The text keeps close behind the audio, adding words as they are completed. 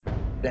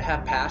To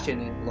have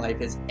passion in life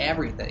is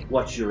everything.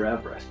 What's your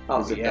Everest? Oh,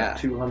 Is it yeah.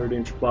 that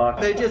 200-inch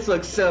box? They just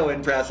look so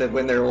impressive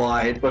when they're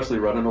wide. Especially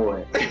running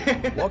away.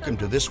 Welcome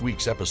to this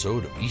week's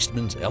episode of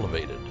Eastman's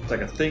Elevated. It's like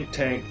a think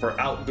tank for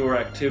outdoor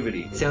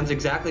activity. Sounds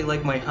exactly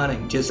like my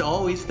hunting. Just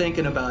always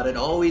thinking about it,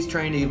 always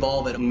trying to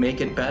evolve it and make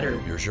it better.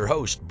 Here's your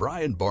host,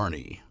 Brian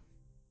Barney.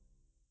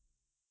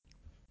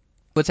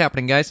 What's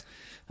happening, guys?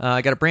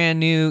 I got a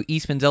brand new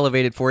Eastman's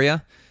Elevated for you.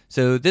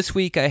 So this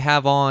week I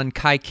have on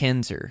Kai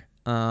Kinzer.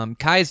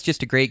 Kai is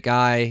just a great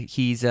guy.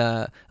 He's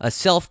a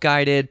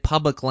self-guided,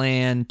 public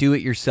land,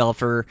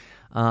 do-it-yourselfer.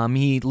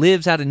 He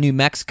lives out of New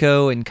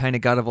Mexico and kind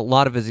of got a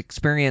lot of his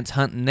experience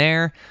hunting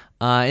there.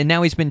 And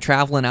now he's been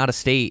traveling out of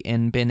state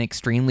and been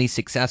extremely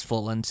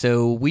successful. And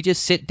so we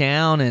just sit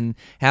down and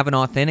have an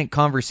authentic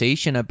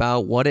conversation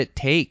about what it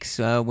takes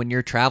when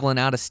you're traveling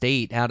out of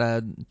state, how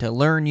to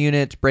learn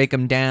units, break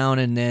them down,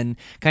 and then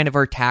kind of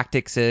our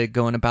tactics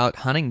going about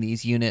hunting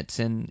these units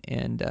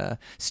and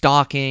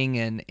stalking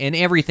and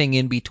everything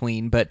in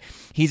between. But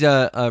he's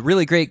a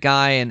really great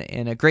guy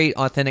and a great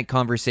authentic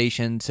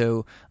conversation.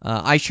 So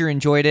I sure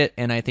enjoyed it,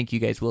 and I think you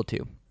guys will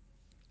too.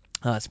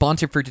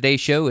 Sponsor for today's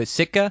show is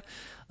Sitka.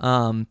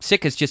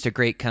 Sitka is just a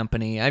great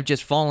company. I've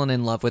just fallen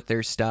in love with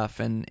their stuff,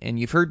 and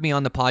you've heard me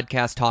on the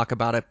podcast talk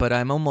about it, but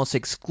I'm almost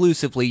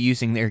exclusively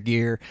using their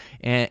gear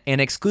and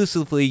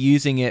exclusively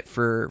using it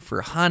for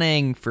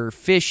hunting, for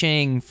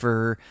fishing,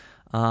 for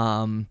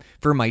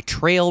my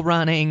trail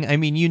running. I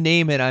mean, you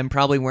name it, I'm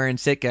probably wearing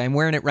Sitka. I'm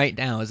wearing it right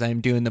now as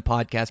I'm doing the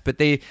podcast, but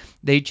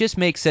they just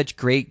make such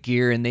great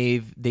gear, and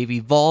they've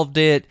evolved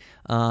it.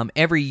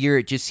 Every year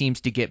it just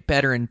seems to get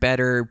better and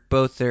better,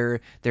 both their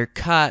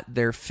cut,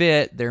 their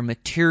fit, their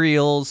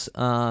materials,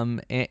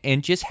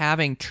 and just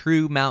having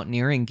true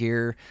mountaineering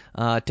gear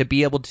to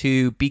be able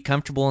to be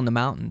comfortable in the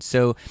mountains.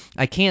 So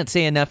I can't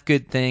say enough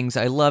good things.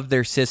 I love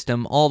their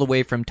system all the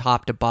way from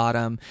top to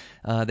bottom.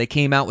 They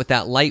came out with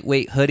that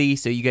lightweight hoodie,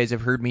 so you guys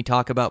have heard me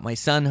talk about my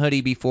Sun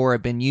hoodie before.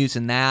 I've been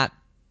using that.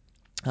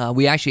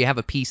 We actually have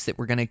a piece that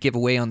we're going to give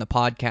away on the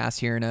podcast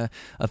here in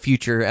a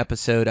future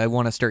episode. I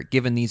want to start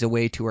giving these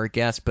away to our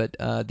guests, but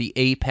the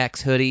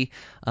Apex hoodie,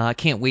 I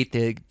can't wait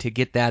to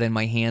get that in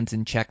my hands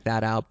and check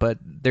that out. But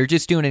they're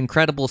just doing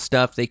incredible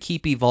stuff. They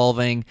keep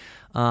evolving.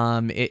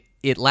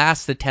 It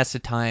lasts the test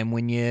of time.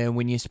 When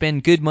you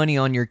spend good money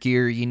on your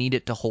gear, you need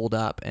it to hold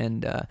up,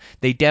 and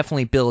they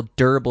definitely build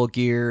durable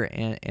gear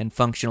and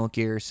functional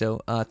gear.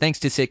 So thanks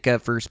to Sitka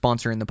for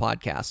sponsoring the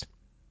podcast.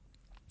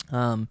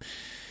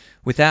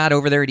 With that,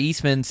 over there at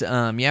Eastman's,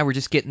 we're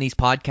just getting these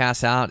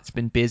podcasts out. It's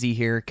been busy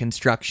here,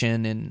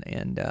 construction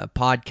and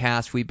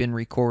podcasts we've been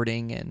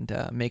recording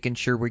and making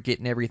sure we're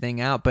getting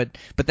everything out. But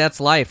that's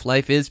life.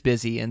 Life is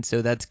busy, and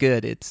so that's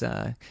good. It's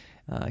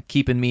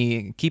keeping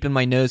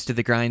my nose to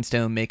the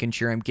grindstone, making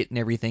sure I'm getting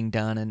everything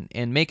done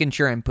and making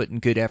sure I'm putting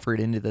good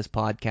effort into this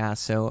podcast.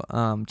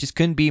 So just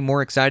couldn't be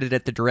more excited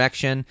at the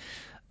direction.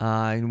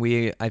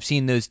 I've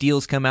seen those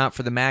deals come out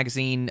for the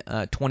magazine,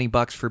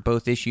 $20 for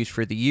both issues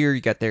for the year.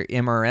 You got their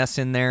MRS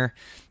in there.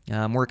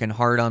 I'm working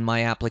hard on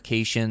my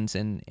applications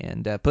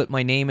and put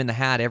my name in the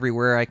hat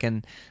everywhere I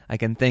can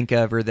think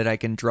of or that I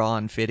can draw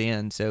and fit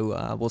in.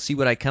 So we'll see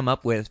what I come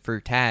up with for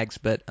tags,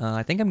 but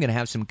I think I'm going to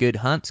have some good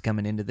hunts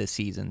coming into this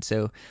season.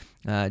 So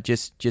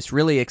just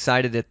really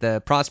excited at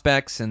the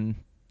prospects and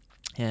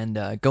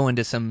going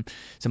to some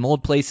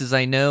old places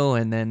I know,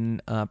 and then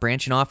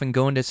branching off and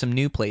going to some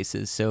new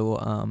places.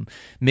 So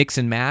mix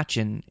and match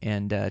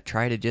and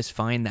try to just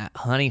find that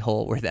honey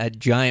hole where that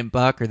giant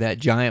buck or that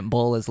giant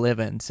bull is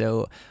living.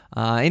 So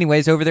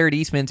anyways, over there at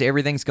Eastman's,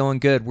 everything's going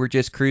good. We're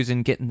just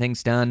cruising, getting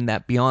things done.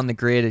 That Beyond the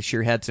Grid has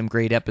sure had some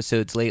great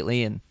episodes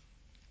lately, and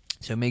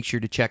so make sure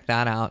to check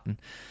that out. And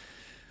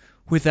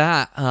with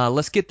that,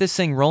 let's get this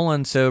thing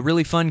rolling. So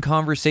really fun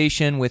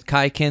conversation with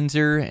Kai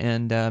Kinzer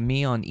and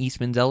me on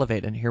Eastman's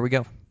Elevated. Here we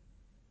go.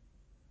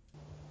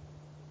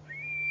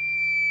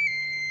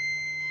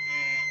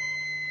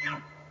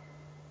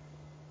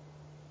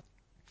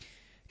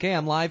 Okay,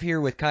 I'm live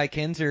here with Kai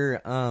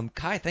Kinzer.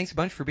 Kai, thanks a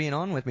bunch for being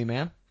on with me,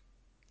 man.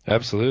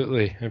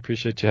 Absolutely. I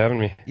appreciate you having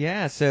me.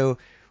 Yeah, so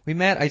we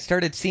met. I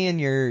started seeing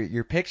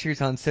your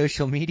pictures on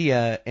social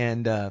media,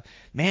 and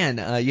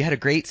you had a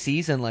great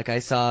season. Like, I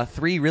saw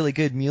 3 really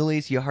good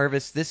muleys you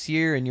harvest this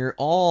year, and you're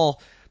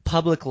all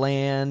public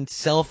land,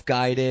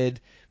 self-guided,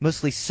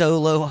 mostly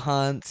solo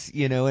hunts,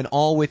 and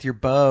all with your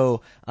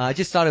bow. I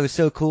just thought it was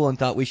so cool and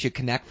thought we should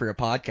connect for a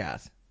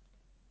podcast.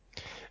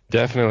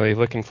 Definitely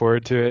looking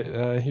forward to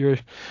it. You're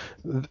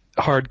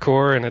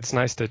hardcore, and it's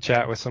nice to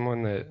chat with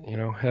someone that,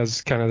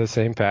 has kind of the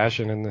same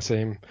passion and the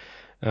same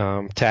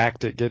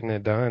tact at getting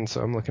it done. So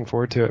I'm looking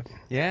forward to it.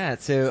 Yeah.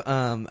 So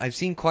I've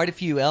seen quite a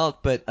few elk,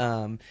 but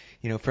from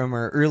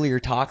our earlier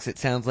talks, it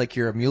sounds like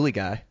you're a muley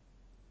guy.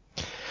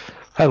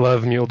 I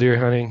love mule deer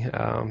hunting.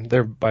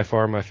 They're by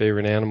far my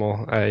favorite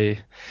animal. I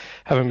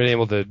haven't been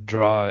able to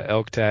draw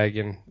elk tag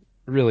in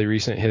really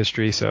recent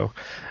history, so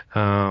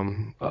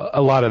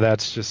a lot of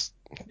that's just,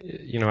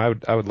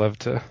 I would love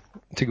to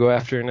go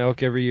after an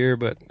elk every year,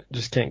 but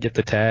just can't get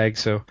the tag.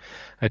 So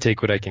I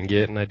take what I can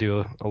get, and I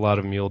do a lot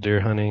of mule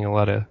deer hunting, a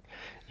lot of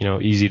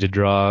easy to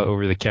draw,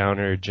 over the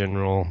counter,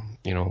 general,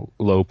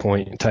 low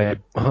point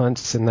type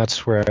hunts. And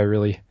that's where I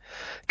really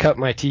cut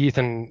my teeth.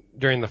 And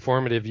during the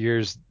formative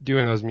years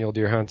doing those mule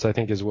deer hunts, I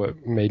think is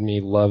what made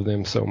me love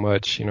them so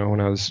much.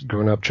 When I was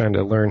growing up trying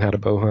to learn how to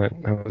bow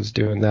hunt, I was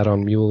doing that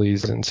on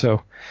muleys. And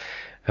so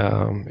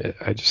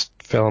I just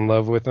fell in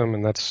love with them,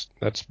 and that's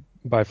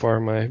by far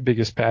my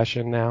biggest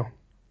passion now.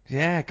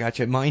 Yeah,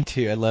 gotcha. Mine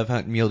too. I love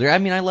hunting mule deer. I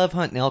mean, I love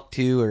hunting elk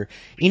too, or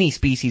any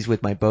species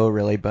with my bow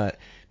really, but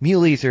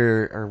muleys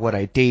are what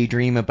I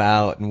daydream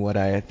about and what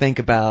I think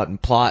about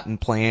and plot and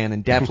plan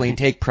and definitely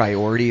take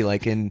priority,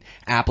 like in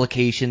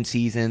application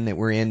season that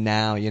we're in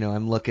now.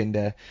 I'm looking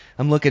to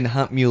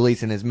hunt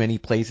muleys in as many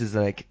places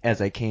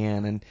as I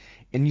can.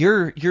 And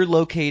you're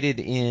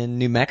located in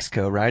New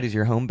Mexico, right? Is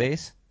your home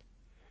base?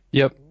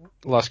 Yep.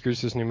 Las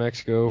Cruces, New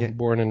Mexico, Yeah.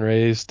 born and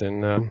raised,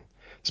 and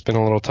spent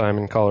a little time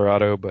in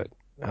Colorado, but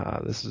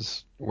this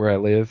is where I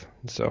live.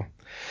 So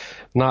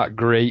not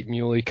great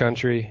muley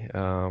country.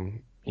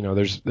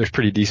 There's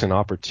pretty decent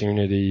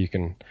opportunity.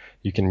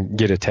 You can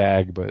get a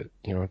tag, but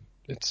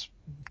it's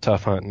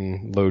tough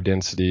hunting, low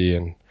density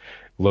and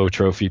low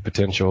trophy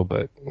potential,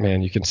 but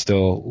man, you can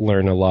still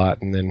learn a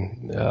lot, and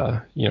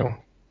then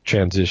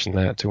transition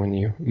that to when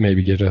you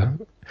maybe get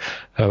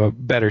a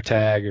better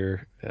tag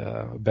or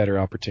a better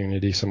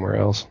opportunity somewhere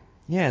else.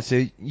 Yeah,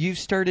 so you've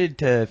started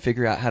to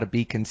figure out how to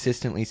be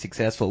consistently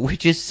successful,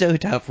 which is so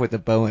tough with a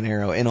bow and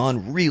arrow and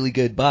on really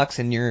good bucks,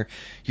 and you're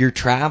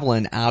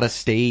traveling out of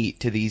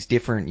state to these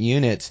different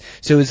units.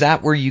 So is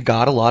that where you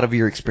got a lot of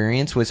your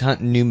experience, was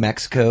hunting New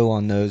Mexico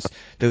on those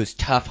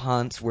tough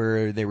hunts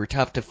where they were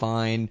tough to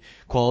find,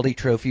 quality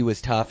trophy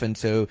was tough, and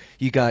so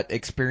you got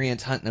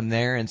experience hunting them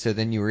there, and so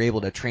then you were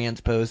able to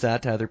transpose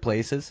that to other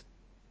places?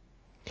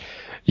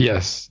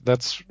 Yes,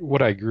 that's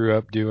what I grew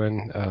up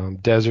doing.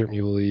 Desert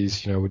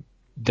muleys,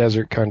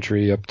 desert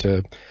country up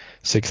to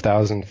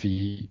 6,000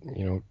 feet,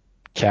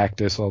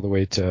 cactus all the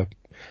way to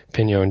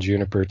pinyon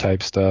juniper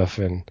type stuff,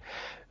 and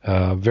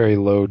very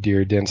low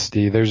deer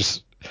density.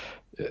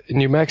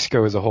 New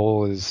Mexico as a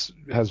whole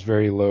has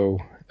very low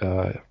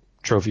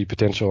trophy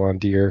potential on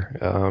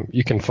deer.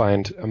 You can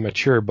find a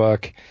mature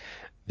buck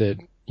that,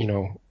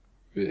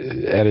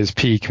 at his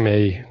peak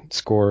may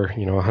score,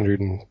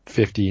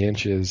 150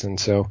 inches. And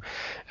so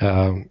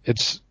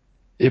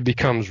it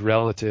becomes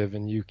relative,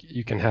 and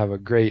you can have a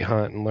great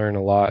hunt and learn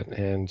a lot,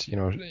 and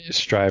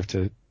strive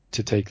to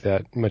take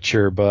that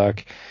mature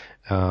buck,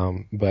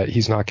 but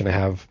he's not going to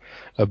have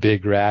a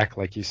big rack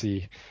like you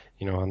see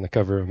on the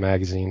cover of a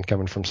magazine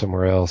coming from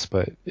somewhere else.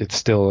 But it's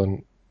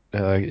still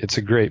it's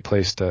a great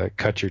place to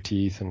cut your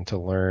teeth and to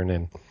learn,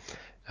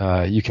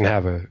 and you can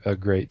have a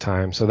great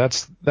time. So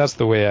that's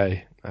the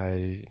way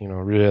I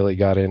really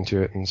got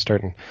into it, and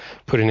starting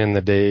putting in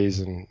the days,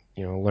 and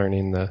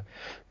learning the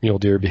mule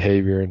deer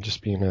behavior, and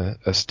just being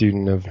a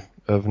student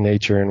of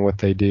nature and what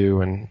they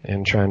do,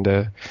 and trying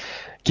to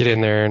get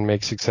in there and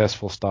make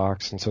successful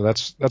stalks. And so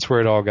that's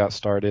where it all got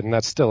started, and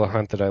that's still a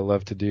hunt that I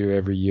love to do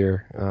every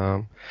year.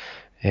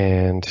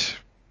 And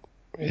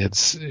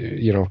it's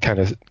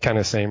kind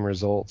of same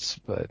results,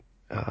 but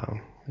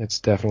it's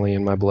definitely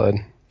in my blood.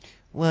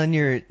 Well, and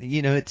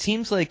it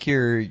seems like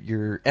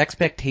your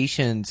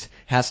expectations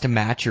has to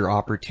match your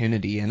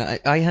opportunity. And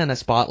I hunt a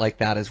spot like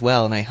that as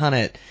well, and I hunt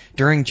it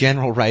during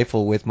general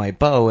rifle with my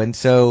bow. And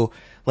so,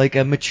 like,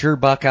 a mature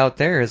buck out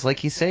there is,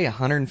 like you say,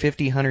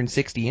 150,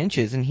 160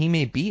 inches, and he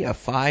may be a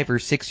 5 or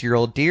 6 year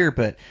old deer,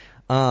 but,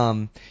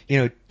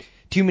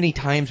 too many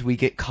times we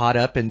get caught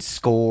up in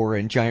score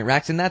and giant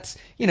racks, and that's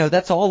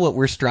all what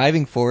we're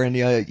striving for. And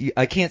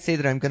I can't say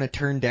that I'm going to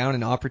turn down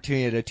an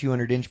opportunity at a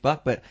 200-inch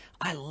buck, but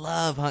I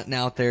love hunting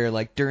out there,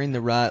 like during the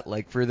rut,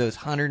 like for those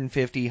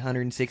 150,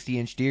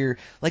 160-inch deer.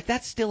 Like,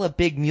 that's still a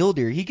big mule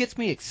deer. He gets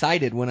me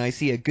excited when I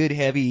see a good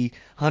heavy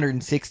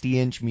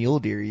 160-inch mule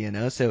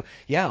deer. So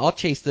yeah, I'll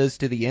chase those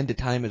to the end of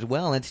time as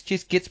well. And it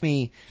just gets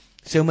me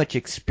so much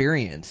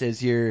experience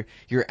as you're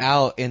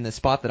out in the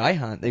spot that I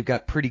hunt. They've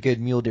got pretty good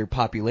mule deer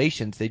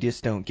populations. They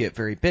just don't get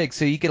very big,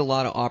 so you get a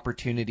lot of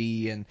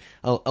opportunity and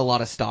a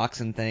lot of stalks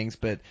and things.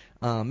 But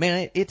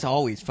man, it's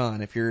always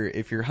fun if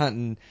you're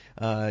hunting,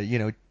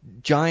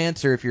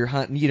 giants, or if you're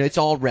hunting, it's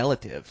all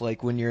relative.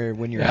 Like when you're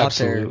out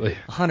there, Absolutely.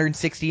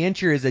 160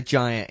 incher is a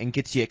giant and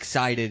gets you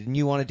excited, and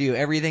you want to do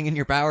everything in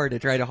your power to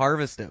try to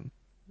harvest him.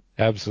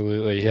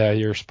 Absolutely. Yeah,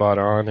 you're spot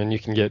on. And you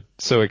can get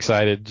so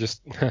excited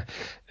just,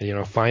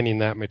 finding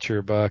that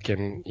mature buck.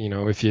 And,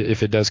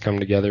 if it does come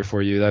together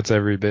for you, that's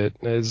every bit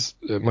as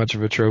much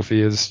of a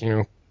trophy as,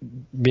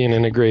 being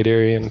in a great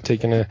area and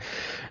taking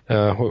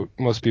what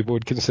most people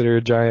would consider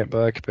a giant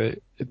buck. But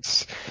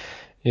it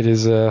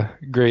is a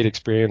great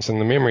experience.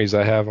 And the memories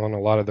I have on a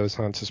lot of those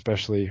hunts,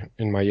 especially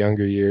in my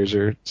younger years,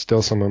 are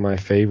still some of my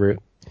favorite.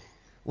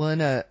 Well,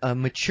 in a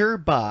mature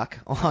buck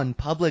on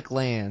public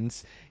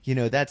lands,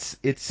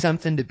 it's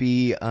something to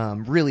be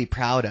really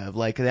proud of.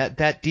 Like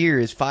that deer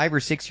is 5 or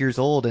 6 years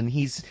old, and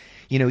he's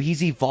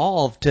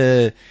evolved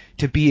to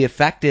be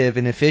effective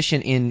and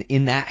efficient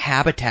in that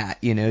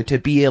habitat, to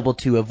be able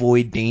to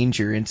avoid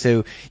danger. And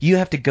so you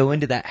have to go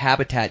into that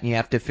habitat and you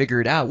have to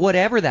figure it out,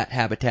 whatever that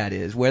habitat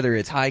is, whether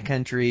it's high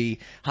country,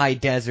 high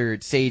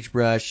desert,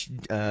 sagebrush,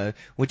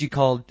 what you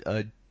call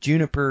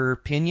juniper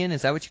pinyon.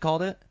 Is that what you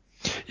called it?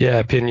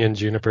 Yeah, pinyon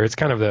juniper. It's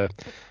kind of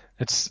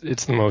it's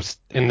the most,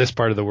 in this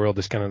part of the world,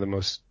 it's kind of the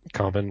most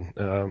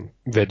common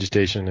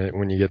vegetation.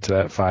 When you get to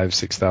that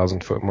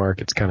 5,000-6,000 foot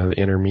mark, it's kind of the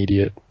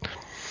intermediate.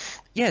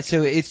 Yeah,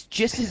 so it's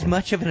just as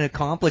much of an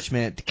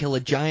accomplishment to kill a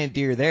giant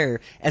deer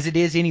there as it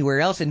is anywhere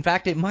else. In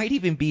fact, it might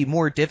even be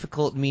more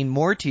difficult and mean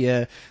more to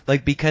you,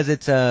 like because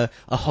it's a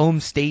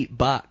home state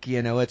buck.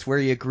 It's where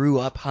you grew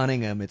up hunting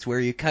them. It's where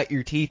you cut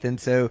your teeth,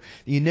 and so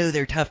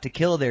they're tough to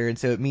kill there, and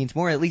so it means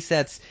more. At least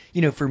that's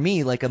for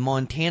me, like a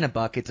Montana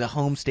buck, it's a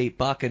home state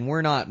buck, and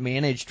we're not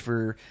managed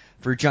for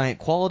giant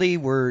quality.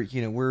 We're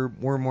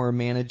more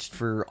managed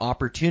for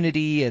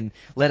opportunity and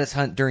let us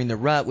hunt during the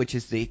rut, which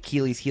is the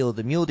Achilles heel of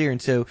the mule deer.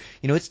 And so,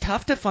 it's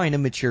tough to find a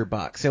mature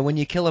buck. So when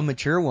you kill a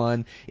mature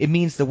one, it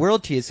means the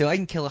world to you. So I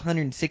can kill a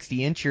 160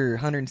 incher,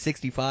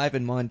 165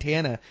 in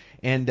Montana,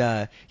 and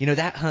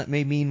that hunt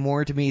may mean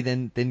more to me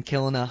than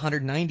killing a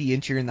 190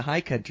 incher in the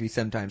high country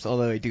sometimes.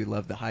 Although I do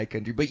love the high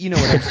country, but you know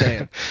what I'm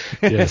saying.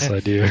 Yes, I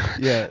do.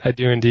 Yeah, I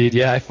do indeed.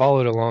 Yeah, I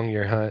followed along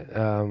your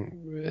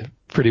hunt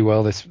pretty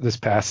well this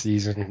past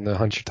season, the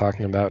hunt you're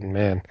talking about, and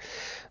man,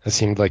 that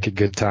seemed like a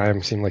good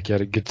time. Seemed like you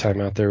had a good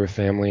time out there with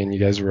family, and you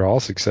guys were all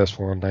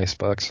successful on nice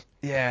bucks.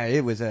 Yeah,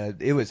 it was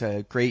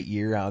a great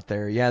year out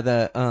there.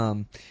 Yeah,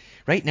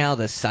 right now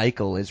the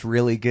cycle is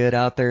really good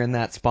out there in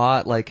that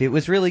spot. Like it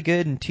was really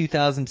good in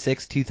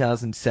 2006,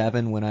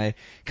 2007 when I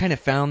kind of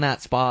found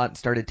that spot and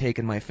started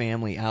taking my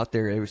family out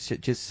there. It was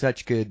just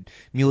such good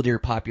mule deer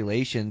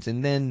populations.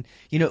 And then,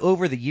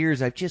 over the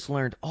years I've just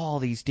learned all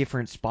these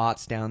different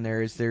spots down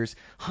there. There's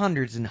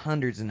hundreds and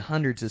hundreds and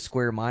hundreds of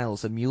square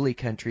miles of muley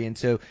country. And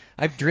so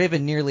I've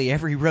driven nearly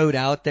every road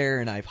out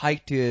there, and I've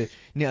hiked to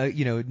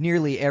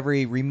nearly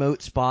every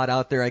remote spot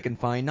out there I can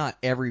find. Not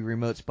every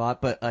remote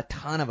spot, but a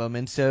ton of them.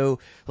 And so,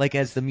 like,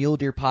 as the mule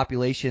deer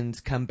populations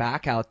come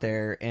back out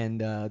there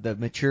and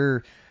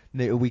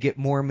we get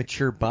more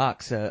mature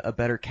bucks, a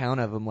better count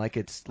of them, like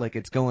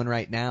it's going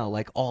right now.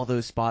 Like all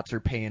those spots are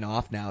paying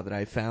off now that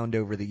I've found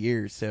over the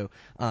years. So,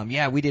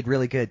 yeah, we did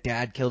really good.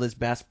 Dad killed his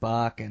best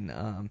buck,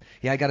 and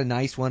yeah, I got a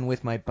nice one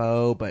with my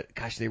bow. But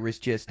gosh, there was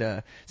just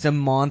some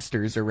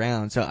monsters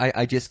around. So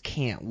I just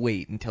can't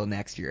wait until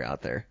next year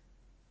out there.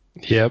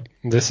 Yep,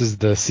 this is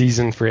the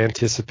season for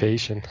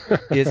anticipation,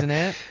 isn't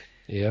it?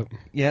 Yep.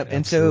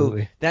 And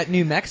so that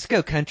New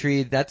Mexico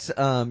country, that's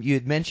you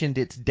had mentioned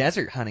it's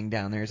desert hunting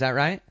down there. Is that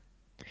right?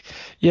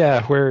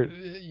 Yeah, where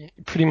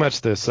pretty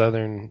much the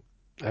southern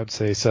half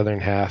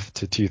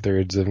to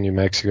 2/3 of New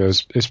Mexico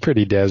is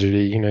pretty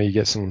deserty. You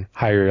get some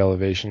higher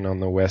elevation on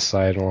the west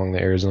side along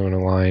the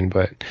Arizona line,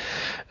 but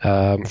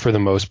for the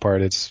most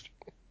part, it's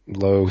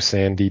low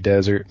sandy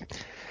desert.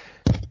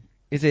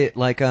 Is it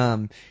like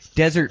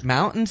desert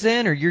mountains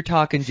then, or you're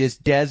talking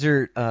just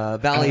desert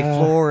valley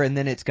floor, and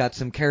then it's got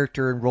some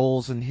character and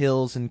rolls and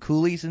hills and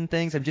coulees and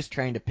things? I'm just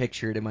trying to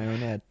picture it in my own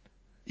head.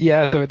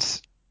 Yeah, so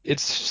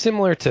it's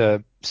similar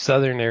to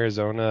southern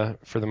Arizona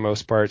for the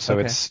most part. So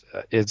okay.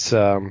 it's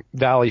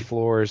valley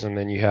floors, and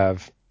then you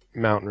have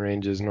mountain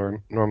ranges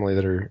normally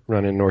that are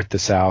running north to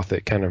south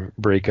that kind of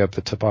break up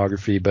the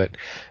topography, but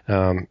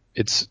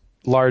it's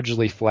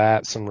largely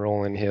flat, some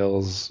rolling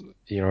hills,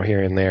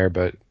 here and there,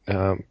 but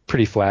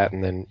pretty flat,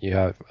 and then you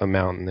have a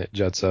mountain that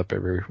juts up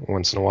every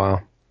once in a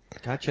while.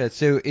 Gotcha.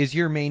 So is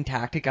your main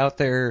tactic out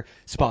there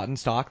spot and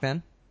stalk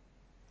then?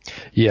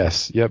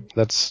 Yes. Yep.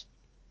 That's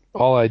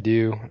all I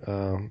do,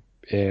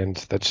 and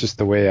that's just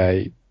the way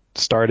I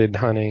started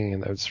hunting,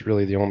 and that's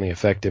really the only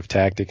effective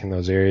tactic in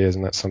those areas,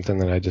 and that's something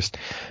that I just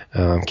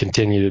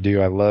continue to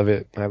do. I love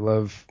it. I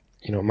love,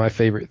 my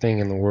favorite thing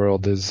in the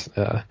world is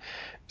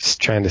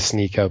trying to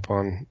sneak up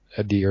on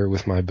a deer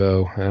with my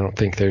bow. I don't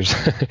think there's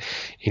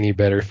any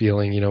better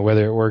feeling,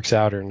 whether it works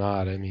out or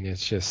not. I mean,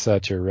 it's just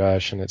such a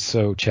rush, and it's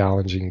so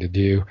challenging to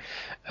do.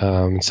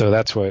 So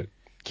that's what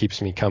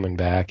keeps me coming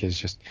back, is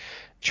just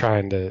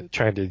trying to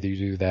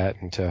do that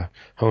and to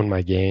hone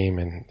my game,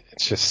 and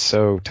it's just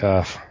so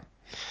tough.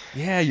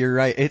 Yeah, you're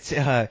right.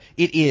 It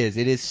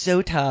is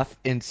so tough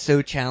and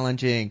so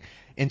challenging,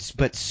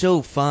 but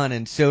so fun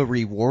and so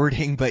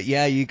rewarding. But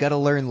yeah, you got to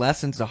learn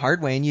lessons the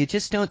hard way, and you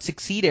just don't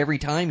succeed every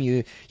time.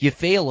 You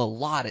fail a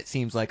lot. It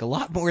seems like a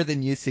lot more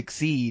than you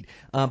succeed.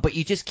 But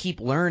you just keep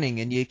learning,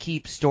 and you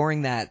keep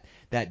storing that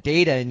that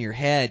data in your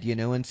head,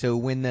 and so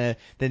when the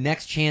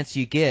next chance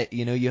you get,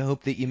 you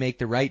hope that you make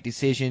the right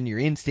decision, your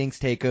instincts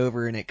take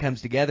over, and it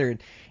comes together.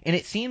 And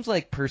it seems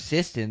like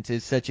persistence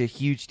is such a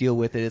huge deal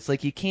with it. It's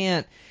like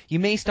you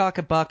may stalk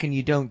a buck and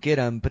you don't get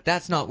him, but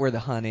that's not where the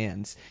hunt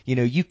ends.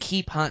 You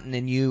keep hunting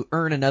and you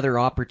earn another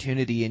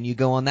opportunity and you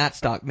go on that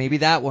stalk. Maybe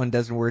that one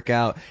doesn't work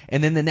out.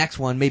 And then the next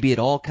one, maybe it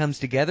all comes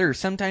together, or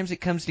sometimes it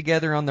comes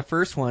together on the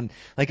first one.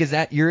 Like, is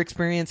that your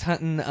experience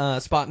hunting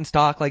spot and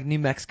stalk like New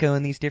Mexico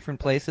and these different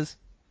places?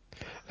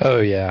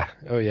 Oh yeah.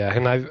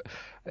 And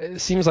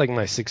it seems like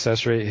my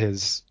success rate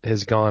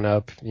has gone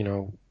up,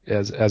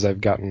 as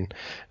I've gotten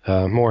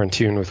more in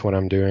tune with what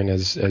I'm doing,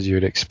 as you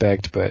would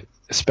expect, but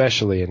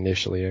especially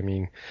initially. I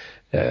mean,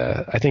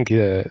 I think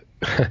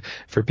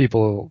for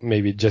people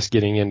maybe just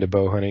getting into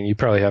bow hunting, you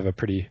probably have a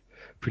pretty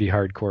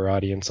hardcore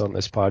audience on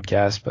this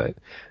podcast, but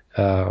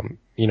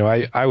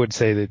I would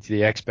say that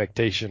the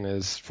expectation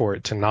is for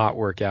it to not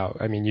work out.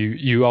 I mean,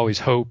 you always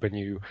hope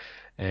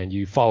and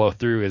you follow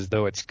through as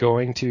though it's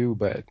going to,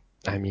 but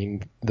I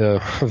mean,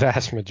 the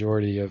vast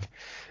majority of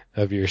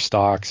your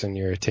stalks and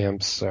your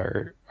attempts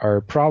are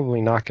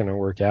probably not going to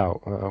work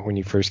out when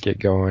you first get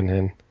going.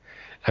 And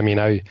I mean,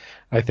 I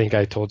think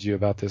I told you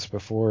about this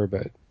before,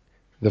 but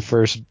the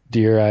first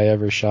deer I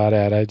ever shot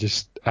at,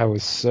 I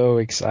was so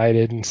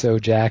excited and so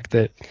jacked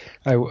that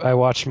I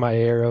watched my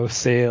arrow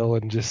sail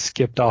and just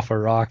skipped off a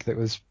rock that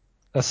was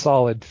a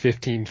solid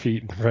 15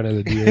 feet in front of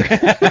the deer.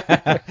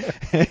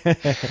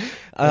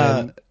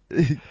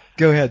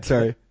 Go ahead,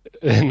 sorry.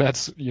 And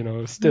that's,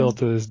 still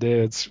to this day,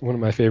 it's one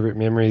of my favorite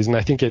memories. And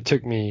I think it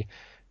took me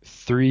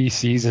 3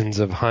 seasons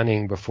of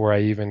hunting before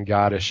I even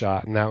got a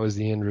shot, and that was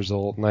the end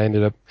result. And I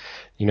ended up,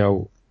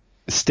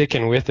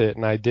 sticking with it,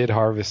 and I did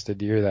harvest a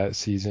deer that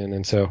season.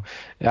 And so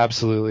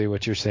absolutely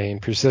what you're saying,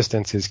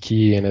 persistence is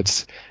key, and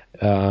it's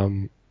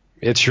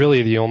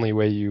really the only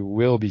way you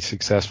will be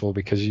successful,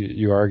 because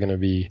you are going to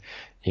be,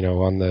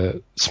 on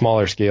the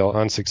smaller scale,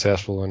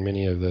 unsuccessful in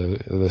many of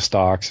the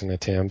stalks and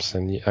attempts.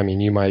 And I mean,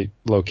 you might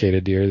locate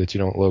a deer that you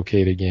don't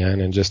locate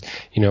again, and just,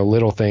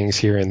 little things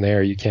here and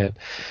there. You can't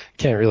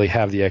really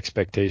have the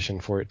expectation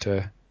for it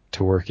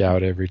to work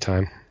out every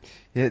time.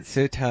 Yeah, it's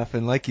so tough,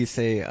 and like you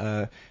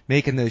say,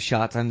 making those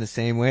shots, I'm the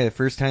same way. The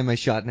first time I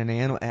shot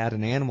at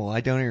an animal,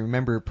 I don't even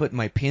remember putting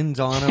my pins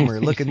on them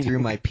or looking through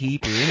my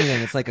peep or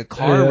anything. It's like a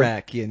car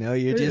wreck, you're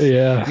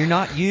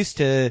not used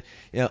to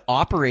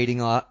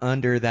operating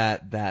under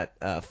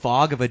that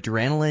fog of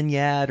adrenaline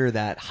yet, or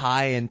that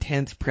high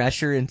intense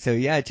pressure, and so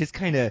it just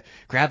kind of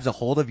grabs a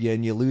hold of you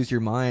and you lose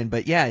your mind.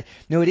 But it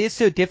is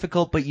so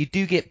difficult, but you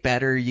do get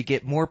better, you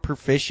get more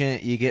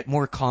proficient, you get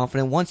more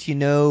confident once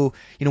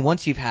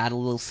once you've had a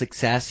little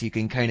success. You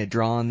can kind of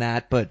draw on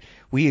that, but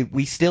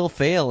we still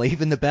fail.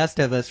 Even the best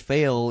of us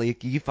fail.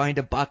 You find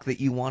a buck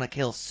that you want to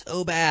kill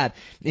so bad,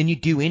 and you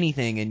do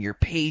anything, and you're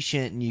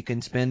patient, and you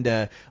can spend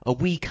a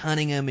week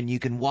hunting them, and you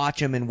can watch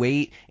them and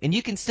wait, and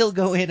you can still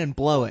go in and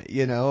blow it,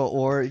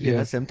 or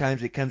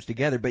sometimes it comes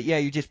together. But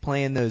you're just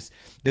playing those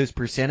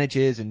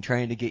percentages and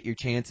trying to get your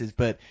chances.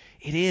 But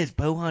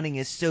bow hunting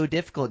is so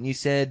difficult. And you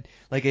said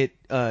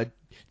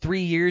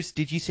 3 years.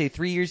 Did you say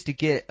 3 years to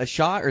get a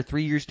shot, or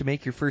 3 years to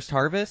make your first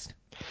harvest?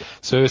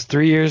 So it was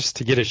 3 years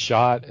to get a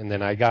shot, and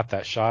then I got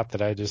that shot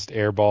that I just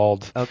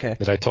airballed,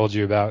 that I told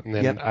you about, and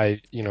then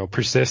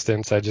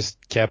persistence, I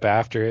just kept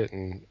after it,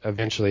 and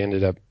eventually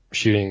ended up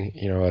shooting,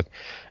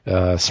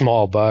 a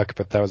small buck,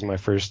 but that was my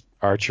first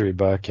archery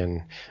buck,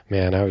 and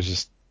man, I was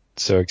just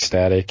so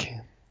ecstatic.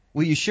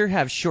 Well, you sure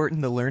have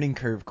shortened the learning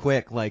curve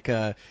quick. Like,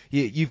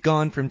 you've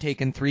gone from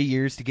taking 3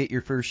 years to get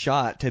your first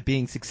shot to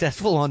being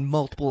successful on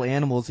multiple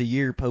animals a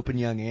year, poping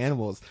young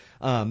animals.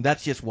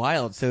 That's just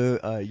wild.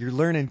 So, you're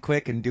learning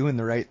quick and doing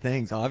the right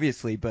things,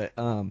 obviously. But,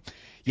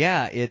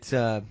 it's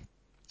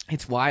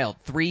wild.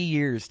 3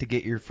 years to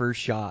get your first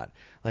shot.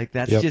 Like,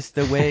 that's just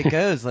the way it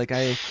goes. Like,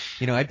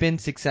 I've been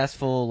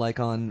successful,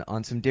 like,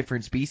 on some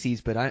different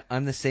species, but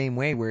I'm the same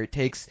way, where it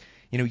takes,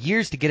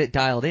 years to get it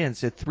dialed in.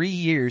 So 3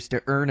 years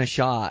to earn a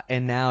shot,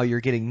 and now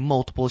you're getting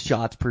multiple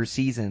shots per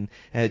season.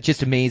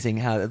 Just amazing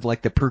how,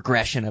 like, the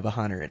progression of a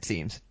hunter, it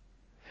seems.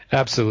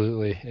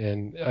 Absolutely.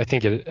 And I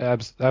think it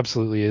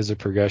absolutely is a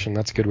progression.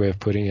 That's a good way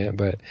of putting it.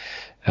 But,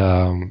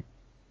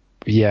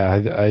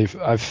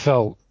 I've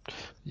felt,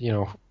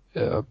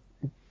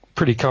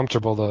 pretty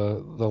comfortable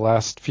the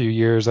last few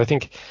years. I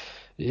think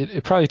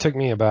it probably took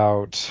me I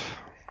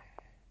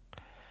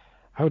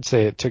would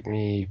say it took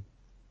me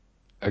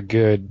a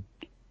good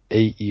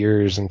 8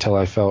 years until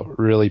I felt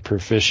really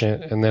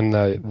proficient. And then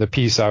the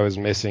piece I was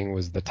missing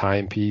was the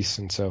time piece.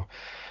 And so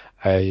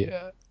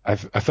I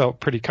felt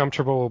pretty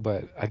comfortable,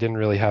 but I didn't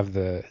really have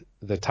the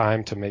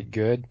time to make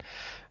good.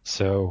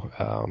 So,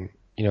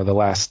 the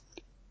last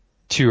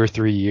 2 or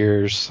 3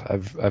 years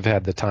I've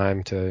had the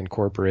time to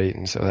incorporate.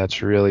 And so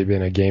that's really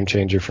been a game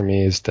changer for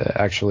me, is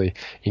to actually,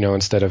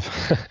 instead of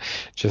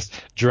just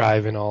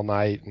driving all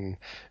night and,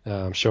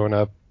 showing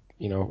up,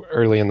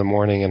 early in the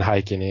morning and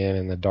hiking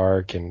in the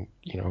dark and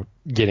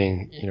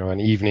getting, an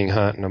evening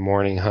hunt and a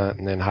morning hunt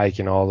and then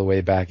hiking all the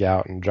way back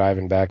out and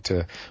driving back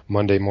to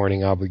Monday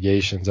morning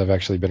obligations. I've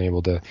actually been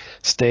able to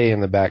stay in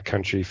the back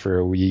country for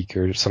a week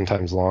or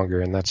sometimes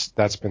longer, and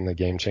that's been the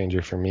game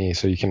changer for me.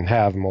 So you can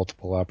have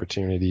multiple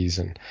opportunities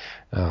and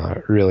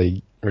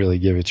really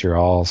give it your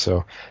all.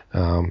 So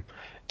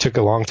took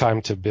a long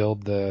time to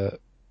build the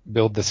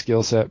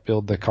skill set,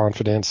 build the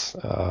confidence,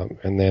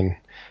 and then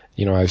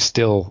I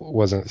still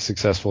wasn't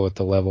successful at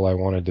the level I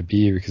wanted to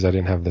be because I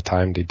didn't have the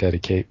time to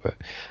dedicate. But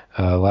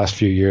last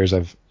few years,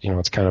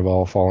 it's kind of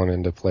all fallen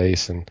into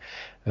place, and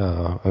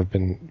I've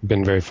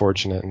been very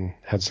fortunate and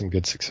had some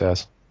good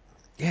success.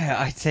 Yeah,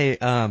 I'd say,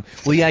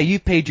 you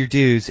paid your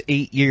dues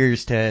 8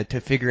 years to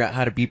figure out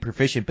how to be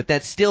proficient, but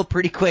that's still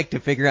pretty quick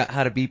to figure out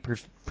how to be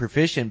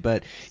proficient.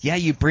 But yeah,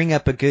 you bring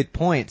up a good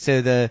point.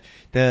 So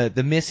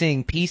the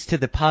missing piece to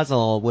the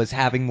puzzle was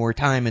having more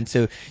time, and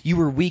so you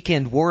were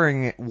weekend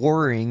warring.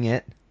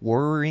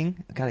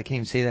 God, I can't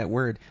even say that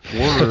word.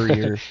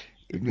 Warrior.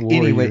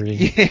 Anyway,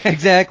 yeah,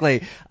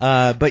 exactly.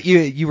 But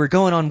you were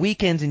going on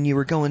weekends and you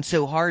were going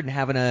so hard and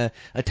having a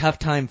tough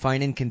time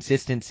finding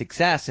consistent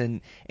success,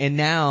 and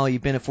now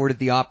you've been afforded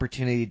the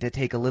opportunity to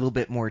take a little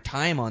bit more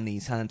time on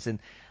these hunts. And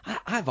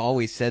I've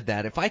always said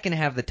that if I can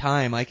have the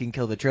time, I can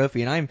kill the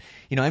trophy. And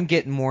I'm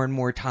getting more and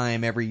more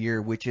time every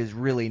year, which is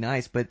really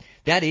nice. But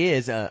that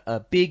is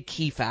a big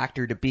key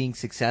factor to being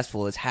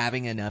successful, is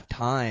having enough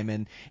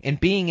time and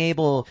being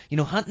able,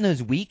 hunting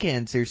those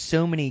weekends. There's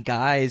so many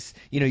guys,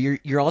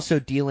 you're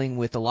also dealing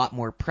with a lot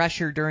more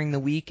pressure during the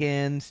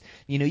weekends.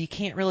 You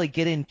can't really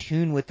get in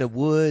tune with the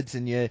woods,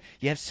 and you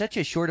have such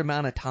a short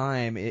amount of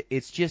time.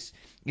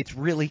 It's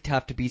really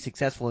tough to be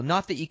successful, and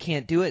not that you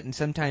can't do it, and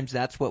sometimes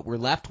that's what we're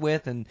left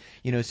with, and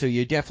so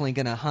you're definitely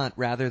going to hunt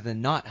rather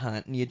than not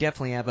hunt, and you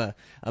definitely have a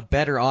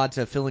better odds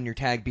of filling your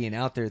tag being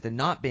out there than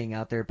not being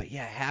out there. But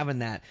yeah, having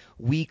that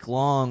week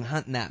long,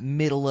 hunting that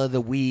middle of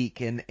the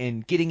week,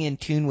 and getting in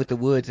tune with the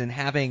woods, and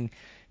having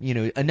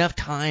enough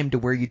time to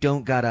where you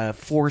don't gotta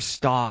force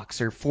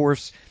stalks or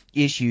force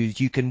issues.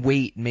 You can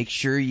wait and make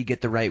sure you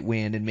get the right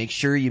wind and make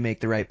sure you make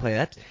the right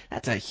play.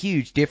 That's a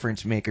huge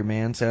difference maker,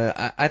 man.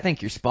 So I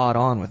think you're spot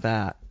on with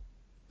that.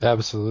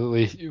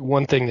 Absolutely.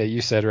 One thing that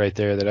you said right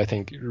there that I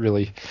think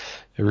really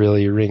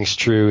rings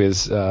true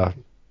is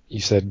you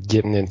said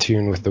getting in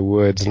tune with the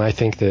woods, and I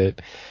think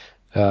that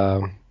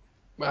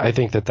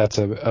that's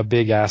a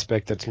big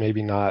aspect that's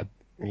maybe not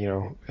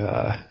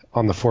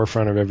on the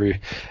forefront of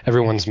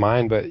everyone's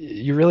mind, but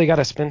you really got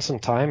to spend some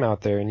time out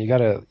there, and you got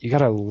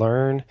to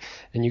learn,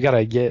 and you got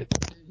to get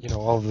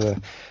all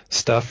the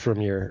stuff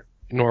from your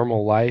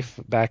normal life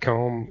back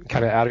home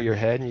kind of out of your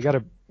head, and you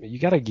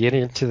got to get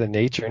into the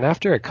nature. And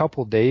after a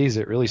couple days,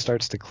 it really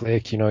starts to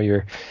click.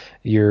 You're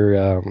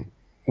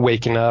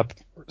waking up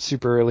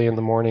super early in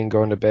the morning,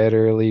 going to bed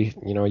early.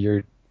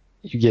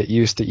 You get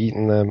used to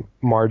eating the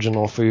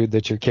marginal food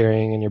that you're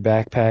carrying in your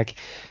backpack.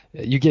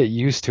 You get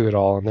used to it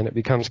all, and then it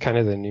becomes kind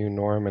of the new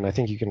norm, and I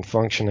think you can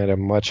function at a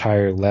much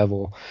higher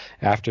level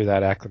after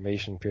that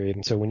acclimation period.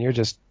 And so when you're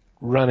just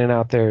running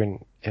out there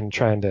and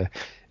trying to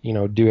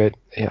do it,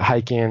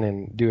 hike in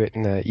and do it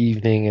in the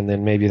evening, and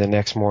then maybe the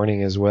next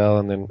morning as well,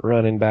 and then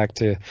running back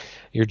to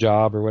your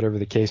job or whatever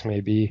the case may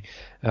be,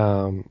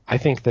 I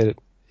think that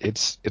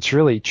it's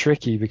really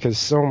tricky, because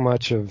so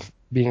much of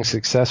being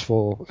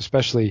successful,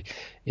 especially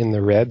in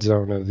the red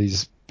zone of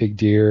these big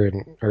deer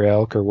or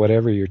elk or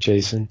whatever you're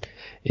chasing,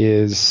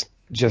 is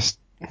just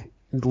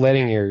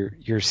letting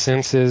your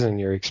senses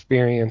and your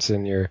experience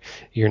and your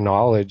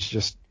knowledge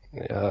just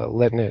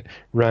letting it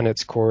run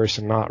its course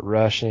and not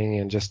rushing,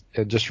 and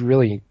just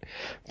really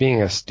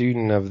being a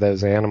student of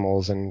those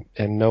animals and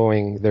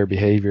knowing their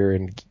behavior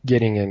and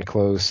getting in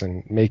close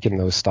and making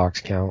those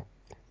stalks count.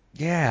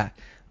 Yeah.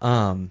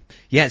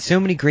 So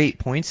many great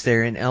points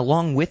there. And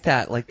along with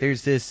that, like,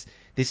 there's this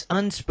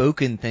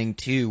unspoken thing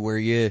too, where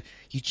you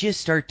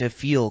just start to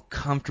feel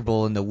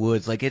comfortable in the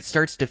woods. Like, it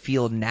starts to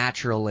feel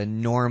natural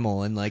and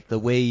normal, and like the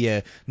way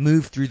you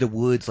move through the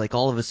woods, like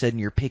all of a sudden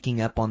you're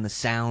picking up on the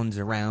sounds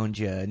around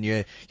you, and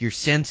your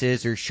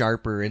senses are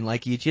sharper, and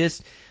like you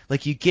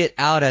get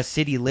out of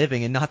city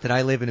living. And not that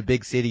I live in a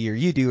big city or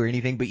you do or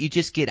anything, but you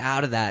just get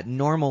out of that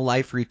normal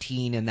life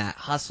routine and that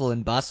hustle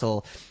and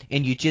bustle,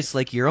 and you just,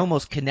 like, you're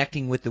almost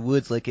connecting with the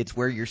woods like it's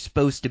where you're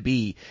supposed to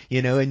be,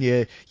 and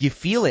you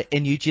feel it,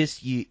 and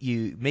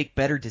you make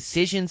better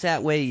decisions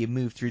that way. You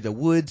move through the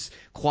woods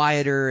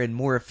quieter and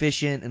more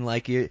efficient, and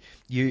like you're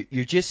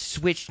just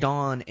switched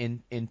on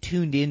and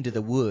tuned into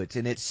the woods.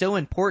 And it's so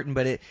important,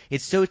 but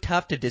it's so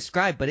tough to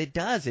describe, but it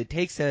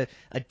takes a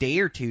day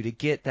or two to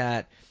get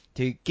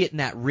in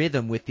that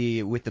rhythm with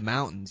the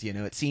mountains,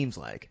 it seems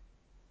like.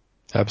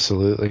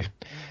 Absolutely.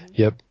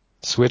 Yep.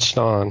 Switched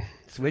on.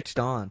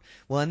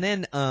 Well, and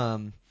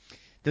then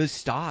those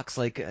stalks,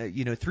 like,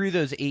 through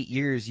those 8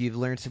 years, you've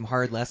learned some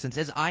hard lessons,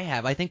 as I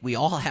have. I think we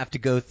all have to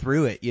go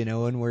through it,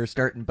 when we're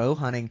starting bow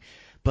hunting.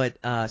 But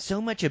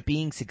so much of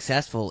being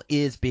successful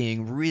is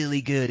being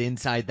really good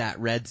inside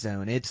that red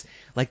zone. It's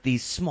like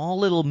these small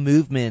little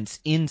movements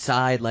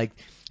inside, like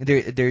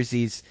there's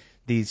these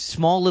these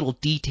small little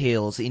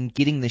details in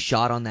getting the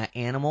shot on that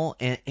animal,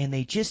 and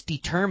they just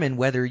determine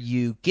whether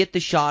you get the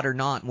shot or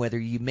not, and whether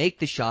you make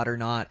the shot or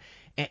not.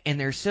 And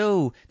they're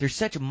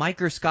such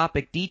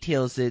microscopic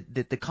details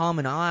that the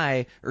common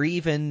eye or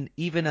even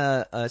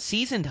a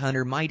seasoned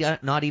hunter might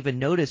not even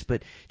notice.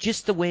 But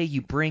just the way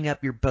you bring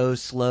up your bow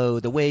slow,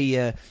 the way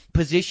you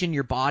position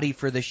your body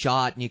for the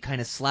shot, and you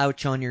kind of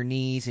slouch on your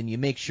knees, and you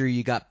make sure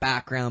you got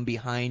background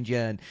behind you,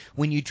 and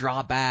when you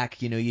draw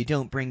back, you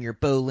don't bring your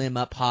bow limb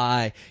up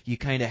high. You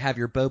kind of have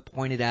your bow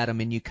pointed at them,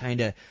 and you kind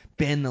of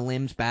bend the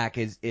limbs back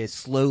as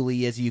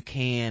slowly as you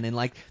can. And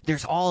like,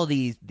 there's all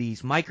these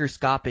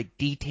microscopic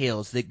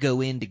details that go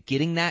into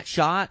getting that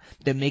shot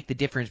that make the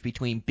difference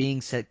between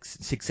being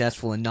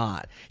successful and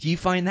not. Do you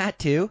find that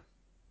too?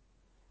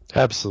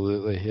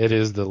 Absolutely. It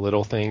is the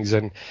little things.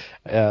 And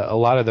a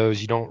lot of those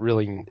you don't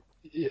really,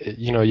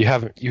 you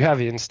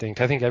have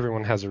instinct. I think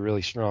everyone has a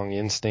really strong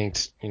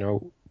instinct,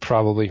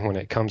 probably when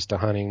it comes to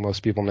hunting.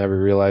 Most people never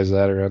realize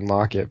that or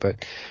unlock it.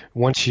 But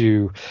once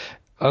you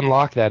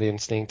unlock that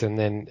instinct and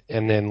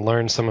then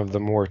learn some of the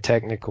more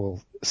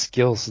technical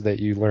skills that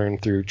you learn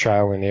through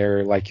trial and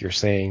error, like you're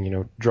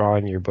saying,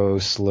 drawing your bow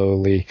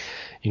slowly,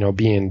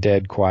 being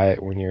dead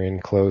quiet when you're in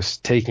close,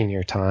 taking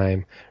your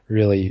time,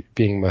 really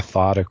being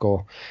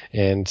methodical,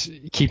 and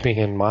keeping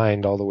in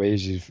mind all the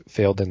ways you've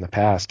failed in the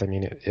past. I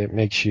mean, it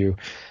makes you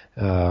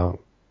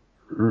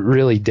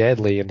really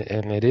deadly,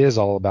 and it is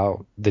all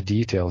about the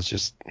details.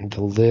 Just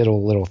the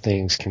little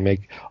things can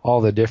make all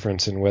the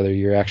difference in whether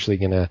you're actually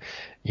going to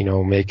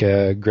make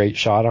a great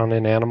shot on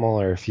an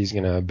animal, or if he's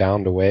going to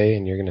bound away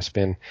and you're going to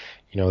spend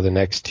the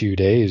next 2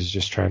 days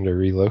just trying to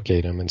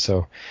relocate him. And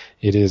so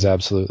it is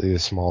absolutely the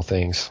small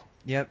things.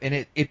 Yep,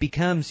 and it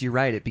becomes, you're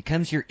right, it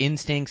becomes your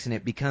instincts, and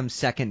it becomes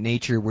second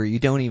nature where you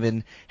don't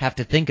even have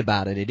to think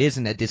about it. It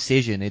isn't a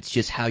decision, it's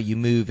just how you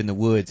move in the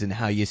woods and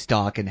how you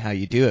stalk and how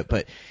you do it.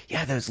 But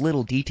yeah, those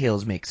little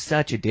details make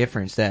such a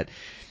difference that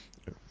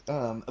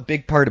a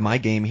big part of my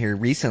game here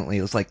recently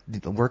was like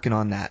working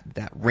on that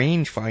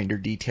rangefinder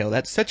detail.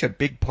 That's such a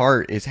big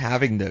part, is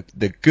having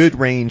the good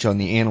range on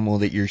the animal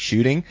that you're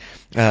shooting.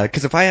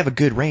 Because if I have a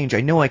good range,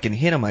 I know I can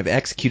hit them. I've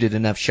executed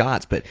enough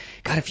shots. But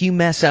God, if you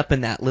mess up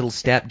in that little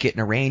step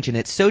getting a range, and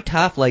it's so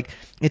tough. Like,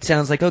 it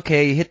sounds like,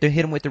 okay, you hit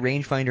them with the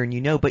rangefinder,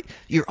 and but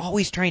you're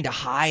always trying to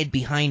hide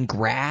behind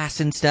grass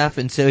and stuff.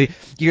 And so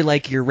you're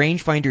like, your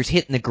rangefinder's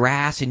hitting the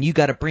grass, and you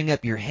got to bring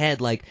up your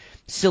head like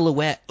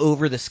silhouette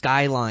over the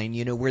skyline,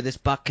 where this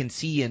buck can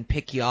see you and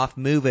pick you off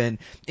moving,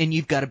 and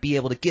you've got to be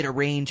able to get a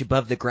range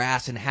above the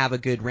grass and have a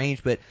good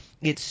range. But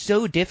it's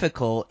so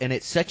difficult, and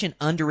it's such an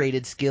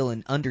underrated skill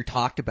and under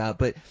talked about.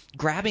 But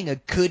grabbing a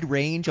good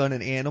range on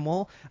an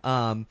animal,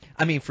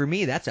 for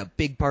me, that's a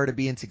big part of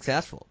being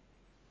successful.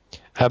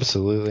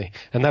 Absolutely.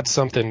 And that's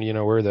something,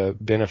 we're the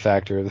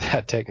benefactor of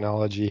that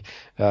technology.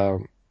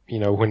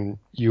 When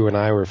you and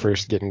I were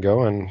first getting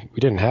going, we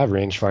didn't have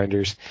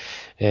rangefinders,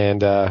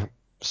 and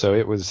so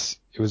it was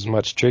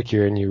much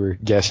trickier, and you were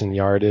guessing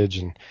yardage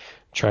and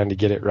trying to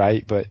get it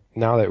right. But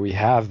now that we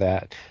have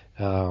that,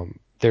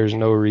 there's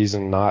no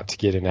reason not to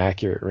get an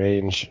accurate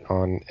range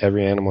on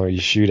every animal you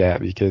shoot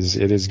at, because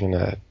it is going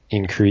to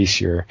increase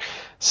your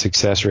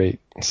success rate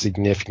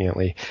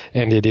significantly.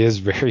 And it is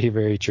very,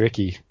 very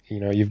tricky.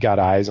 You've got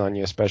eyes on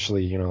you,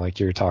 especially, like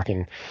you're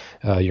talking,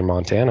 your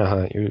Montana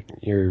hunt,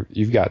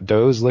 you've got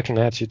does looking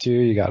at you too.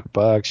 You got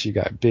bucks, you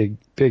got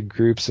big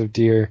groups of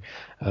deer.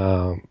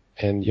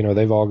 And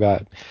they've all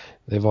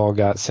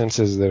got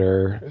senses that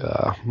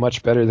are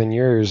much better than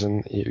yours,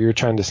 and you're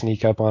trying to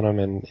sneak up on them,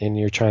 and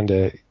you're trying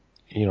to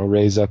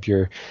raise up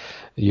your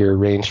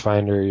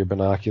rangefinder, your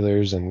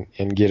binoculars,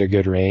 and get a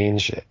good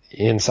range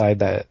inside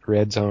that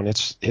red zone.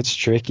 It's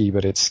tricky,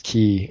 but it's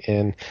key.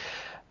 And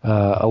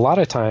a lot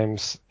of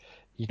times,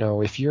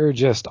 if you're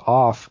just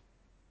off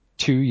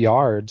 2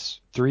 yards,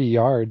 3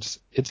 yards,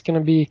 it's going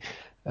to be,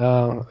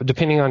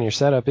 depending on your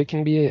setup, it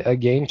can be a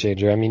game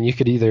changer. I mean, you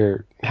could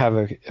either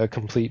have a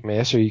complete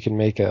miss, or you can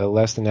make a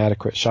less than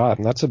adequate shot,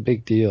 and that's a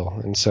big deal.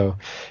 And so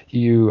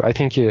I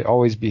think it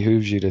always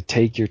behooves you to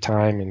take your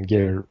time and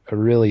get a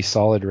really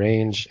solid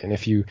range. And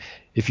if you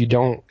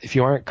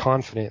aren't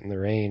confident in the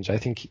range, I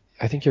think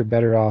you're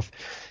better off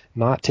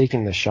not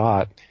taking the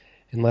shot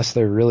unless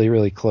they're really,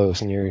 really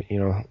close, and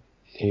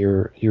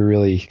you're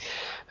really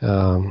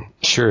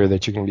sure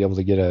that you're going to be able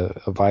to get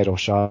a vital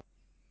shot.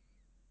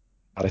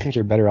 I think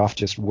you're better off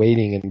just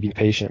waiting and being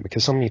patient,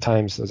 because so many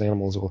times those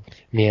animals will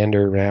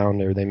meander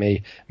around, or they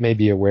may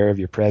be aware of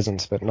your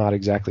presence but not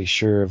exactly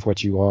sure of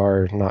what you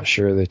are, not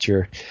sure that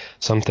you're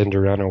something to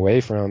run away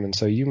from. And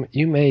so you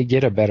may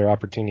get a better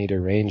opportunity to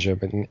range them,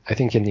 and I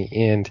think in the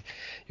end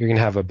you're going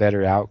to have a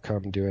better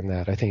outcome doing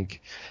that. I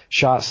think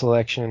shot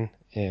selection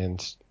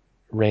and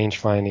range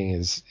finding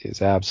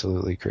is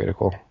absolutely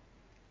critical.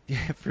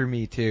 For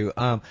me too.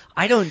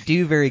 I don't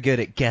do very good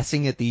at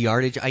guessing at the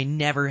yardage. I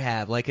never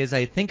have. Like as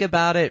I think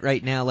about it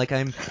right now, like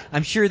I'm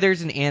sure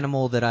there's an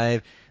animal that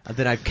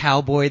I've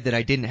cowboyed that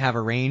I didn't have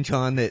a range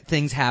on, that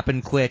things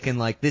happen quick and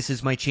like this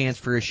is my chance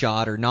for a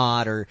shot or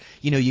not, or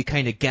you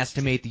kind of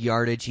guesstimate the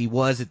yardage. He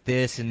was at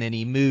this and then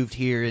he moved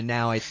here and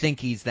now I think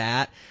he's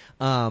that.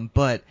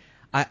 But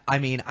I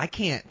mean, I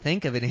can't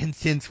think of an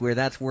instance where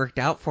that's worked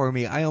out for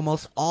me. I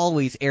almost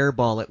always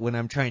airball it when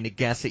I'm trying to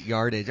guess at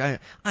yardage. I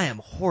am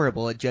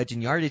horrible at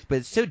judging yardage, but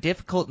it's so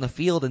difficult in the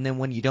field and then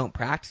when you don't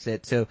practice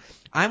it. So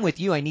I'm with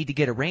you. I need to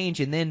get a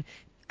range, and then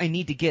I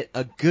need to get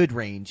a good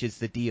range is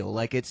the deal.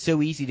 Like, it's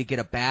so easy to get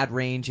a bad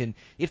range, and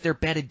if they're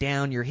bedded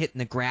down, you're hitting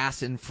the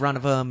grass in front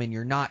of them, and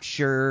you're not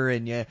sure,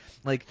 and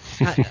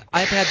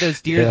I've had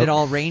those deer that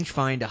I'll range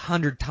find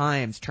 100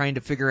 times trying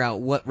to figure out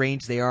what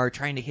range they are,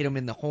 trying to hit them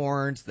in the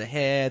horns, the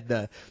head,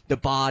 the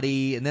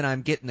body, and then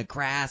I'm getting the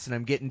grass, and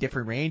I'm getting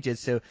different ranges.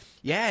 So,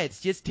 yeah,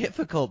 it's just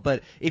difficult,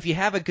 but if you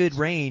have a good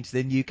range,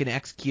 then you can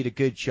execute a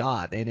good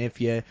shot, and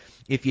if you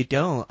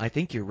don't, I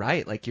think you're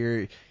right. Like,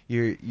 you're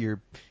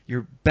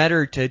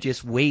better to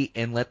just wait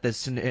and let the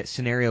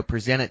scenario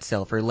present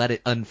itself, or let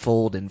it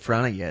unfold in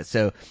front of you.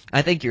 So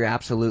I think you're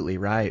absolutely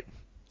right.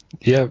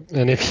 Yeah,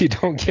 and if you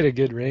don't get a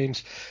good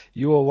range,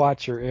 you will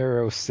watch your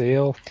arrow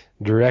sail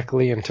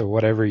directly into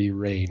whatever you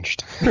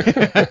ranged.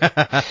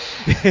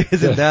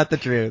 Isn't that the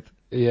truth?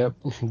 Yep,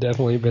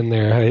 definitely been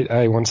there.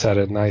 I once had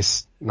a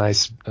nice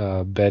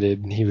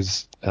bedded. He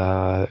was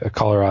a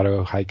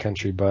Colorado high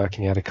country buck,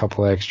 and he had a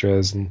couple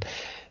extras, and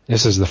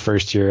this was the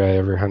first year I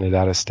ever hunted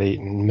out of state,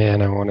 and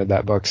man, I wanted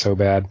that buck so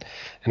bad.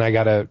 And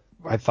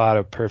I thought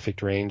a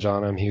perfect range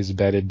on him. He was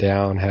bedded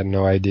down, had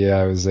no idea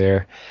I was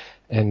there,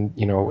 and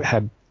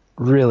had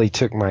really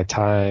took my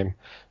time,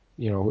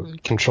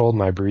 controlled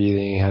my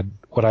breathing, had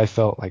what I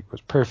felt like was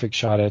perfect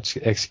shot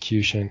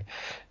execution,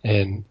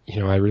 and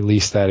I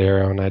released that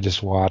arrow and I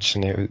just watched,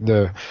 and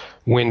the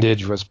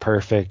windage was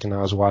perfect, and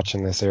I was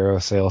watching this arrow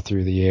sail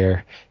through the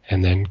air,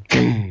 and then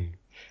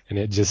and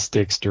it just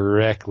sticks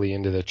directly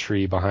into the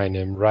tree behind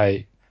him,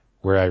 right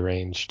where I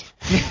ranged.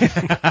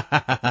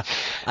 I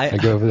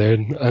go over there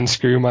and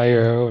unscrew my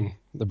arrow, and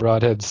the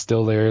broadhead's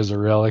still there as a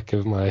relic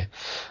of my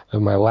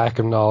lack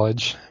of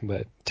knowledge,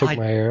 but took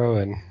my arrow,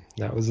 and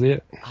that was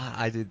it.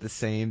 I did the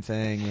same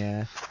thing,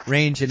 yeah.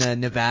 Ranging a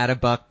Nevada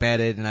buck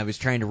bedded, and I was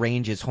trying to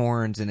range his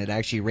horns, and it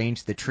actually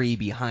ranged the tree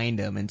behind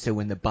him, and so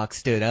when the buck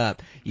stood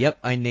up, yep,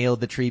 I nailed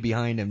the tree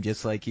behind him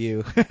just like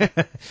you.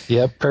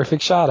 Yep,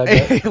 perfect shot, I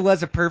bet. It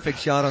was a perfect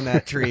shot on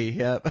that tree,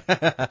 yep.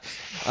 Yep,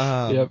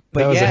 but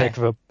that was yeah.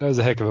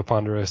 a heck of a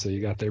ponderosa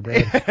you got there,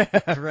 Brian.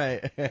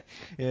 Right. Yeah,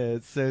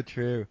 it's so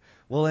true.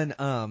 Well,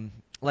 and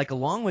like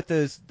along with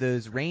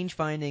those range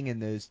finding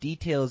and those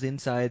details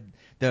inside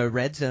the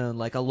red zone,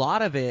 like a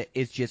lot of it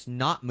is just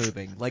not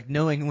moving, like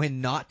knowing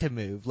when not to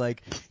move.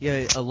 Like,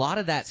 yeah, a lot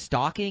of that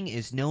stalking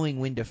is knowing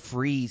when to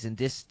freeze and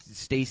just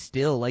stay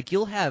still. Like,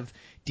 you'll have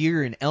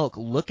deer and elk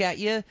look at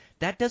you.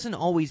 That doesn't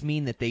always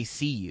mean that they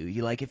see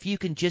you. If you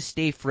can just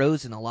stay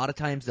frozen, a lot of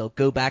times they'll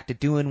go back to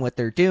doing what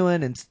they're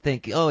doing and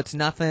think, oh, it's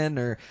nothing,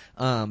 or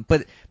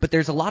but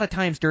there's a lot of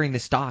times during the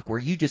stalk where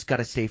you just got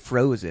to stay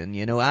frozen,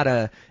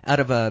 out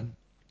of a,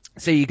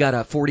 say you got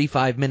a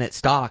 45-minute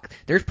stalk,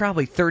 there's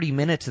probably 30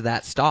 minutes of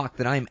that stalk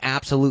that I'm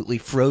absolutely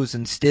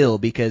frozen still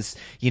because,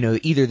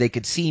 either they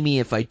could see me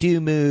if I do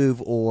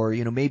move, or,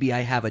 maybe I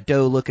have a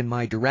doe look in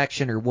my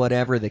direction, or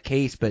whatever the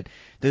case. But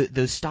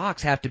those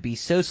stalks have to be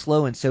so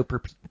slow and so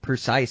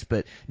precise,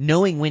 but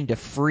knowing when to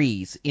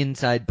freeze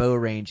inside bow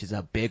range is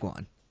a big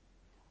one.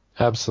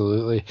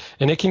 Absolutely.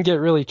 And it can get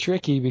really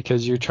tricky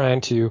because you're trying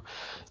to,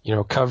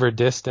 cover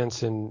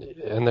distance, and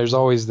there's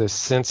always this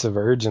sense of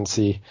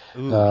urgency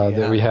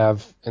that we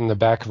have in the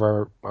back of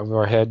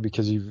our head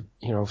because you've,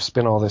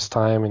 spent all this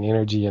time and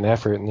energy and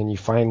effort, and then you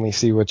finally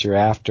see what you're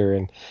after,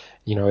 and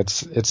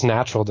it's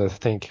natural to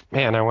think,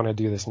 man, I want to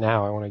do this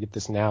now. I want to get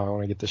this now. I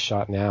want to get this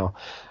shot now.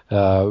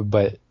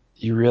 But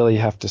you really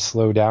have to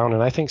slow down.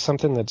 And I think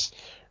something that's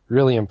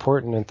really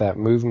important at that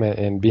movement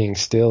and being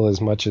still as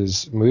much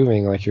as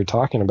moving, like you're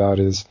talking about,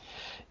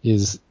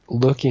 is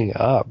looking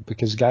up,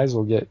 because guys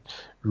will get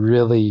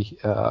really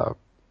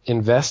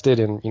invested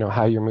in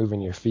how you're moving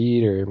your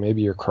feet, or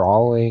maybe you're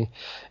crawling,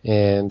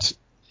 and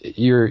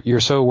you're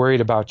so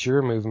worried about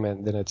your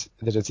movement that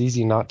it's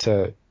easy not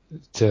to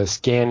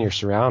scan your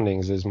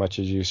surroundings as much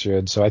as you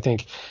should. So I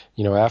think,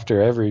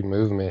 after every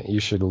movement, you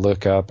should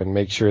look up and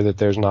make sure that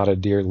there's not a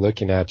deer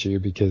looking at you,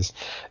 because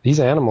these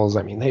animals,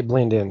 they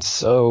blend in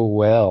so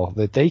well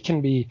that they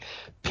can be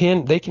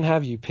pinned. They can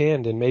have you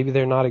pinned, and maybe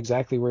they're not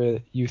exactly where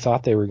you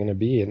thought they were going to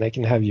be, and they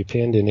can have you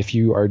pinned. And if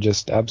you are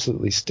just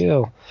absolutely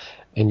still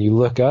and you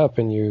look up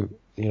and you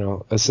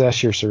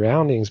assess your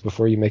surroundings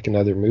before you make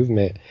another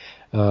movement,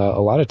 a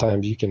lot of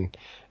times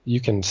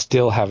you can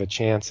still have a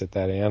chance at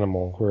that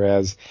animal.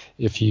 Whereas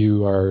if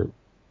you are,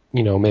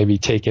 maybe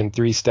taking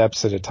 3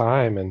 steps at a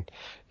time,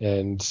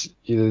 and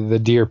the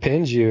deer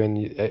pins you,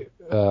 and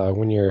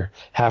when you're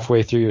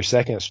halfway through your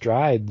second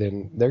stride,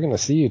 then they're going to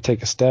see you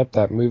take a step.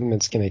 That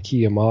movement's going to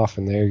key them off,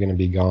 and they're going to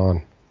be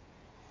gone.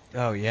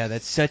 Oh yeah,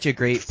 that's such a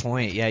great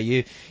point. Yeah,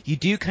 you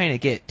do kind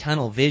of get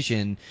tunnel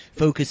vision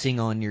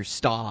focusing on your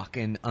stock,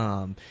 and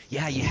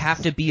yeah, you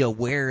have to be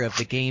aware of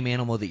the game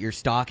animal that you're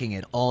stalking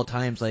at all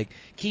times, like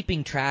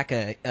keeping track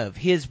of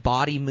his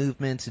body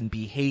movements and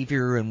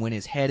behavior, and when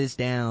his head is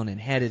down and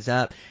head is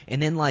up.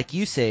 And then, like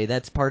you say,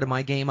 that's part of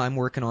my game I'm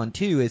working on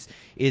too.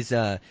 Is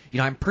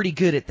I'm pretty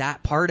good at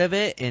that part of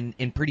it,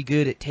 and pretty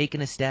good at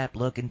taking a step,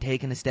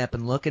 taking a step,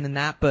 and looking in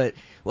that. But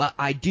well,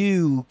 I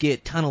do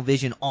get tunnel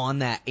vision on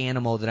that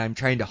animal that I'm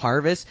trying to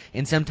harvest,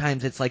 and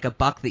sometimes it's like a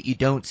buck that you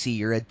don't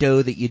see or a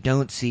doe that you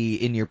don't see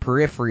in your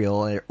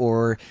peripheral,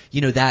 or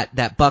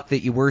that buck that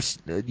you were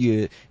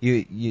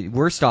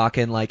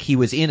stalking, like he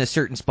was in a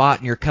certain spot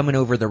and you're coming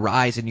over the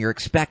rise and you're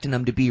expecting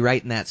him to be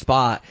right in that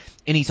spot,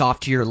 and he's off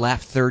to your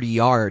left 30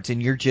 yards,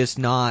 and you're just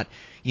not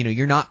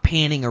you're not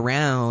panning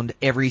around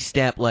every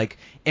step, like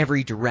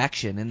every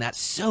direction, and that's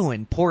so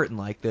important.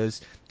 Like those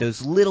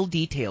little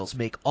details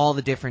make all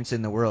the difference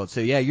in the world.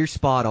 So yeah, you're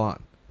spot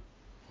on.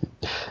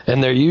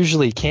 And there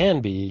usually can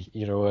be,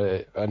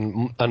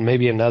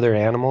 maybe another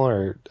animal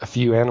or a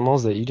few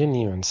animals that you didn't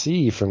even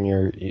see from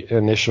your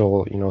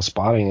initial,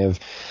 spotting of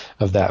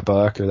that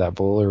buck or that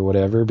bull or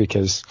whatever,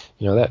 because,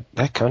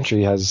 that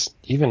country has,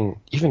 even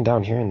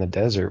down here in the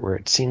desert where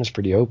it seems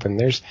pretty open,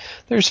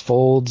 there's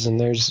folds and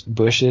there's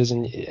bushes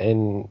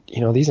and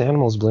these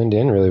animals blend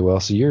in really well.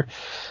 So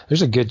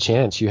there's a good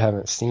chance you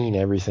haven't seen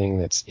everything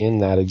that's in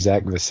that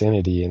exact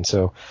vicinity. And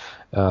so,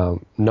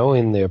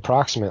 knowing the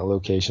approximate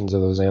locations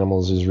of those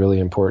animals is really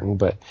important.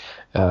 But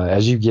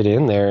as you get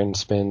in there and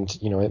spend,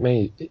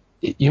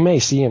 you may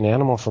see an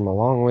animal from a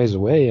long ways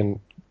away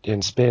and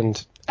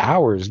spend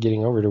hours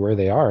getting over to where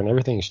they are, and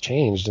everything's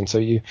changed. And so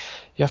you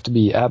have to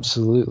be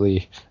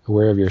absolutely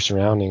aware of your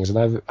surroundings.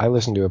 And I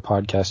listened to a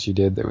podcast you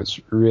did that was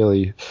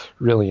really,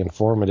 really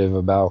informative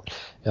about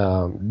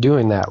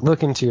doing that.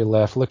 Looking to your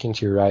left, looking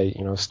to your right,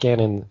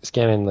 scanning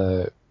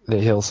the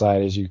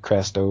hillside as you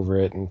crest over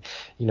it, and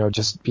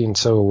just being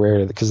so aware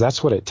of it, because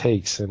that's what it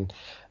takes. And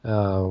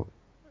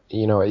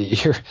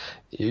you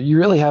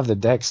really have the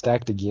deck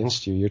stacked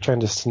against you. You're trying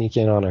to sneak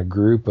in on a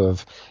group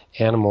of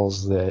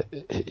animals that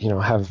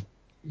have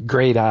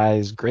great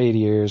eyes, great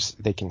ears.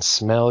 They can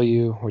smell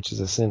you, which is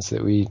a sense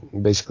that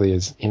basically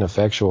is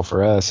ineffectual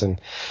for us.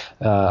 And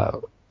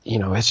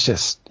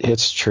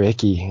it's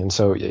tricky, and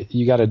so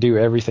you got to do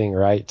everything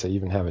right to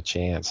even have a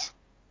chance.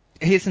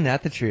 Isn't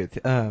that the truth?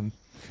 I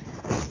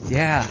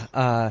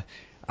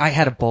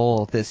had a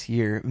bull this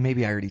year.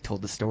 Maybe I already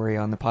told the story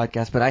on the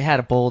podcast, but I had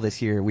a bull this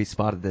year. We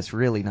spotted this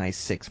really nice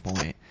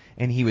 6-point,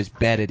 and he was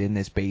bedded in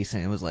this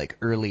basin. It was like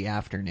early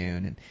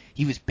afternoon, and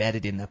he was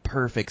bedded in the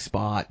perfect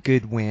spot,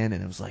 good wind,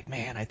 and it was like,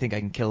 man, I think I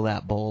can kill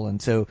that bull.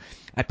 And so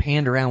I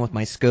panned around with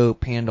my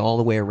scope, panned all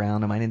the way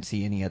around him. I didn't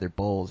see any other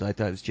bulls. I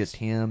thought it was just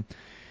him.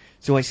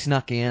 So I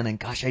snuck in, and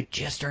gosh, I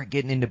just started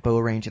getting into bow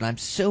range, and I'm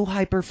so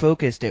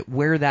hyper-focused at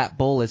where that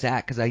bull is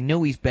at, because I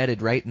know he's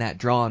bedded right in that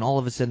draw, and all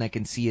of a sudden I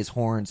can see his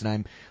horns,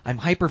 and I'm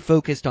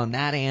hyper-focused on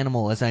that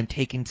animal as I'm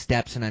taking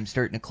steps, and I'm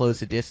starting to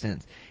close the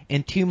distance.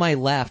 And to my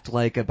left,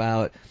 like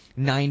about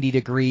 90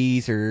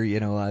 degrees or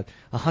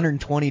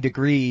 120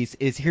 degrees,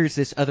 here's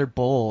this other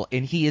bull,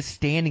 and he is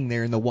standing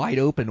there in the wide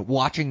open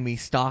watching me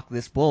stalk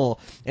this bull.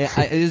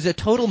 It was a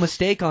total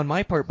mistake on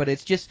my part, but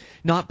it's just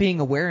not being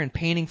aware and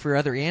panning for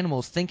other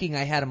animals, thinking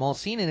I had them all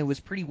seen, and it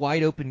was pretty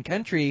wide open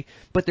country,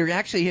 but there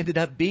actually ended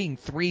up being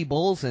 3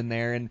 bulls in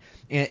there, and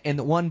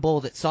the one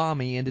bull that saw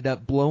me ended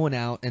up blowing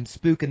out and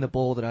spooking the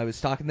bull that I was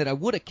stalking, that I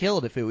would have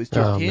killed if it was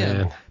just him.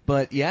 Man.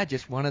 But yeah,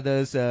 just one of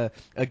those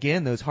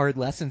again, those hard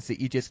lessons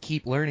that you just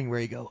keep learning, where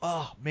you go,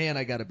 oh man,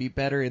 I got to be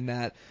better in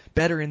that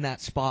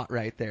spot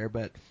right there.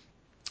 But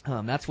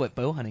that's what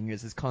bow hunting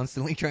is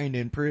constantly trying to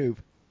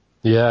improve.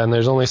 Yeah, and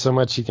there's only so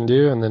much you can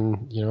do, and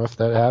then if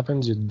that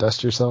happens, you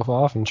dust yourself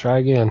off and try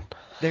again.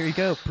 There you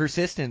go,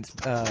 persistence,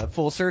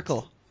 full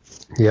circle.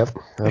 Yep,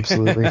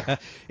 absolutely.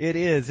 It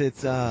is.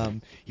 It's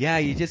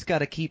you just got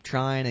to keep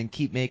trying and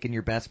keep making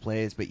your best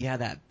plays. But yeah,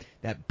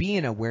 that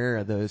being aware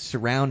of those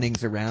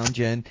surroundings around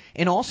you,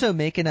 and also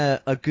making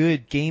a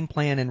good game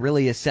plan and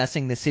really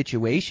assessing the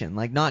situation.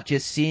 Like not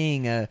just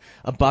seeing a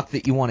buck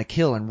that you want to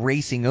kill and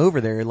racing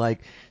over there. Like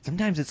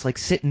sometimes it's like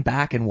sitting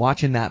back and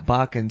watching that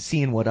buck and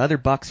seeing what other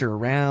bucks are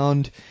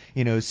around.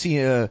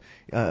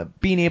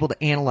 Being able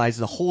to analyze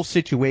the whole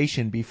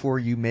situation before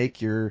you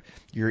make your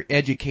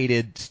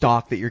educated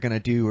stalk that you're going to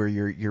do, or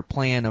your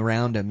plan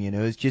around them,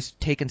 is just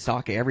taking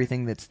stock of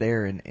everything that's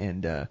there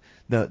and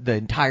the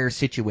entire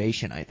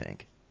situation, I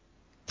think.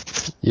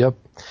 Yep.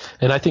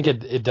 And I think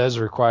it does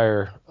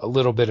require a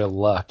little bit of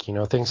luck.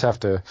 Things have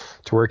to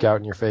work out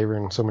in your favor,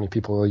 and so many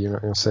people,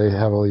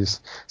 have all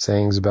these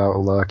sayings about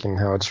luck and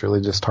how it's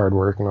really just hard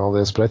work and all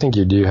this, but I think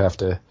you do have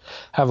to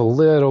have a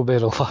little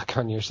bit of luck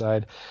on your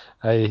side.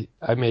 I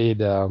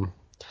made a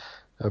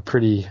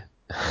pretty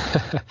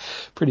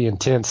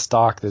intense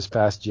stalk this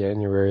past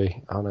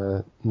January on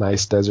a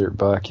nice desert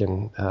buck,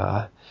 and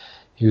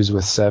he was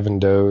with 7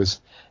 does,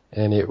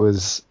 and it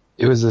was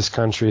this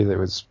country that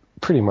was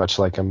pretty much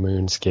like a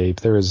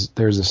moonscape. There was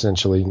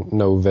essentially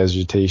no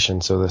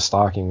vegetation, so the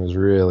stalking was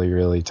really,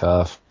 really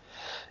tough.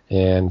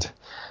 And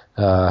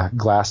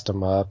glassed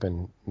them up,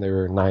 and they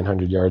were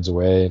 900 yards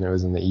away, and it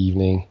was in the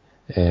evening,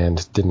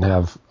 and didn't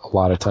have a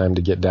lot of time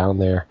to get down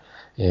there,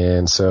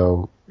 and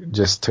so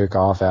just took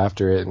off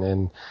after it. And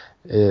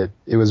then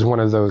it was one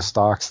of those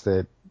stalks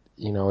that,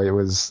 you know,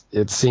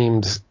 it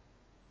seemed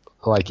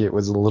like it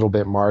was a little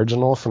bit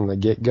marginal from the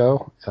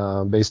get-go,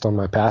 based on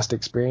my past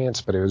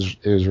experience, but it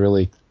was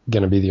really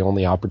going to be the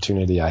only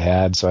opportunity I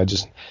had, so I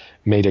just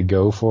made a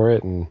go for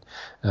it. And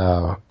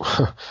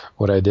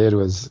what I did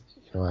was,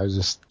 you know, I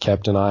just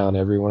kept an eye on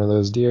every one of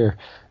those deer,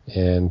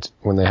 and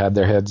when they had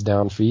their heads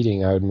down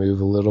feeding, I would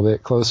move a little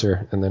bit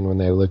closer, and then when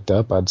they looked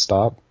up, I'd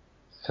stop,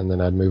 and then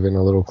I'd move in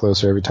a little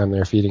closer every time they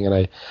were feeding. And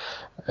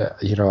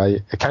I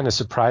kind of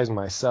surprised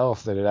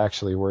myself that it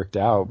actually worked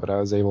out, but I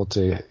was able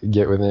to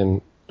get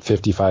within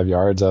 55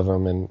 yards of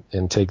them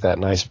and take that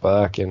nice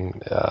buck.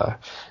 And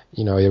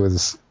you know, it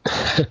was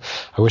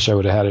I wish I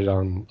would have had it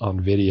on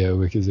video,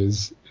 because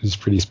it was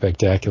pretty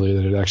spectacular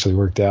that it actually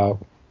worked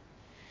out.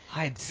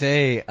 I'd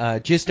say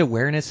just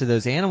awareness of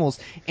those animals,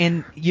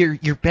 and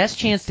your best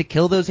chance to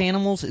kill those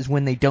animals is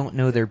when they don't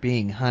know they're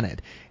being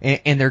hunted,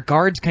 and their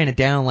guard's kind of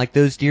down. Like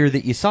those deer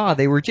that you saw,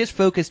 they were just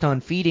focused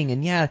on feeding,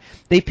 and yeah,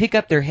 they pick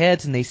up their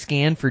heads and they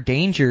scan for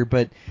danger,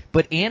 but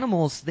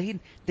animals,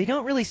 they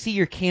don't really see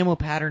your camo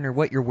pattern or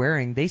what you're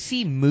wearing. They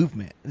see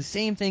movement. The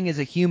same thing as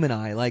a human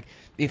eye. Like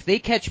if they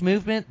catch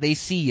movement, they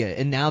see you,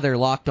 and now they're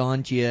locked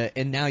onto you,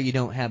 and now you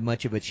don't have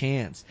much of a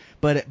chance.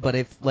 But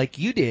if, like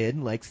you did,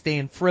 like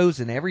staying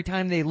frozen every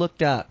time they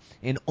looked up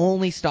and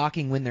only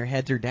stalking when their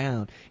heads are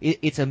down,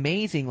 it's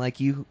amazing. Like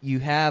you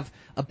have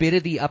a bit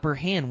of the upper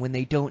hand when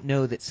they don't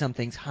know that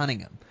something's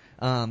hunting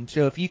them.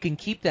 So if you can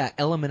keep that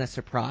element of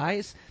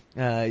surprise,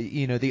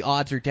 you know, the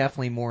odds are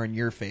definitely more in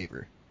your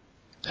favor.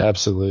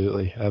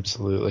 Absolutely.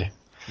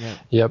 Yeah.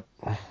 Yep.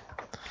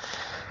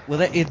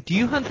 Well, do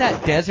you hunt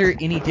that desert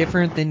any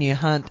different than you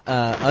hunt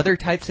other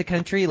types of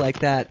country, like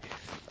that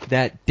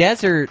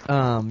desert?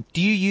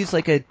 Do you use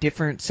like a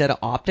different set of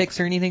optics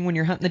or anything when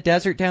you're hunting the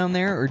desert down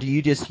there, or do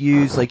you just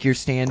use like your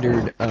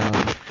standard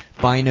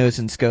binos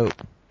and scope?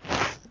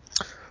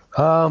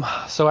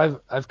 So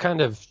I've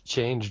kind of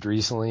changed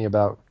recently.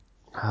 About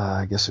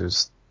I guess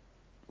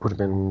would have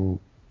been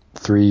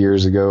 3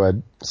 years ago. I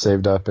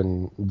saved up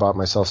and bought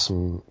myself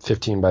some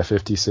 15 by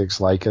 56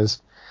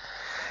 Leicas,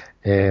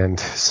 and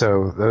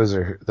so those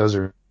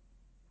are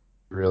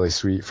really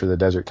sweet for the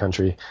desert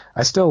country.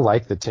 I still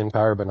like the 10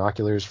 power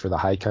binoculars for the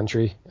high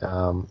country.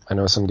 I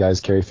know some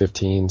guys carry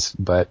 15s,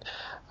 but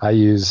I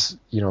use,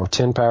 you know,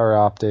 10 power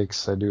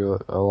optics. I do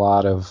a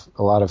lot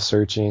of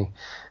searching,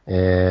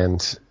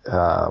 and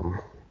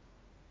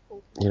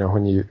you know,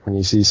 when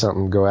you see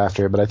something, go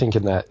after it. But I think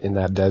in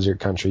that desert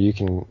country, you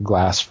can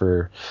glass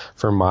for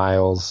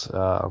miles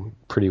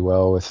pretty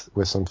well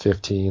with some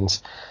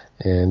 15s,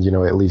 and, you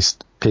know, at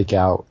least pick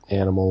out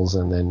animals,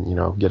 and then, you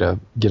know, get a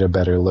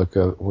better look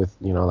with,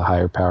 you know, the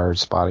higher powered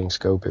spotting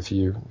scope if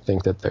you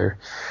think that they're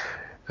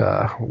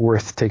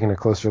worth taking a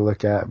closer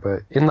look at.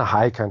 But in the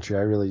high country,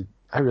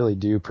 I really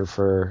do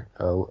prefer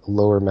a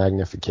lower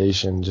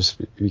magnification, just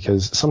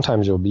because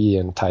sometimes you'll be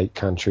in tight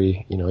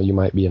country. You know, you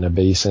might be in a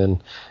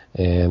basin,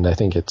 and I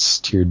think it's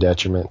to your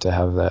detriment to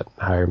have that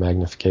higher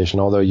magnification.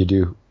 Although you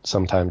do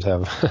sometimes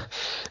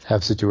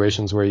have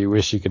situations where you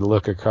wish you could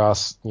look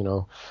across, you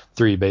know,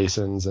 3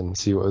 basins and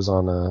see what was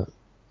on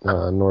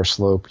a north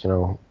slope, you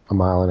know, a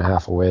mile and a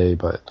half away.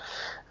 But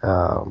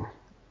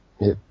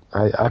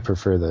I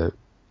prefer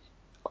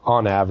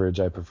on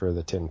average, I prefer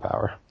the 10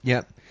 power.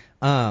 Yep.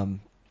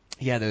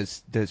 Yeah,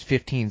 those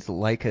 15s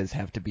Leicas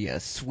have to be a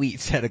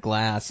sweet set of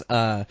glass.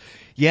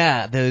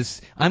 Yeah,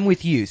 I'm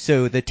with you.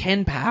 So the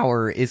 10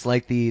 power is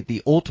like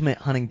the ultimate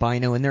hunting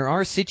bino, and there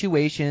are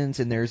situations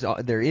and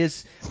there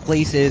is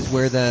places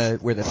where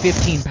the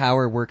 15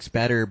 power works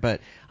better,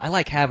 but I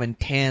like having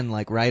 10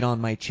 like right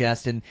on my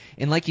chest, and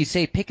like you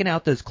say, picking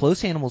out those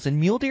close animals. And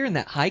mule deer in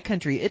that high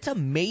country, it's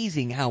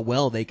amazing how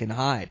well they can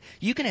hide.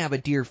 You can have a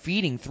deer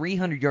feeding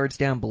 300 yards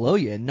down below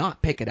you and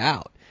not pick it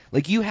out.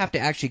 Like, you have to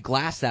actually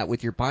glass that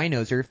with your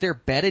binos, or if they're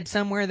bedded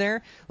somewhere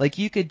there, like,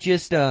 you could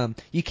just,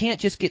 you can't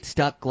just get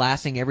stuck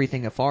glassing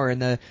everything afar.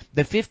 And the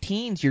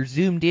 15s, you're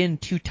zoomed in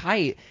too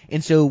tight,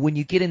 and so when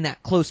you get in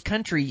that close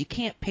country, you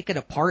can't pick it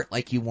apart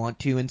like you want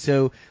to, and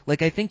so,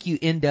 like, I think you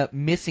end up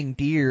missing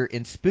deer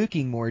and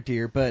spooking more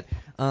deer. But,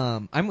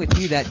 I'm with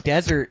you, that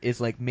desert is,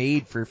 like,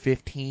 made for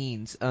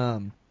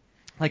 15s.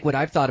 Like, what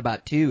I've thought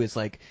about, too, is,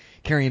 like,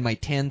 carrying my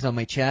 10s on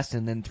my chest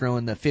and then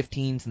throwing the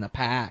 15s in the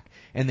pack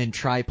and then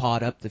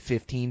tripod up the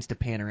 15s to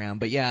pan around.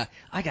 But, yeah,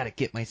 I got to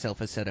get myself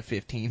a set of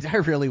 15s. I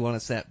really want a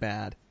set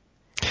bad.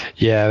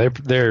 Yeah,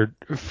 they're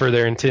for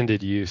their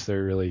intended use,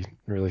 they're really,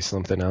 really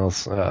something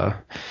else.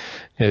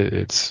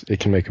 It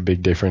can make a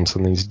big difference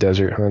in these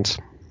desert hunts.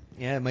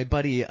 Yeah, my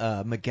buddy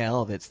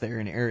Miguel that's there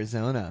in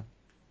Arizona,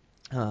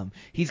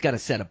 he's got a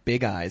set of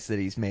Big Eyes that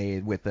he's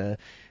made with a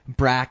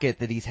bracket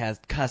that he's has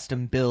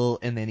custom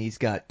built, and then he's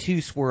got 2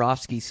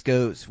 Swarovski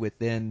scopes with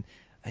then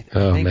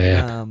Oh, think,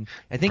 man.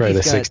 I think Probably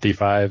he's the got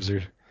 65s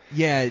or.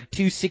 yeah,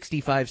 two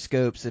 65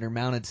 scopes that are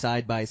mounted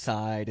side by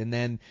side, and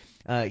then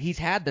he's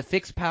had the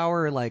fixed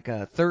power like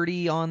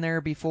 30 on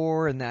there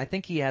before, and I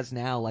think he has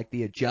now like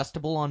the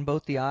adjustable on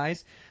both the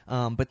eyes.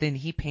 But then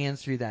he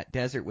pans through that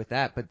desert with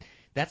that, but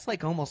that's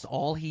like almost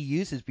all he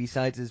uses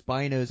besides his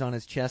binos on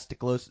his chest to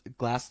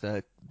glass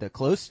the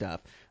close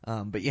stuff.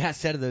 But yeah, a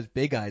set of those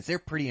big eyes, they're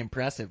pretty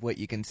impressive what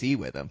you can see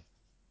with them.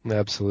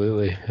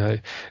 Absolutely.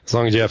 As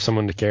long as you have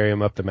someone to carry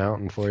them up the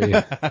mountain for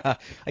you.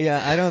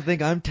 Yeah, I don't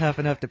think I'm tough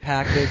enough to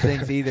pack those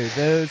things either.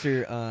 Those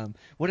are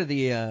what are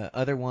the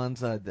other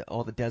ones?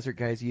 All the desert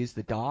guys use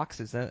the docks.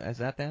 Is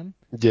that them?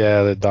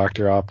 Yeah, the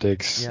Dr.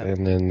 Optics Yeah.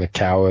 and then the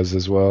Kawas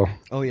as well.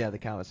 Oh yeah, the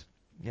cows.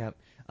 Yep.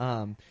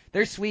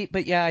 They're sweet,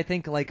 but yeah, I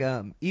think like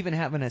even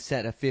having a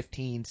set of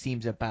 15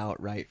 seems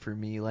about right for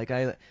me. Like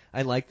I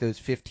like those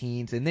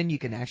 15s, and then you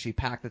can actually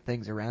pack the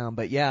things around.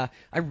 But yeah,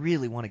 I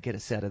really want to get a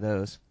set of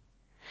those.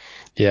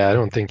 Yeah, I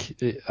don't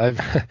think I've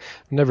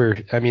never.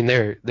 I mean,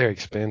 they're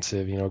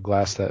expensive. You know,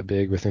 glass that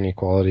big with any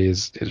quality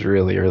is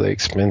really really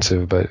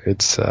expensive. But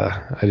it's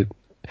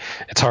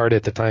it's hard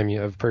at the time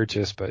you have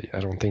purchase, but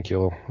I don't think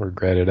you'll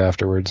regret it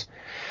afterwards.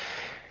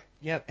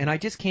 Yep, and I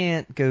just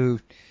can't go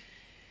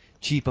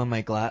cheap on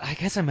my glass. I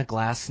guess I'm a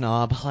glass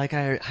snob. Like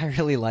I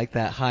really like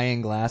that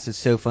high-end glass. It's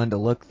so fun to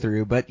look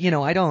through. But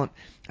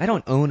I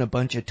don't own a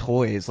bunch of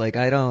toys. Like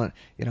I don't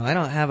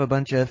have a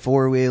bunch of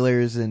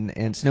four-wheelers and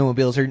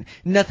snowmobiles or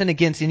nothing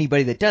against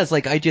anybody that does.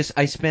 Like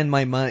I spend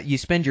my money. You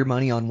spend your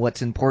money on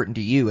what's important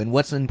to you, and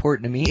what's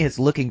important to me is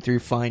looking through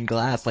fine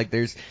glass. Like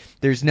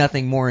there's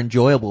nothing more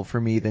enjoyable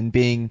for me than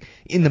being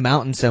in the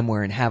mountains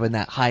somewhere and having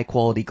that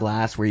high-quality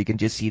glass where you can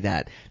just see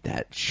that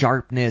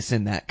sharpness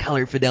and that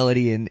color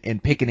fidelity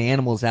and picking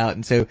animals out.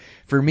 And so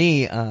for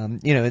me,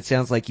 it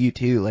sounds like you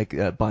too,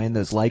 like buying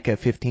those Leica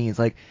 15s.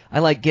 Like I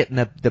like getting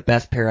the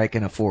best pair I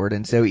can afford.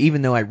 And so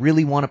even though I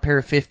really want a pair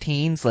of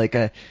 15s, like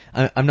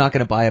I'm not going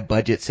to buy a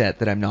budget set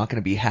that I'm not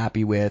going to be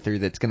happy with or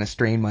that's going to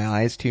strain my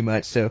eyes too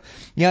much. So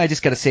yeah, I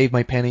just got to save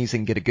my pennies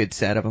and get a good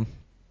set of them.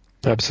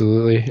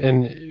 Absolutely.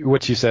 And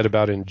what you said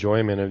about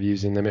enjoyment of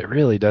using them, it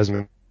really does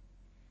make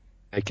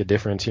a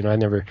difference. You know, I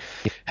never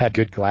had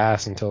good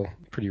glass until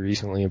pretty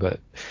recently, but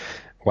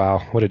wow,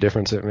 what a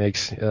difference it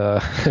makes.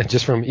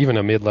 Just from even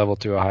a mid-level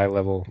to a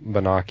high-level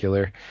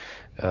binocular,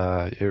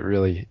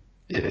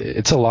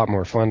 it's a lot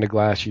more fun to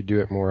glass. You do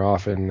it more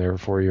often,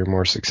 therefore you're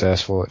more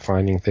successful at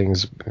finding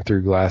things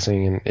through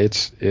glassing, and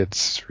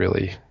it's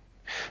really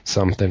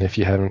something if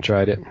you haven't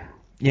tried it.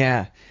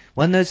 Yeah.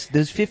 Well, and those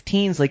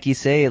 15s, like you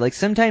say, like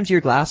sometimes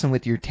you're glassing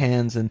with your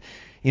 10s, and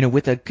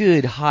with a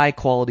good high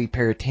quality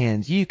pair of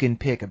 10s, you can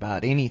pick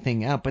about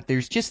anything out. But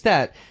there's just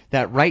that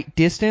right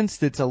distance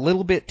that's a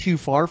little bit too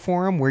far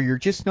for them, where you're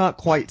just not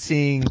quite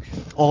seeing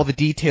all the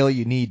detail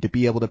you need to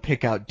be able to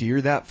pick out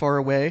deer that far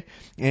away.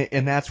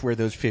 And that's where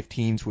those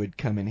 15s would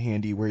come in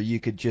handy, where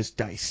you could just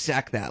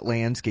dissect that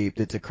landscape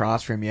that's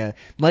across from you,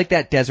 like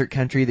that desert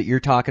country that you're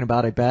talking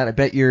about. I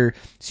bet you're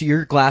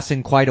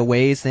glassing quite a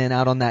ways then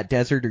out on that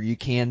desert, or you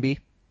can be.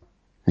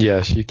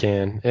 Yes, you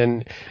can.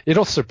 And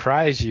it'll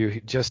surprise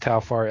you just how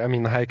far. I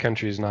mean, the high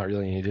country is not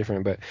really any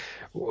different, but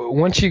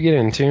once you get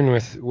in tune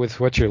with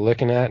what you're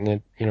looking at,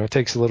 and it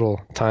takes a little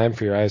time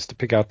for your eyes to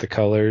pick out the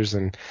colors,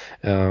 and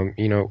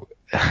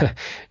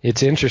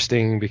it's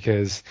interesting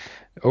because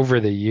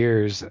over the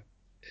years,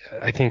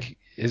 I think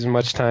as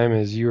much time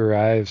as you or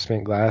I have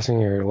spent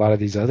glassing, or a lot of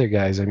these other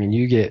guys, I mean,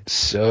 you get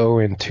so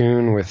in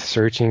tune with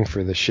searching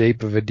for the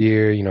shape of a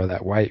deer,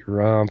 that white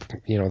rump,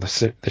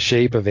 the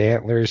shape of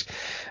antlers.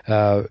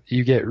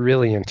 You get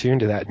really in tune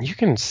to that, and you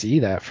can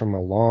see that from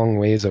a long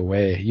ways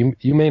away.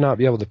 You may not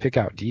be able to pick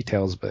out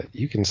details, but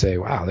you can say,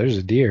 wow, there's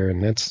a deer,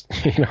 and that's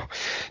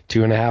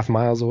 2.5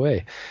 miles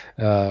away.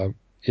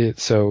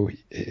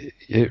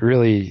 It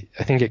really,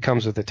 I think it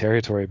comes with the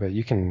territory, but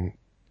you can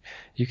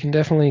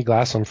definitely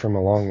glass them from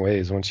a long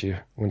ways once you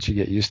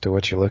get used to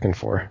what you're looking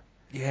for.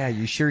 Yeah,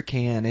 you sure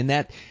can. And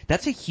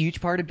that's a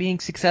huge part of being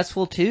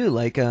successful too.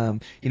 Like,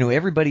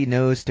 everybody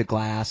knows to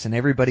glass, and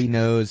everybody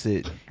knows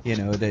that,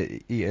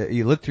 that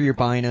you look through your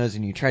binos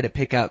and you try to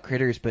pick out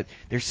critters, but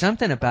there's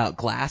something about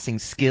glassing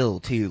skill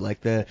too.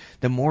 Like the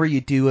more you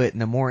do it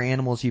and the more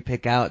animals you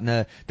pick out,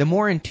 and the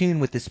more in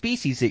tune with the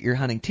species that you're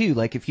hunting too.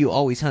 Like if you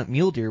always hunt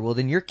mule deer, well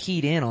then you're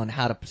keyed in on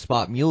how to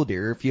spot mule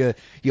deer. If you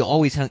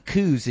always hunt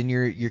coos, then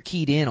you're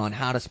keyed in on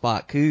how to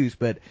spot coos.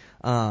 But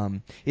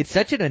it's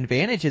such an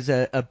advantage. As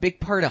a big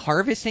part of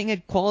harvesting a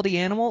quality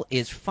animal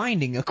is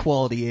finding a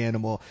quality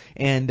animal,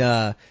 and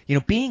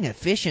being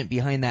efficient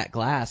behind that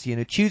glass,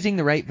 choosing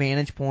the right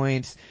vantage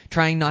points,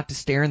 trying not to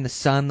stare in the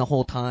sun the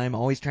whole time,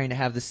 always trying to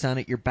have the sun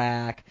at your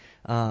back,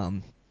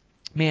 and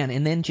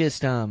then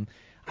just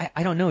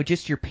I don't know,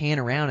 just your pan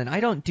around. And I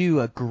don't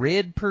do a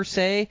grid per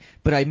se,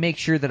 but I make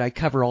sure that I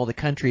cover all the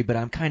country, but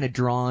I'm kind of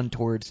drawn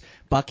towards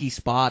bucky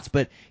spots.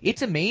 But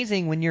it's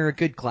amazing when you're a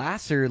good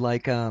glasser,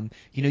 like,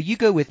 you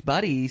go with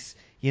buddies,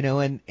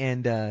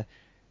 and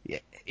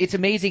it's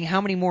amazing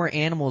how many more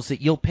animals that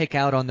you'll pick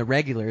out on the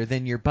regular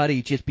than your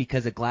buddy just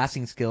because of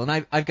glassing skill.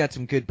 And I've got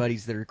some good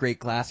buddies that are great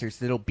glassers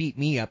that'll beat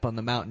me up on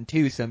the mountain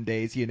too some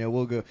days.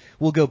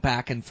 We'll go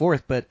back and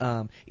forth, but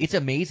it's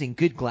amazing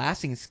good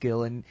glassing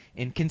skill, and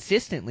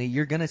consistently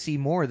you're going to see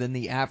more than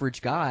the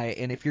average guy.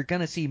 And if you're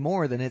going to see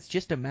more, then it's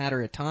just a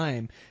matter of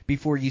time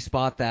before you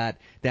spot that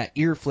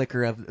ear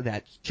flicker of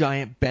that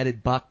giant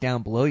bedded buck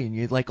down below you, and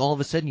you're like, all of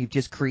a sudden you've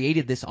just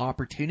created this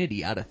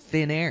opportunity out of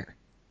thin air.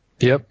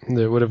 Yep,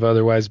 that would have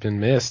otherwise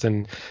been missed,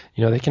 and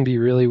they can be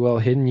really well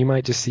hidden. You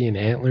might just see an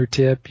antler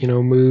tip,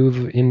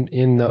 move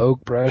in the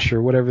oak brush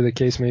or whatever the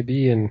case may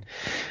be, and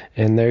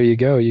there you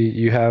go.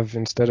 You have,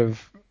 instead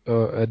of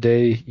a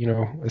day,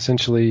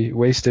 essentially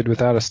wasted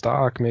without a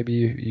stock, maybe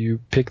you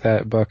pick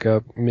that buck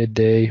up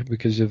midday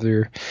because of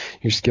your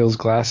skills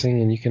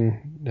glassing, and you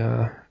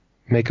can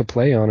make a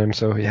play on him.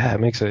 So yeah, it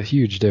makes a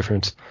huge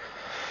difference.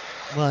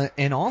 Well,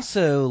 and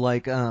also,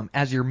 like,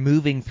 as you're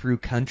moving through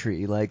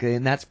country, like,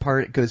 and that's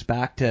part, it goes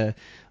back to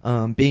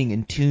being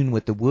in tune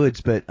with the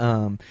woods, but,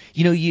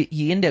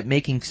 you end up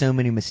making so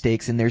many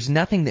mistakes, and there's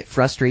nothing that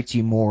frustrates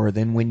you more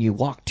than when you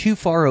walk too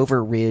far over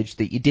a ridge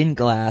that you didn't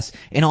glass,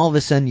 and all of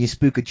a sudden you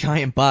spook a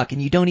giant buck, and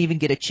you don't even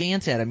get a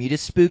chance at him. You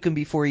just spook him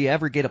before you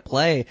ever get a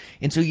play,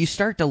 and so you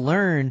start to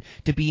learn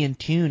to be in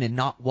tune and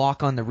not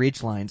walk on the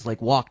ridge lines,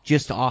 like walk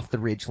just off the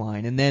ridge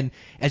line, and then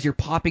as you're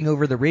popping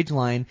over the ridge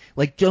line,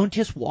 like, don't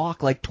just walk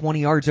like 20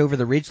 yards over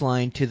the ridge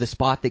line to the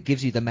spot that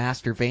gives you the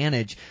master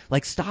vantage.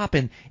 Like, stop,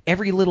 and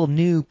every little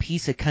new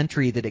piece of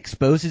country that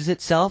exposes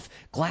itself,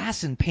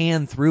 glass and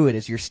pan through it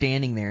as you're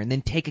standing there, and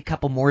then take a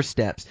couple more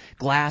steps,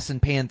 glass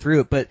and pan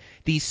through it. But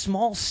these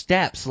small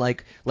steps,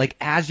 like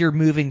as you're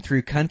moving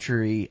through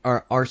country,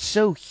 are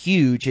so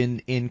huge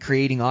in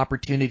creating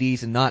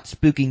opportunities and not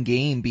spooking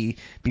game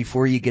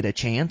before you get a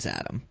chance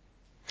at them.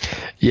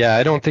 Yeah,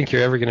 I don't think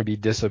you're ever going to be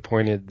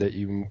disappointed that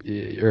you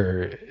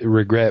or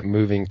regret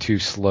moving too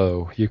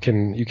slow. You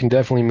can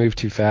definitely move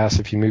too fast.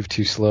 If you move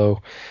too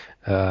slow,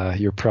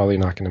 you're probably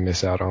not going to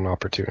miss out on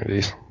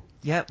opportunities.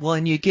 Yeah, well,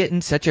 and you get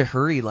in such a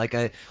hurry. Like,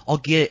 I'll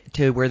get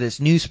to where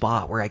this new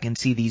spot where I can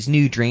see these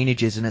new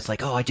drainages, and it's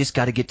like, oh, I just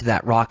got to get to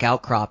that rock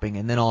outcropping,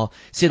 and then I'll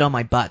sit on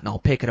my butt and I'll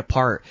pick it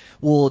apart.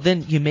 Well,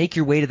 then you make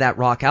your way to that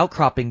rock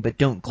outcropping, but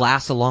don't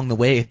glass along the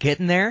way of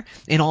getting there,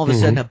 and all of a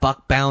sudden a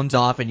buck bounds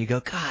off, and you go,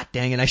 God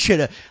dang it, I should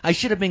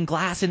have been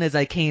glassing as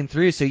I came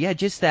through. So yeah,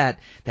 just that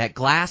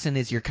glassing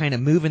as you're kind of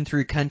moving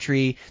through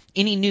country.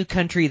 Any new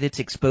country that's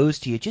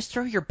exposed to you, just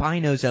throw your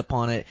binos up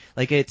on it.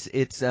 Like,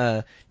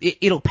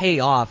 it'll pay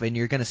off, and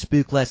you're going to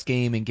spook less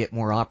game and get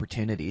more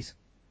opportunities.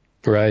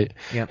 Right.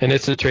 Yep. And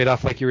it's a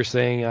trade-off, like you were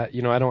saying. I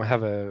don't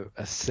have a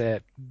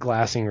set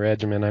glassing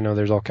regimen. I know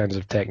there's all kinds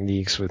of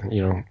techniques with,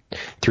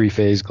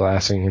 three-phase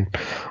glassing and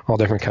all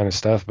different kind of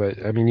stuff.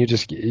 But, I mean,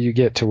 you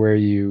get to where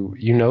you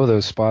know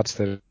those spots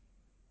that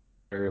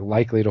are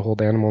likely to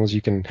hold animals.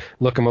 You can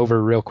look them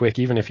over real quick,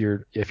 even if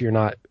you're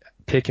not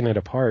picking it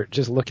apart.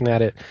 Just looking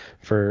at it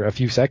for a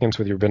few seconds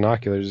with your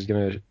binoculars is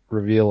going to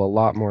reveal a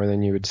lot more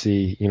than you would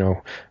see,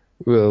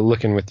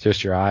 looking with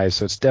just your eyes.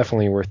 So it's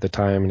definitely worth the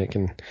time,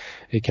 and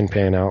it can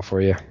pan out for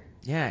you.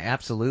 Yeah,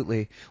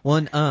 absolutely.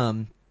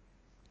 One,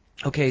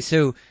 okay,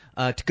 so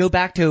to go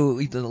back to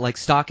like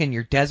stalking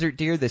your desert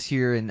deer this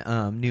year in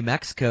New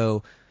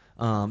Mexico.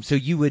 So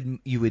you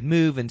would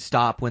move and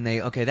stop when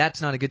okay,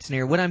 that's not a good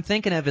scenario. What I'm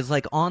thinking of is,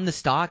 like, on the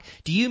stalk,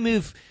 do you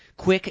move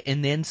quick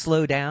and then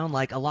slow down?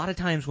 Like, a lot of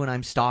times when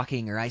I'm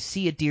stalking, or I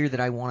see a deer that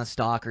I want to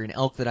stalk or an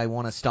elk that I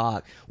want to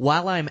stalk,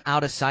 while I'm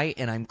out of sight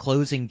and I'm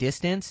closing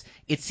distance,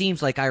 it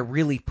seems like I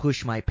really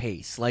push my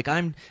pace. Like,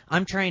 I'm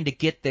trying to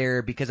get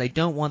there because I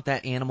don't want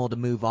that animal to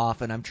move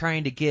off, and I'm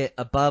trying to get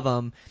above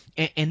them,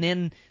 and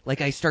then,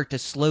 like, I start to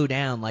slow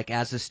down, like,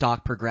 as the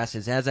stalk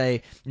progresses.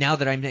 Now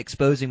that I'm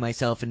exposing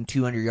myself in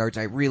 200 yards,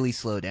 I really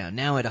slow down.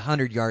 Now at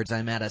 100 yards,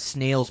 I'm at a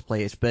snail's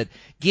pace. But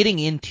getting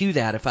into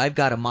that, if I've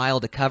got a mile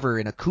to cover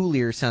in a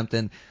coulee or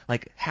something,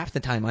 like, half the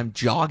time I'm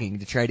jogging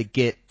to try to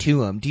get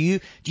to them. Do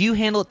you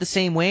handle it the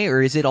same way,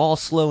 or is it all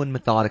slow and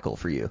methodical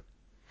for you?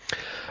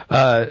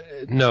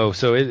 No.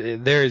 So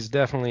there is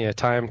definitely a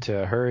time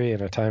to hurry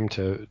and a time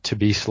to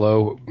be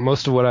slow.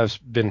 Most of what I've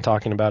been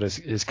talking about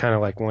is kind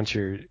of like once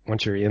you're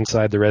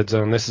inside the red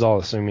zone. This is all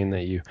assuming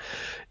that you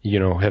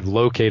have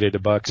located a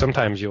buck.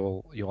 Sometimes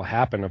you'll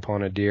happen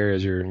upon a deer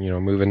as you're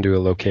moving to a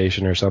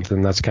location or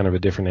something. That's kind of a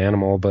different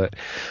animal. But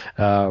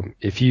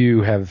if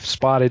you have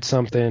spotted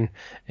something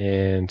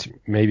and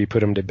maybe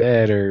put them to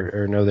bed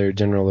or know their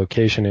general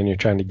location, and you're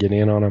trying to get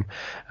in on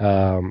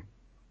them,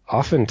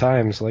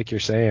 oftentimes, like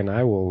you're saying,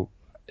 I will,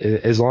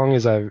 as long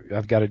as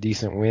I've got a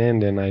decent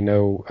wind and I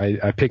know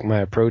I pick my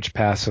approach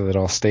path so that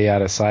I'll stay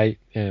out of sight.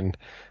 And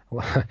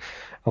a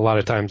lot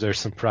of times there's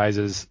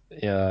surprises,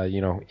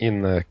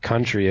 in the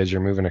country as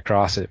you're moving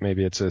across it.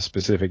 Maybe it's a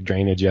specific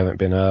drainage you haven't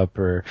been up,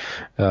 or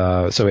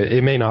so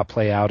it may not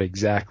play out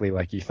exactly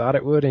like you thought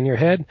it would in your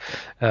head.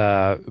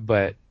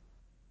 But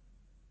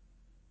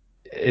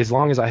as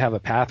long as I have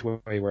a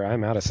pathway where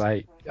I'm out of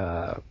sight,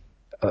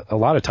 a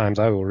lot of times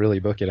I will really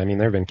book it. I mean,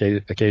 there have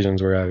been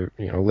occasions where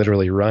I,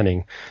 literally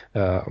running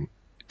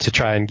to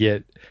try and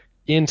get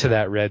into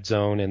that red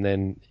zone, and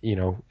then,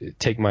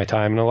 take my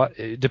time. And a lot,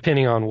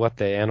 depending on what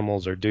the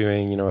animals are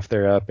doing, if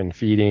they're up and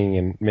feeding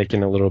and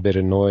making a little bit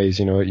of noise,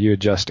 you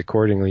adjust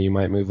accordingly. You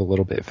might move a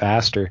little bit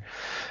faster.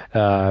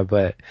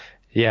 But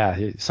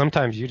yeah,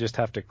 sometimes you just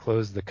have to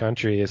close the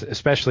country,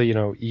 especially,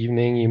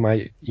 evening.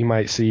 You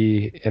might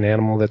see an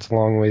animal that's a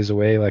long ways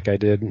away, like I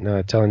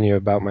did telling you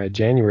about my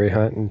January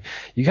hunt, and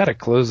you got to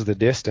close the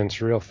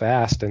distance real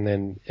fast, and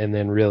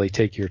then really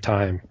take your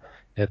time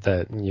at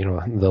the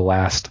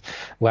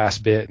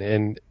last bit.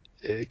 And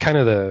kind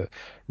of the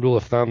rule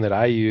of thumb that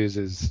I use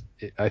is,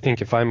 I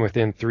think if I'm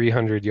within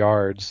 300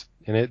 yards,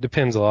 and it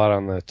depends a lot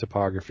on the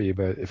topography,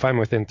 but if I'm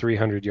within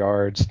 300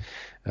 yards,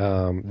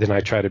 then I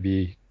try to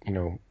be,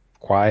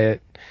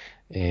 quiet,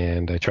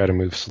 and I try to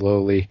move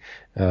slowly.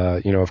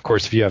 Of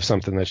course, if you have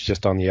something that's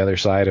just on the other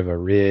side of a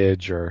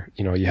ridge, or,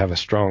 you have a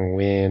strong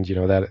wind,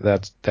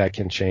 that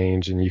can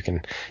change, and you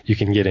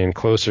can get in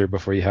closer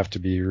before you have to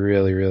be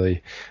really,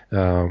 really,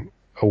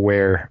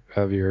 aware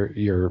of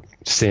your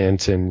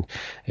scent and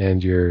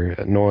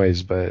your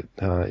noise. But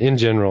in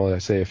general, I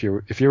say if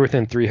you're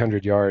within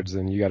 300 yards,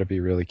 then you got to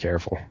be really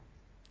careful.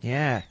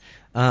 Yeah.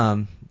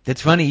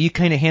 It's funny, you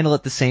kind of handle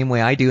it the same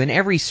way I do. In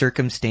every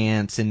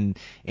circumstance and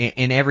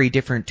in every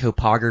different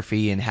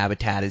topography and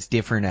habitat is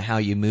different of how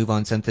you move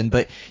on something,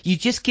 but you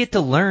just get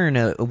to learn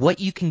what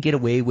you can get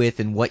away with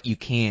and what you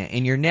can't.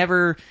 And you're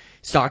never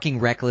stalking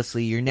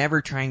recklessly. You're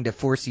never trying to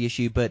force the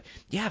issue. But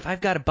yeah, if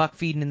I've got a buck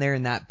feeding in there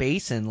in that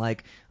basin,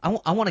 like I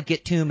want to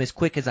get to him as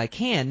quick as I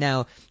can.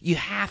 Now, you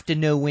have to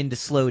know when to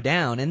slow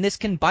down. And this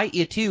can bite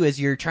you too as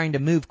you're trying to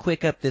move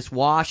quick up this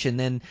wash, and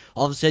then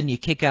all of a sudden you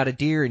kick out a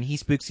deer and he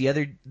spooks the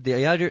other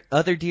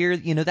deer.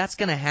 That's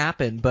going to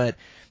happen. But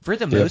for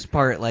the most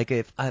part, like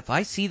if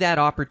I see that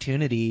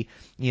opportunity,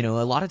 a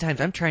lot of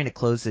times I'm trying to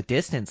close the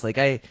distance. Like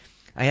I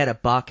had a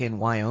buck in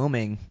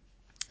Wyoming.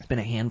 It's been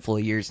a handful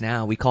of years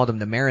now. We called him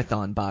the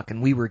marathon buck,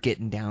 and we were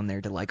getting down there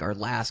to like our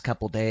last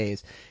couple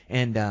days,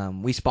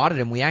 and we spotted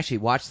him. We actually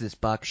watched this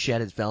buck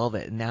shed his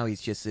velvet, and now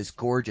he's just this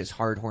gorgeous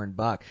hardhorn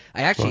buck.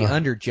 I actually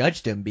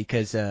underjudged him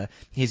because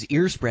his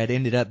ear spread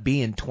ended up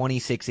being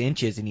 26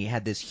 inches, and he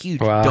had this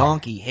huge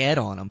donkey head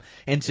on him.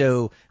 And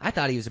so I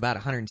thought he was about a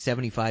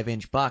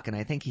 175-inch buck, and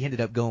I think he ended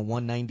up going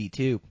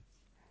 192.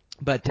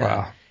 But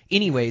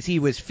anyways, he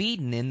was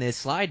feeding in this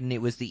slide, and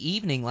it was the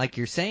evening, like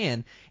you're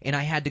saying, and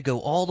I had to go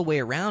all the way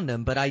around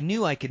him, but I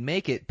knew I could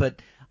make it.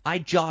 But I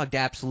jogged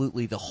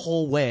absolutely the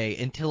whole way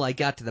until I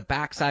got to the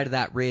backside of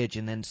that ridge,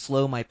 and then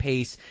slow my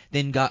pace,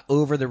 then got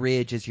over the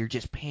ridge as you're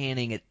just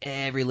panning at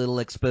every little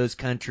exposed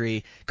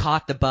country,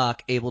 caught the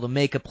buck, able to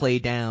make a play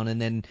down,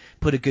 and then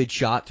put a good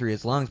shot through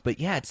his lungs. But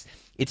yeah,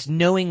 it's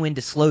knowing when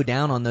to slow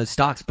down on those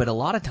stalks. But a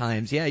lot of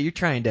times, yeah, you're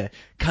trying to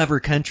cover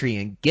country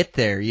and get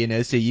there,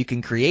 so you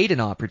can create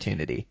an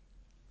opportunity.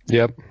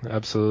 Yep,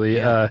 absolutely.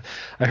 Yeah.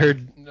 I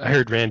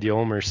heard Randy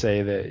Ulmer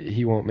say that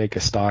he won't make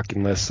a stalk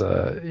unless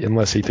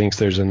he thinks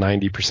there's a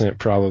 90%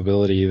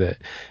 probability that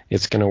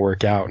it's going to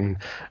work out. And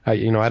I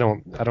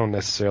don't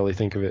necessarily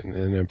think of it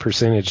in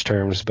percentage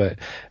terms, but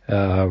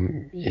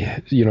when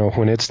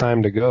it's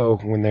time to go,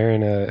 when they're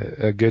in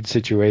a good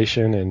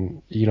situation,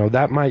 and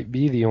that might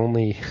be the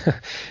only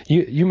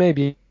you may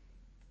be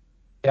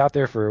out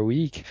there for a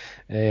week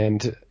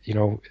and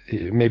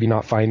maybe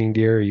not finding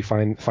deer, or you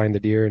find the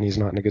deer and he's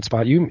not in a good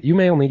spot, you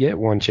may only get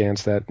one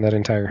chance that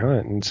entire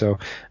hunt. And so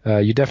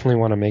you definitely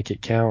want to make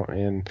it count.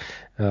 And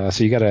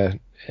so you got to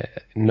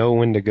know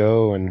when to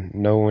go and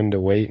know when to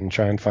wait and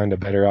try and find a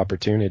better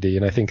opportunity.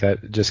 And I think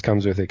that just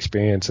comes with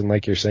experience. And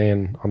like you're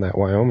saying on that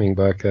Wyoming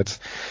buck, that's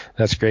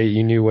great.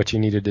 You knew what you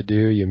needed to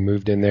do, you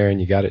moved in there and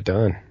you got it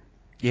done.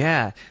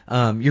 Yeah,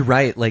 you're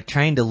right. Like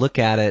trying to look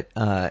at it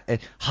at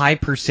high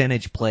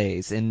percentage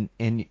plays, and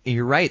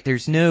you're right.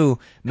 There's no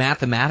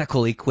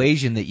mathematical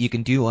equation that you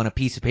can do on a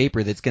piece of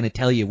paper that's going to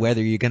tell you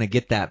whether you're going to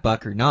get that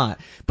buck or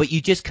not. But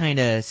you just kind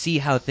of see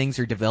how things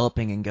are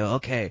developing and go,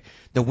 okay,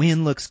 the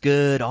wind looks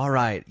good. All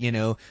right,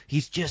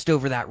 he's just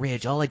over that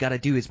ridge. All I got to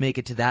do is make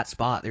it to that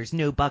spot. There's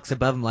no bucks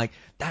above him. Like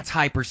that's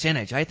high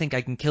percentage. I think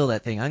I can kill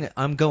that thing.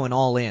 I'm going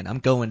all in. I'm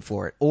going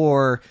for it.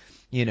 Or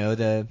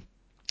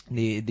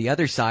the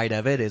other side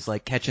of it is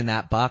like catching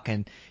that buck,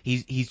 and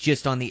he's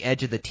just on the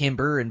edge of the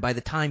timber, and by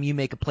the time you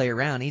make a play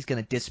around, he's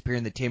going to disappear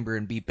in the timber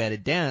and be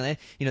bedded down.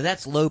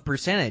 That's low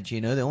percentage.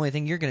 The only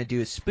thing you're going to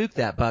do is spook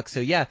that buck. So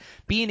yeah,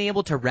 being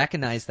able to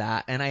recognize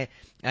that, and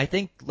I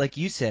think, like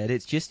you said,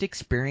 it's just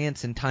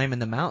experience and time in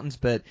the mountains,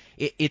 but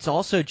it's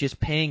also just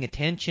paying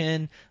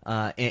attention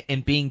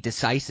and being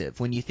decisive.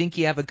 When you think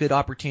you have a good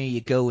opportunity, you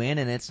go in,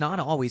 and it's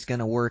not always going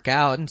to work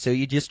out, and so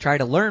you just try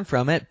to learn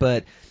from it.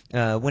 But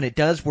when it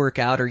does work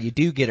out, or you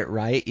do get it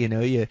right,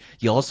 you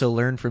also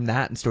learn from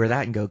that and store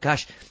that and go,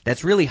 gosh,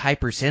 that's really high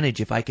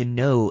percentage. If I can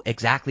know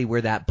exactly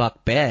where that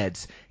buck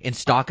beds and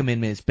stalk him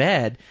in his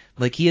bed,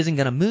 Like, he isn't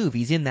going to move.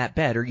 He's in that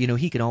bed, or,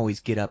 he can always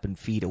get up and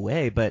feed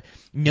away. But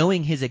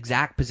knowing his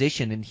exact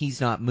position and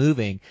he's not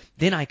moving,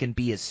 then I can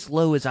be as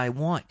slow as I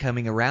want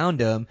coming around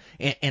him,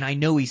 and I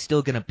know he's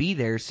still going to be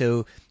there.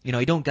 So,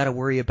 I don't got to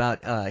worry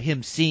about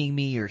him seeing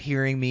me or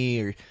hearing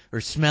me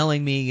or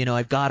smelling me.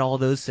 I've got all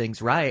those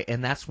things right,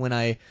 and that's when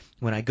I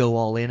go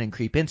all in and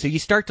creep in. So you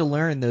start to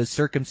learn those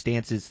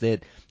circumstances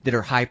that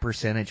are high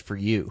percentage for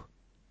you.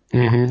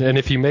 Mm-hmm. And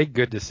if you make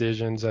good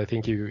decisions, I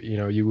think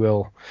you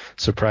will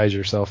surprise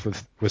yourself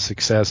with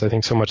success. I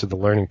think so much of the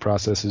learning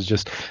process is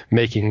just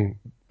making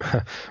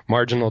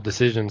marginal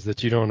decisions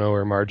that you don't know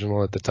are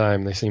marginal at the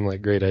time. They seem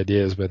like great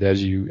ideas, but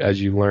as you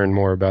learn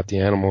more about the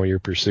animal you're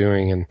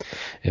pursuing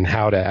and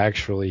how to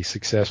actually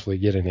successfully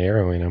get an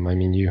arrow in them, I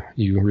mean,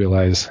 you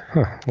realize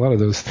a lot of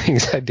those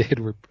things I did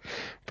were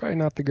probably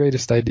not the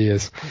greatest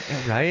ideas.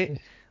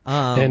 Right?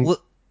 And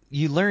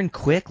you learn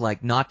quick,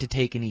 like, not to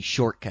take any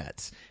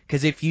shortcuts.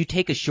 Because if you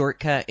take a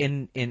shortcut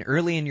in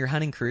early in your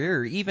hunting career,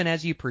 or even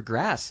as you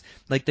progress,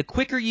 like, the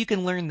quicker you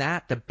can learn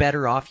that, the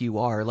better off you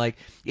are. Like,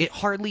 it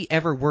hardly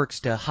ever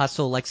works to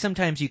hustle. Like,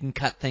 sometimes you can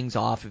cut things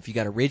off if you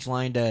got a ridge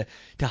line to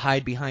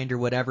hide behind or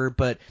whatever,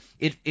 but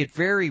it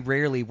very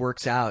rarely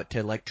works out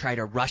to, like, try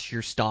to rush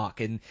your stock.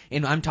 And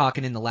I'm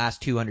talking in the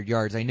last 200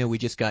 yards. I know we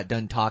just got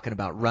done talking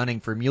about running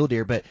for mule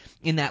deer, but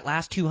in that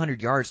last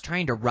 200 yards,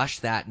 trying to rush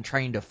that and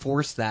trying to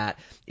force that,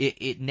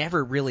 it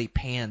never really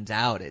pans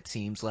out, it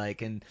seems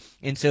like.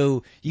 And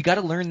so you got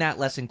to learn that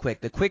lesson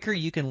quick. The quicker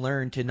you can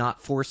learn to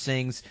not force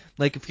things,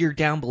 like if you're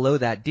down below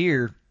that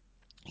deer,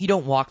 you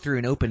don't walk through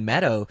an open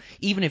meadow.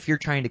 Even if you're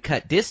trying to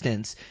cut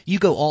distance, you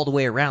go all the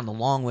way around the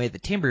long way of the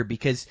timber,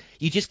 because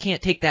you just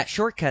can't take that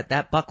shortcut.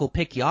 That buck will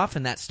pick you off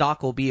and that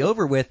stalk will be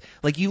over with.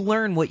 Like, you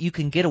learn what you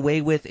can get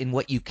away with and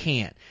what you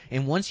can't.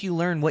 And once you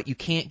learn what you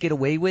can't get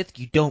away with,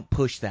 you don't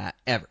push that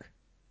ever.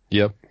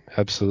 Yep,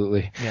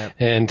 absolutely. Yep.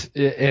 And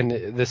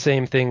the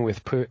same thing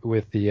with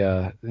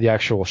the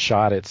actual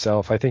shot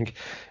itself. I think,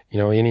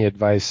 any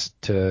advice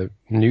to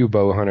new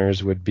bow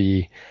hunters would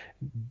be,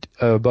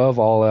 above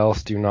all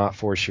else, do not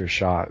force your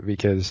shot,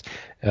 because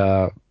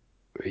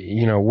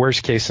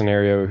worst case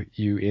scenario,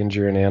 you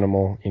injure an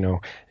animal.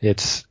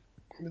 It's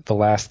the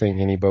last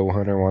thing any bow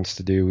hunter wants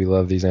to do. We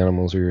love these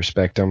animals, we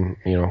respect them,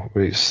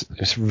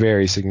 it's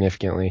very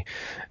significantly,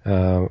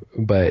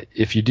 but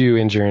if you do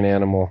injure an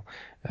animal,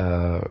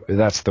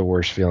 that's the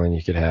worst feeling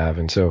you could have.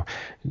 And so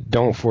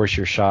don't force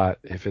your shot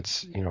if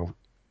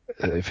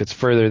it's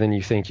further than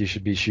you think you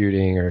should be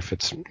shooting, or if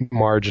it's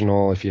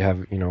marginal, if you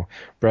have,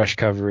 brush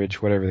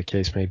coverage, whatever the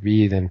case may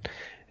be, then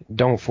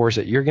don't force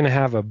it. You're going to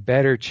have a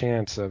better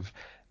chance of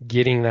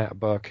getting that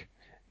buck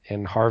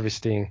and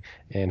harvesting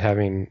and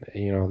having,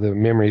 the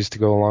memories to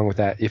go along with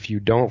that if you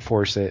don't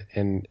force it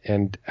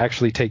and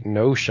actually take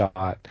no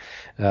shot,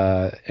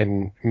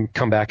 and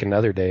come back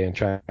another day and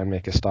try and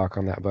make a stalk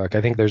on that buck.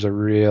 I think there's a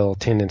real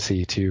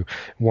tendency to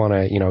want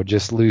to,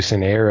 just loose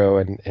an arrow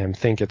and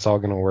think it's all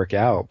going to work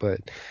out. But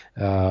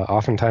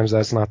oftentimes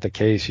that's not the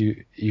case.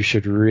 You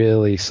should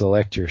really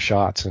select your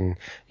shots. And,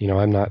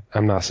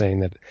 I'm not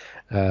saying that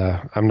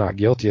I'm not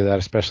guilty of that,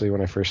 especially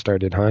when I first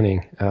started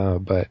hunting.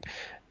 But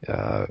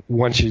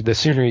the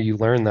sooner you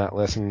learn that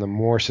lesson, the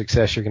more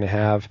success you're going to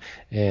have.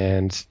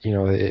 And,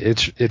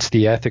 it's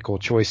the ethical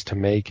choice to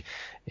make,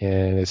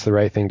 and it's the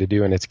right thing to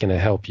do. And it's going to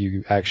help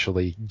you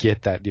actually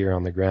get that deer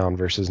on the ground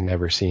versus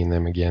never seeing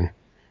them again.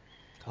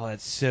 Oh,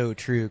 that's so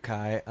true,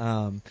 Kai.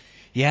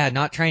 Yeah,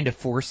 not trying to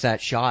force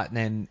that shot,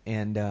 and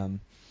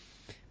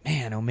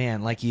man, oh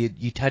man, like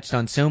you touched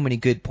on so many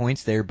good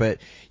points there. But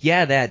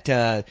yeah,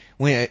 that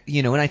when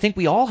and I think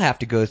we all have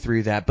to go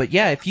through that. But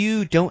yeah, if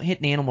you don't hit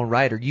an animal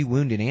right, or you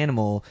wound an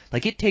animal,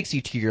 like, it takes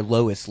you to your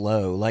lowest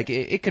low. Like,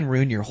 it can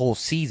ruin your whole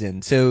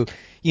season. So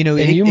go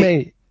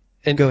ahead.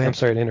 I'm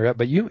sorry to interrupt,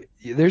 but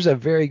there's a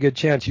very good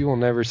chance you will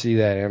never see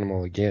that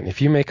animal again.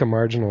 If you make a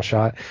marginal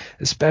shot,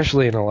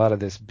 especially in a lot of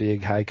this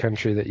big high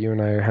country that you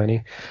and I are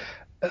hunting,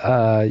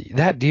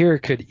 that deer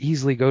could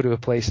easily go to a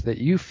place that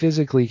you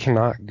physically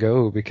cannot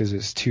go because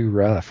it's too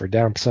rough, or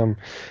down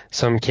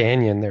some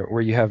canyon there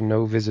where you have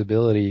no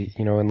visibility,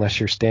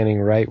 unless you're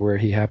standing right where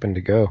he happened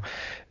to go.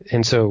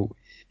 And so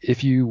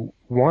if you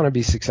want to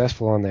be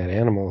successful on that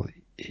animal,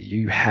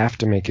 you have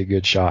to make a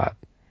good shot.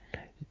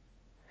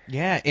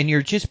 Yeah, and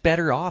you're just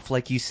better off,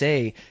 like you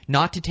say,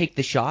 not to take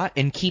the shot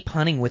and keep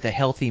hunting with a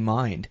healthy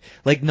mind.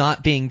 Like,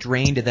 not being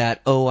drained to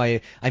that, oh,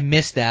 I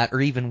missed that,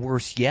 or even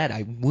worse yet,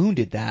 I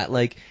wounded that.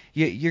 Like,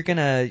 you're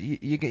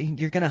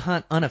gonna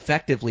hunt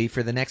ineffectively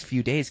for the next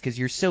few days because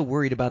you're so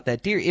worried about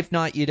that deer. If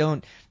not, you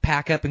don't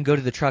pack up and go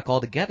to the truck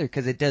altogether,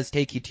 because it does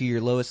take you to your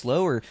lowest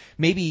low, or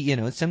maybe,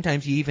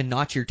 sometimes you even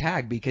notch your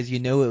tag because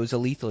it was a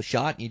lethal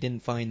shot and you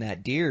didn't find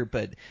that deer.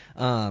 But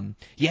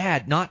yeah,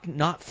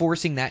 not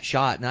forcing that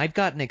shot. And I've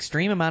gotten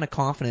extreme amount of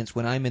confidence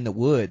when I'm in the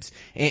woods,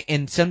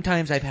 and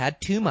sometimes I've had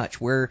too much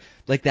where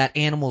like that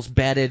animal's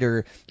bedded,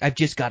 or I've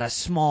just got a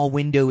small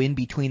window in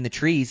between the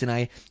trees, and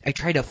I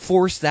try to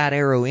force that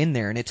arrow in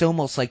there, and it's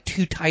almost like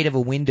too tight of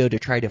a window to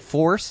try to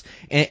force,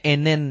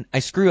 and then I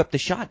screw up the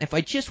shot. And if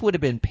I just would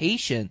have been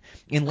patient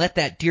and let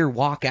that deer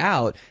walk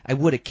out, I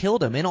would have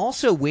killed him. And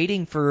also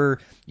waiting for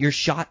your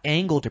shot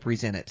angle to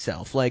present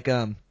itself. Like,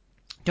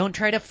 don't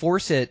try to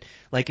force it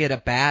like at a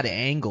bad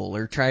angle,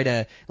 or try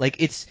to like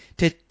it's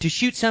to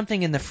shoot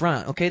something in the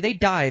front. Okay, they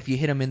die if you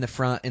hit them in the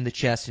front, in the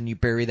chest, and you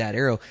bury that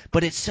arrow.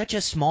 But it's such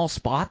a small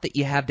spot that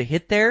you have to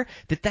hit there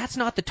that that's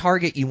not the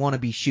target you want to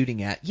be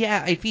shooting at.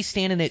 Yeah, if he's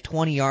standing at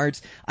 20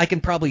 yards, I can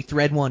probably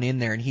thread one in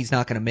there and he's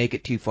not going to make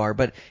it too far.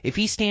 But if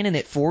he's standing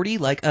at 40,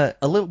 like a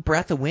little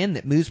breath of wind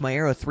that moves my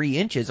arrow 3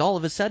 inches, all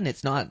of a sudden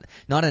it's not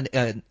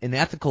an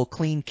ethical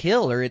clean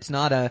kill, or it's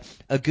not a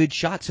good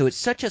shot. So it's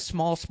such a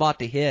small spot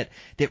to hit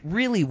that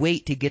really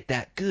wait to get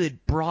that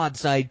good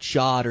broadside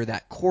shot or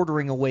that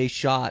quartering away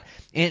shot.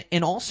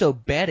 And also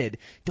bedded.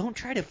 Don't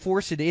try to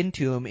force it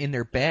into them in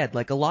their bed.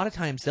 Like a lot of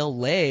times they'll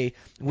lay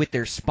with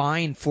their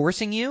spine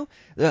facing you,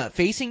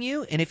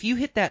 and if you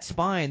hit that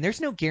spine,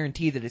 there's no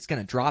guarantee that it's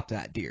going to drop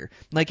that deer.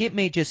 Like it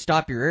may just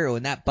stop your arrow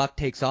and that buck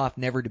takes off,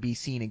 never to be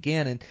seen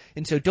again.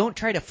 And so don't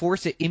try to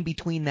force it in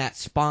between that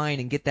spine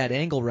and get that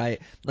angle right.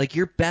 Like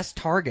your best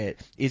target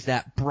is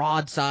that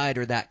broadside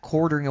or that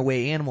quartering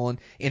away animal,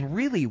 and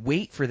really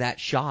wait for that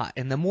shot.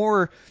 And the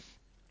more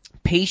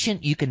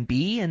patient you can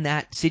be in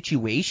that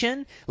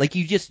situation, like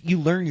you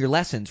learn your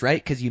lessons,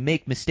 right? Because you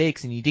make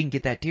mistakes and you didn't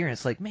get that deer, and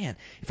it's like, man,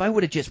 if I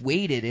would have just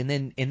waited and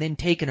then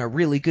taken a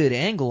really good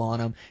angle on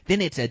him,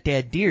 then it's a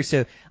dead deer.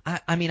 So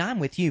I mean, I'm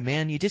with you,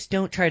 man. You just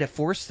don't try to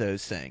force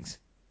those things.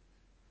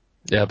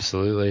 Yeah,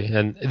 absolutely.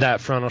 And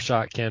that frontal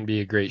shot can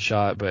be a great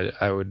shot,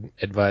 but I would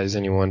advise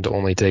anyone to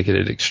only take it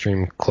at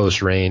extreme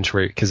close range,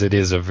 because it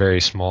is a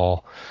very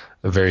small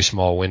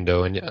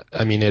window. And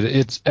I mean,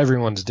 it's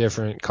everyone's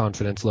different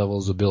confidence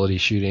levels, ability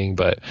shooting,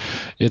 but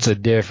it's a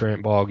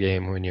different ball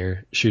game when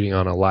you're shooting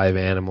on a live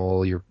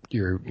animal. You're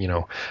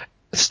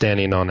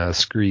standing on a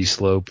scree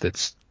slope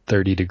that's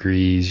 30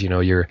 degrees,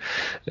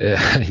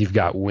 you've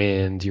got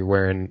wind, you're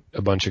wearing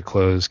a bunch of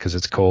clothes because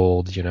it's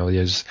cold,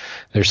 there's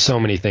so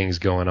many things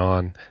going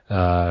on,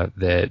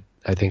 that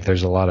I think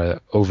there's a lot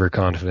of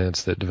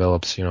overconfidence that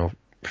develops,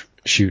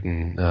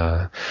 shooting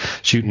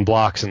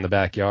blocks in the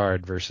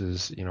backyard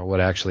versus,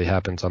 what actually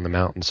happens on the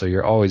mountain. So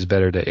you're always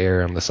better to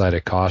err on the side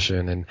of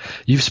caution. And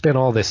you've spent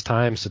all this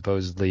time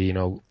supposedly,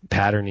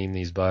 patterning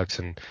these bucks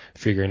and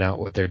figuring out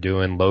what they're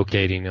doing,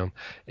 locating them.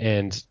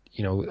 And,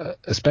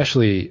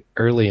 especially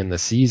early in the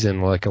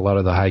season, like a lot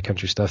of the high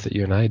country stuff that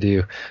you and I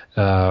do,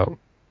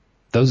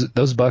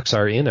 those bucks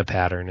are in a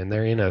pattern, and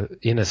they're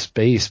in a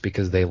space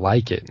because they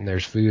like it, and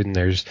there's food, and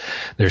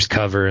there's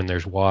cover, and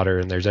there's water,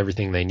 and there's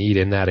everything they need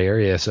in that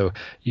area. So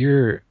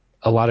you're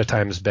a lot of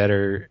times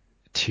better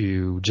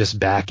to just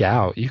back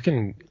out. You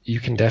can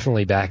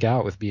definitely back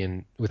out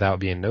without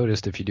being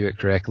noticed if you do it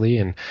correctly,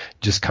 and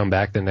just come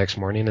back the next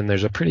morning, and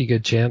there's a pretty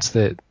good chance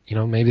that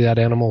maybe that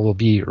animal will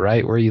be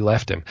right where you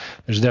left him.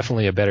 There's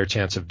definitely a better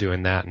chance of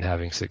doing that and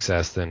having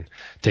success than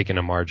taking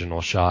a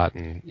marginal shot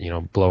and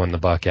blowing the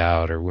buck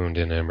out or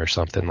wounding him or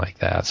something like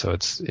that. So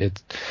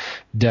it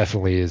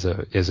definitely is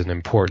an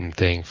important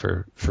thing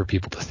for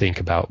people to think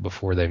about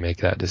before they make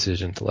that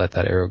decision to let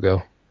that arrow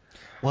go.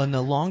 Well, and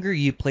the longer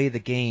you play the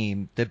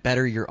game, the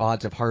better your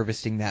odds of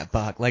harvesting that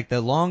buck. Like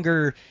the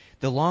longer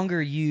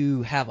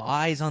you have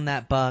eyes on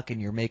that buck and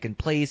you're making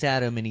plays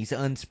at him and he's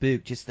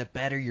unspooked, just the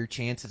better your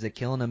chances of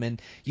killing him. And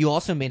you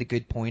also made a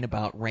good point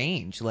about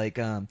range. Like,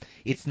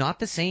 it's not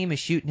the same as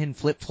shooting in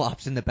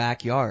flip-flops in the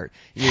backyard.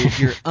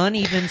 Your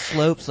uneven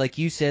slopes, like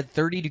you said,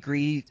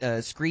 30-degree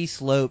scree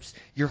slopes,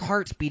 your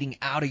heart's beating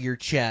out of your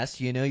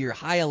chest, you're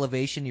high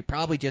elevation, you're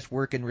probably just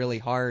working really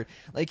hard,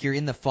 like you're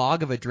in the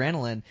fog of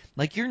adrenaline.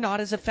 Like, you're not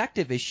as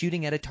effective as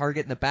shooting at a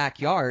target in the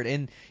backyard.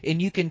 And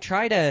you can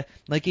try to,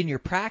 like in your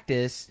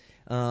practice,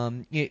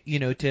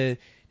 to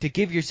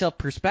give yourself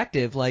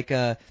perspective, like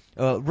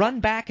run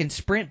back and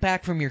sprint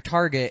back from your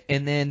target,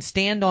 and then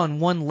stand on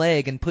one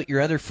leg and put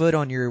your other foot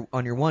on your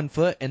one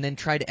foot, and then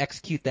try to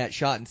execute that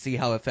shot and see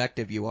how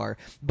effective you are.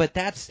 But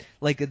that's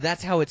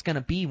how it's going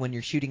to be when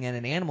you're shooting at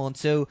an animal. And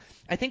so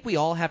I think we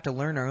all have to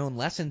learn our own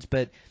lessons,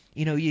 but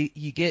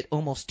you get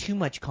almost too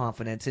much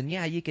confidence, and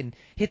yeah, you can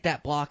hit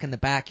that block in the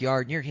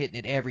backyard and you're hitting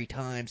it every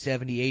time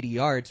 70, 80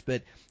 yards,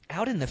 but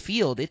out in the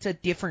field, it's a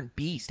different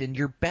beast, and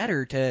you're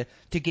better to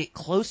get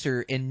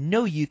closer and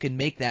know you can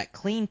make that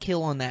clean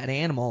kill on that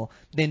animal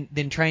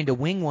than trying to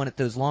wing one at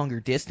those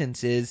longer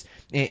distances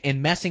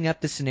and messing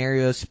up the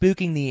scenario,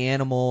 spooking the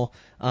animal,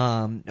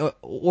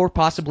 or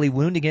possibly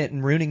wounding it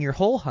and ruining your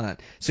whole hunt.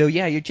 So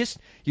yeah,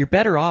 you're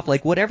better off,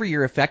 like whatever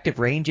your effective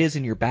range is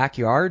in your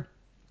backyard,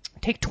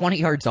 take 20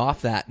 yards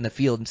off that in the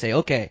field and say,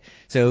 okay,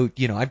 so,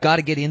 I've got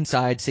to get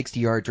inside 60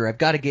 yards or I've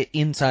got to get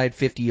inside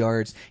 50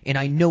 yards, and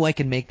I know I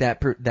can make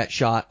that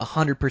shot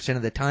 100%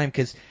 of the time,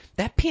 because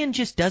that pin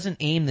just doesn't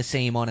aim the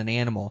same on an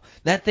animal.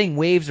 That thing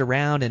waves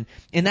around, and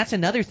that's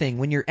another thing.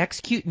 When you're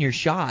executing your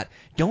shot,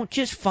 don't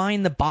just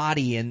find the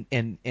body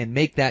and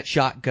make that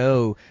shot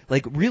go.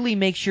 Like, really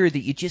make sure that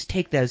you just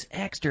take those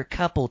extra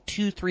couple,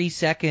 2-3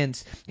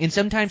 seconds, and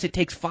sometimes it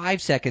takes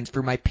 5 seconds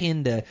for my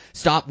pin to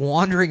stop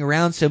wandering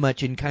around so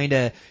much and kind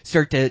of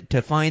start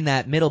to find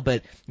that middle.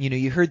 But,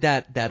 you heard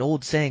that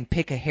old saying,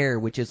 pick a hair,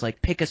 which is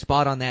like pick a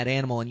spot on that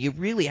animal, and you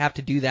really have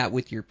to do that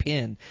with your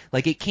pin.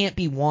 Like, it can't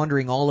be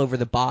wandering all over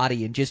the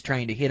body and just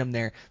trying to hit them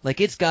there.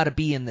 Like, it's got to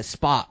be in the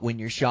spot when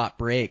your shot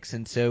breaks.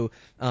 And so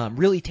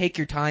really take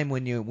your time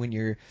when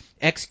you're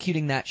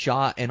executing that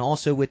shot, and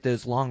also with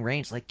those long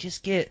range, like,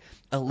 just get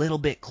a little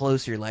bit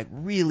closer, like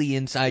really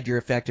inside your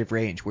effective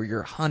range where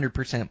you're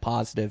 100%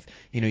 positive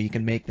you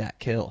can make that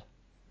kill.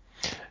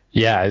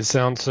 Yeah, it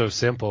sounds so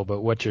simple,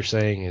 but what you're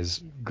saying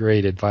is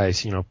great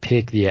advice.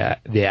 Pick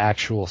the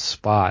actual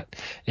spot.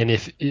 And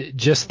if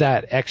just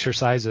that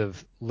exercise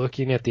of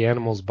looking at the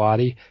animal's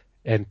body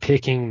and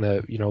picking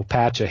the,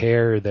 patch of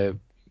hair, the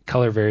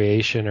color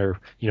variation, or,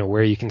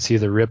 where you can see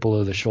the ripple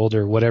of the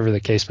shoulder, whatever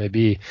the case may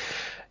be,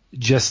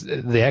 just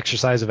the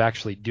exercise of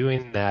actually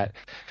doing that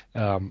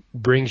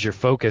brings your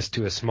focus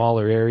to a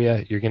smaller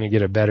area. You're going to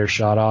get a better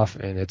shot off,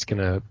 and it's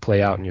going to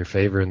play out in your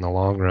favor in the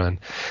long run.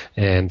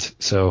 And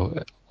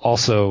so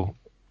also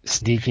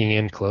sneaking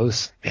in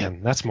close,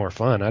 man, that's more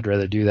fun. I'd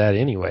rather do that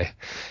anyway.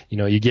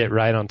 You get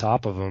right on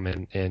top of them,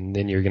 and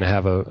then you're going to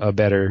have a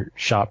better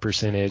shot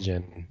percentage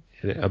and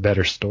a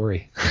better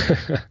story.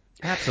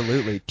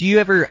 Absolutely. Do you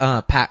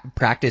ever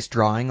practice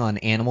drawing on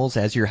animals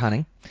as you're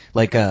hunting?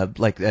 Like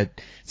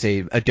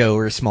say a doe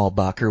or a small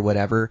buck or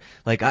whatever.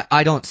 Like,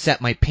 I don't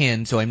set my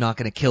pin, so I'm not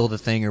going to kill the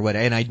thing or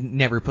whatever, and I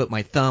never put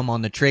my thumb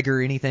on the trigger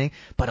or anything.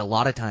 But a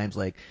lot of times,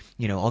 like,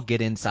 I'll get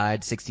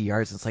inside 60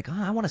 yards, and it's like,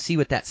 I want to see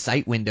what that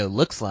sight window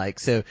looks like.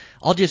 So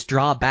I'll just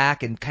draw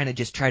back and kind of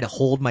just try to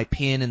hold my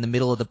pin in the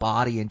middle of the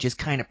body and just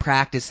kind of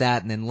practice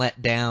that, and then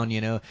let down,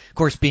 Of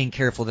course, being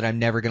careful that I'm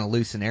never going to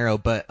loose an arrow.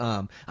 But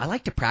I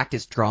like to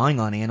practice drawing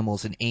on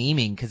animals and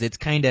aiming, because it's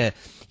kind of,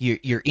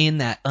 you're in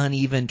that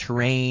uneven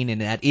terrain,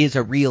 and that is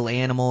a real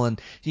animal, and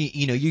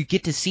you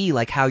get to see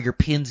like how your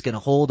pin's going to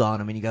hold on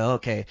them, and you go,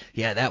 okay,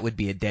 yeah, that would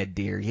be a dead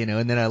deer,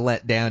 and then I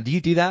let down. Do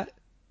you do that?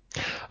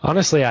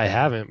 Honestly, I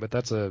haven't, but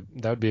that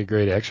would be a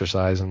great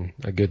exercise and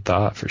a good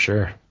thought for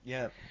sure.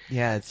 Yeah,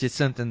 it's just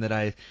something that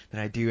I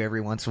do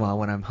every once in a while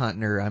when I'm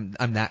hunting, or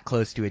I'm that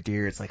close to a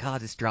deer. It's like, I'll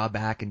just draw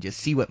back and just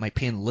see what my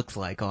pin looks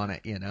like on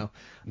it,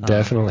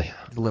 Definitely.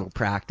 A little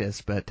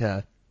practice, but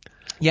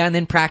yeah, and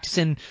then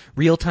practicing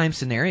real-time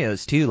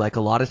scenarios too. Like,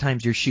 a lot of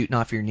times you're shooting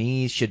off your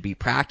knees, should be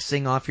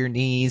practicing off your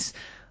knees.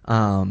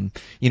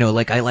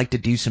 Like, I like to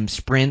do some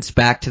sprints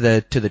back to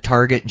the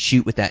target and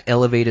shoot with that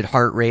elevated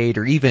heart rate,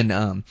 or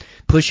even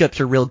push-ups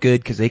are real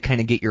good because they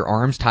kind of get your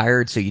arms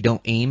tired, so you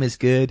don't aim as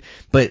good.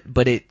 But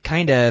it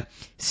kind of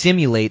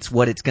simulates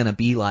what it's going to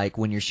be like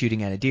when you're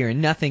shooting at a deer,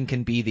 and nothing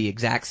can be the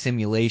exact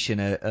simulation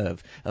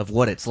of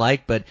what it's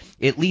like, but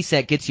at least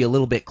that gets you a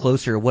little bit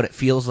closer to what it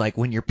feels like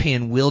when your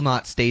pin will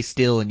not stay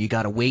still, and you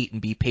got to wait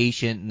and be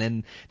patient, and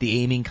then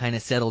the aiming kind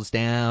of settles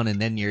down,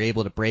 and then you're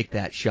able to break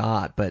that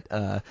shot. But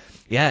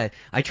yeah,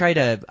 I try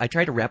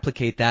to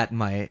replicate that in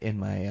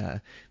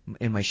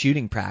my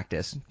shooting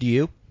practice. Do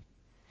you?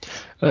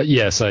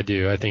 Yes, I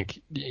do. I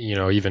think,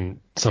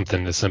 even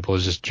something as simple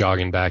as just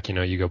jogging back,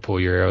 you go pull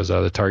your arrows out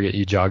of the target,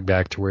 you jog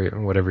back to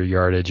whatever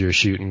yardage you're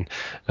shooting,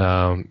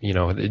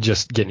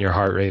 just getting your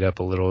heart rate up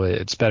a little bit.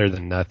 It's better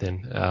than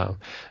nothing.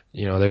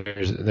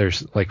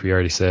 There's like we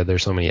already said,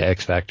 there's so many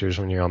X factors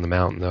when you're on the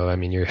mountain, though. I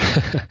mean, you're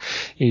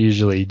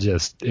usually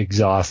just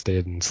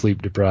exhausted and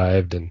sleep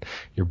deprived, and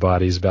your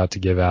body's about to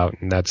give out,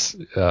 and that's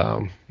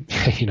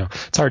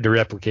it's hard to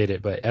replicate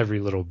it, but every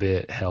little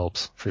bit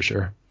helps for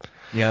sure.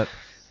 Yep.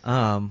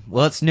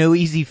 Well, it's no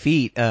easy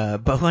feat. Bow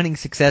hunting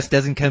success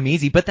doesn't come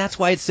easy, but that's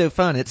why it's so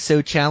fun. It's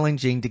so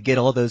challenging to get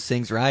all those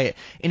things right.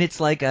 And it's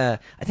like, I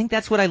think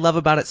that's what I love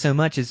about it so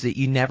much, is that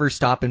you never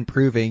stop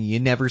improving. You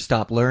never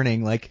stop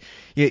learning. Like,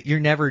 you're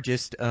never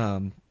just,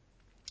 at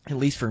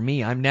least for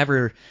me, I'm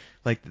never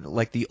like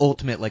the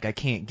ultimate, like, I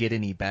can't get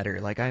any better.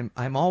 Like,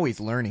 I'm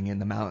always learning in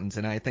the mountains,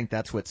 and I think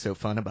that's what's so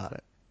fun about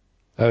it.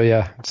 Oh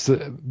yeah.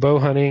 Bow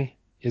hunting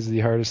is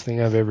the hardest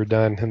thing I've ever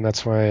done, and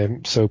that's why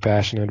I'm so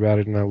passionate about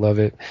it, and I love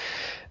it.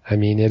 I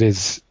mean, it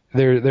is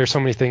there's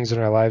so many things in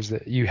our lives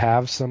that you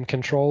have some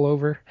control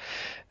over.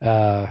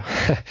 Bow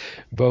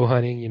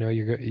hunting,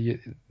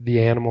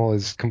 the animal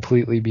is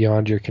completely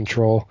beyond your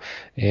control,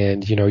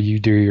 and you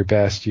do your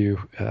best. You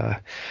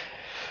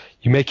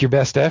make your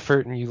best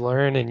effort, and you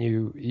learn, and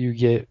you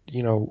get,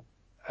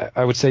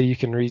 I would say you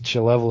can reach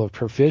a level of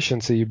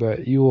proficiency,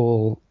 but you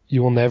will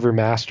never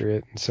master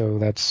it. And so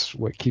that's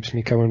what keeps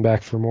me coming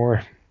back for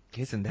more.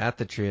 Isn't that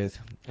the truth?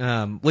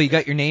 Well, you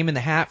got your name in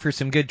the hat for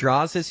some good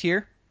draws this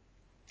year?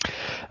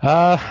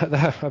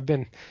 I've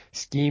been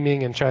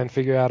scheming and trying to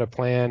figure out a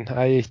plan.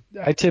 I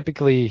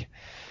typically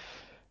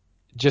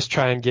just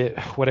try and get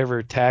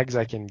whatever tags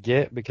I can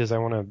get because I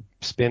want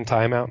to spend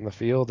time out in the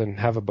field and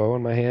have a bow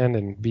in my hand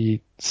and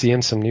be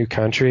seeing some new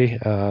country.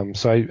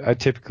 So I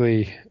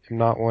typically am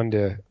not one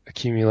to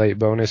accumulate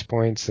bonus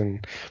points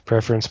and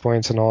preference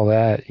points and all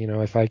that.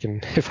 If I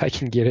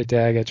can get a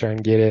tag, I try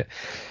and get it.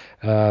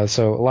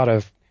 So a lot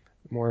of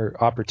more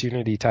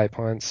opportunity type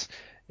hunts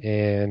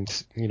and,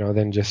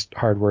 then just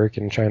hard work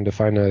and trying to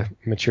find a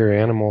mature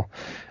animal.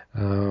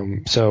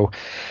 So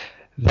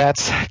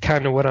that's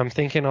kind of what I'm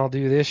thinking I'll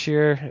do this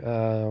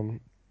year.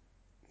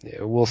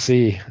 We'll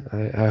see.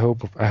 I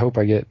hope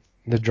I get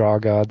the draw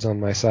gods on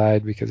my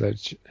side because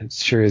it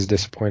sure is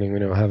disappointing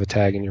when you don't have a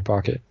tag in your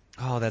pocket.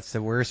 Oh, that's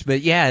the worst.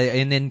 But yeah,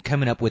 and then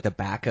coming up with a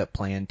backup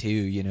plan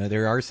too.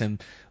 There are some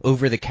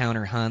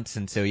over-the-counter hunts,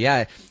 and so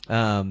yeah,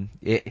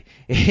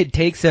 it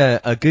takes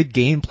a good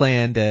game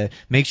plan to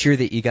make sure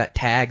that you got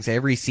tags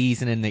every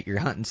season and that you're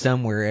hunting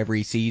somewhere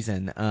every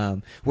season.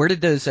 Where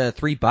did those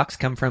 3 bucks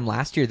come from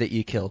last year that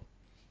you killed?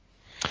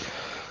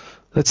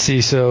 Let's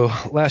see. So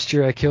last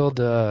year I killed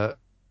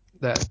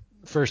that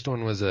first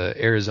one was a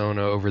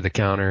Arizona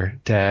over-the-counter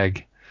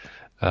tag.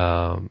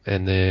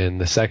 And then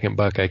the second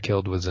buck I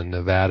killed was a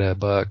Nevada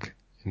buck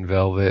in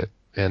velvet.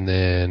 And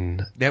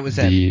then that was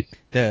the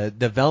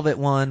velvet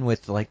one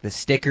with like the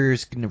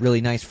stickers,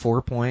 really nice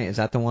 4-point. Is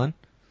that the one?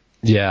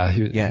 Yeah,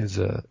 he was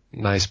a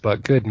nice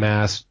buck, good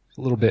mass,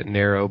 a little bit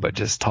narrow, but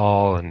just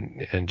tall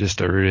and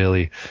just a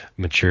really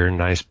mature,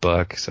 nice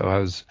buck. So I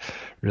was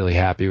really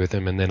happy with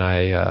him. And then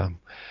I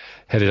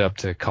headed up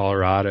to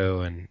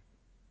Colorado, and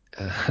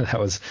that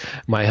was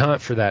my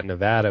hunt for that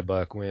Nevada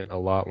buck went a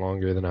lot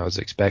longer than I was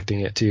expecting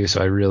it to. So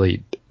I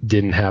really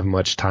didn't have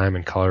much time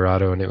in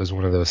Colorado, and it was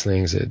one of those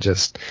things that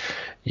just,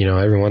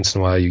 every once in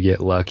a while you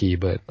get lucky,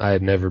 but I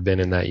had never been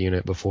in that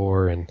unit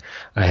before, and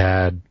I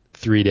had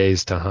 3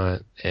 days to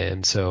hunt.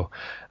 And so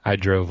I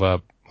drove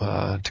up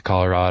to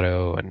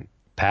Colorado and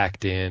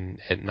packed in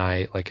at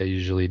night like I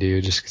usually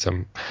do just because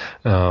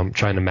I'm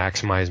trying to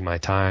maximize my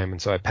time.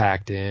 And so I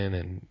packed in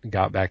and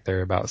got back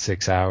there about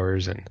 6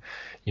 hours. And,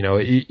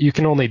 you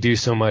can only do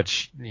so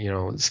much,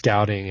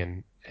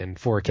 scouting and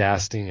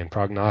forecasting and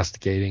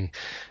prognosticating.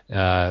 So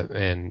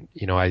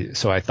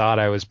I thought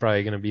I was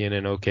probably going to be in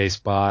an okay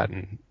spot,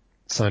 and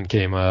sun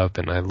came up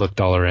and I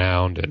looked all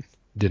around and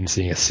didn't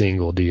see a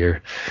single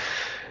deer.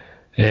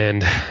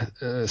 And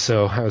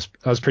so I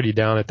was pretty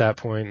down at that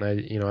point.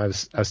 And I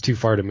was too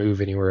far to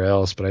move anywhere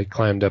else, but I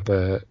climbed up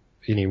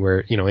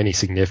any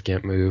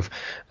significant move,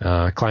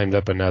 climbed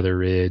up another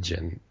ridge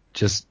and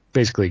just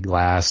basically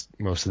glassed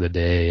most of the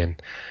day.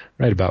 And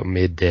right about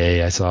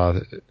midday, I saw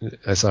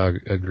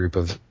a group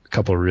of a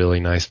couple of really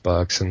nice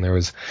bucks, and there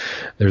was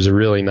a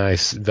really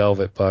nice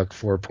velvet buck,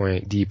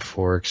 4-point deep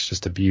forks,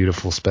 just a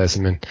beautiful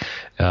specimen.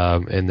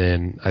 And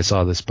then I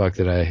saw this buck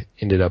that I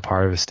ended up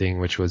harvesting,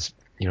 which was,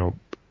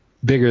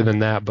 bigger than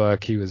that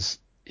buck. He was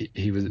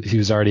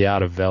already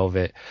out of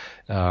velvet.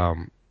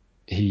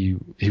 He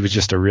was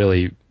just a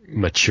really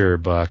mature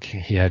buck.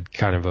 He had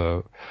kind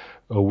of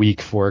a weak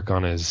fork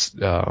on his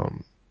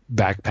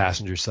back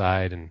passenger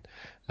side, and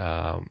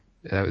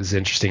that was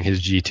interesting.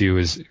 His G2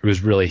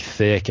 was really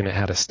thick, and it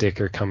had a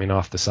sticker coming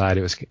off the side.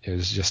 It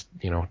was just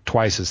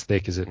twice as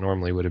thick as it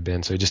normally would have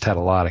been. So he just had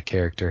a lot of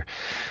character.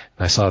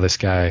 And I saw this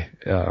guy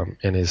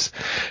and his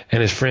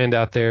friend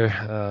out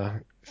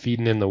there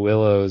feeding in the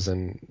willows,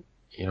 and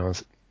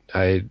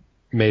I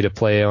made a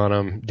play on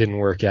him, didn't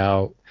work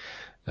out.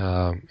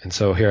 And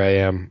so here I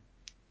am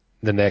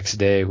the next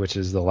day, which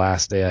is the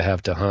last day I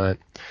have to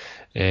hunt,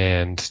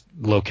 and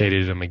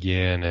located him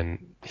again.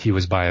 And he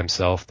was by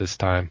himself this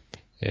time,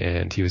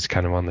 and he was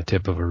kind of on the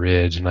tip of a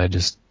ridge. And I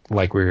just,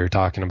 like we were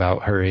talking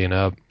about hurrying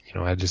up,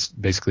 I just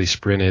basically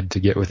sprinted to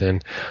get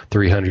within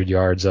 300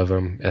 yards of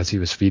him as he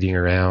was feeding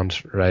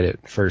around right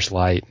at first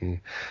light. And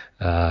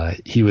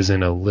he was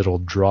in a little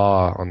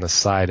draw on the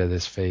side of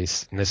this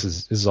face. And this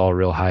is all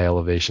real high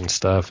elevation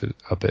stuff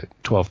up at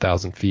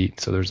 12,000 feet.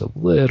 So there's a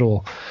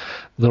little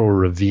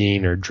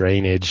ravine or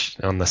drainage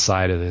on the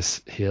side of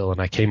this hill.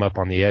 And I came up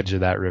on the edge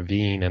of that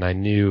ravine, and I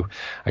knew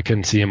I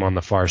couldn't see him on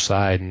the far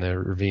side. And the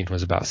ravine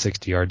was about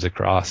 60 yards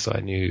across. So I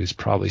knew he was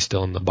probably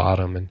still in the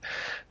bottom. And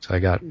so I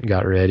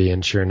got ready,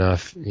 and sure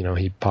enough,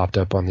 he popped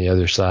up on the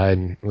other side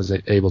and was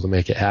able to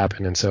make it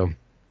happen. And so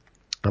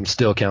I'm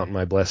still counting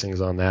my blessings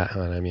on that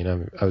hunt. I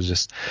mean, I was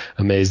just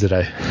amazed that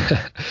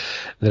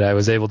I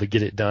was able to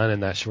get it done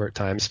in that short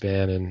time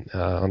span and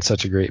on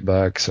such a great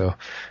buck. So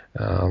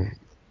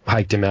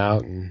hiked him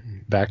out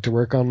and back to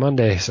work on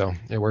Monday. So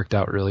it worked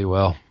out really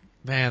well.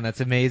 Man, that's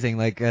amazing.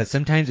 Like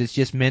sometimes it's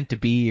just meant to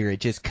be, or it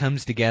just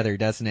comes together,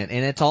 doesn't it?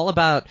 And it's all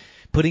about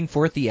putting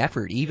forth the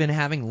effort, even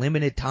having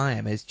limited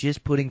time, is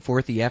just putting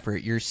forth the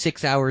effort. You're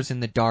 6 hours in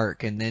the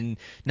dark and then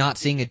not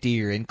seeing a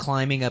deer and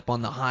climbing up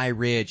on the high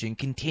ridge and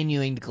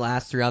continuing to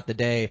glass throughout the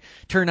day,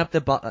 turn up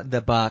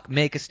the buck,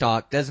 make a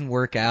stalk, doesn't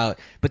work out,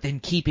 but then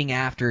keeping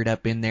after it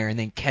up in there and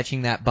then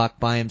catching that buck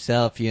by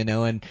himself,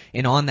 and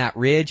on that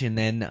ridge, and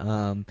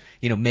then,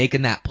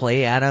 making that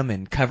play at him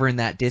and covering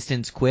that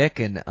distance quick.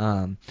 And,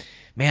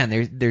 man,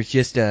 there's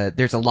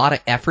a lot of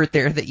effort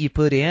there that you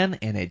put in,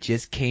 and it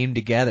just came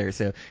together.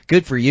 So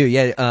good for you.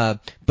 Yeah,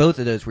 both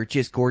of those were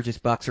just gorgeous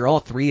bucks, or all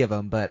three of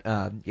them. But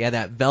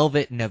that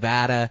Velvet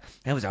Nevada,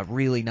 that was a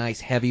really nice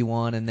heavy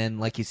one. And then,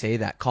 like you say,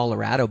 that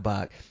Colorado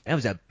buck, that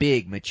was a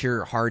big,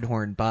 mature,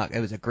 hardhorn buck.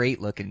 That was a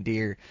great looking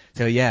deer.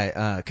 So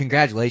yeah,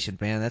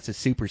 congratulations, man. That's a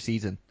super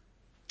season.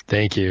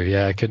 Thank you.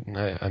 Yeah,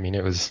 I mean,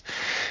 it was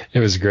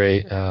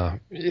great.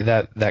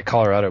 That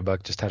Colorado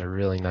buck just had a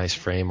really nice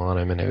frame on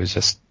him, and it was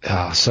just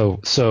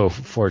so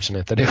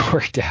fortunate that it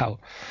worked out.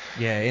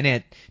 Yeah, and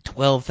at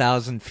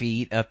 12,000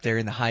 feet up there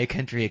in the high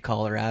country of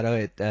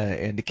Colorado,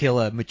 and to kill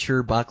a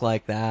mature buck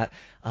like that,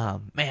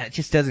 man, it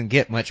just doesn't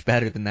get much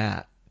better than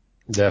that.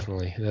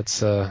 Definitely.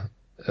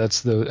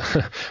 That's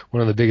the one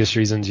of the biggest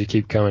reasons you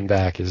keep coming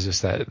back, is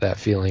just that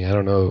feeling. I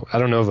don't know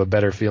of a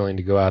better feeling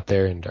to go out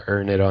there and to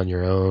earn it on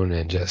your own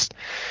and just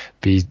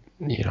be,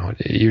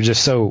 you're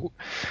just so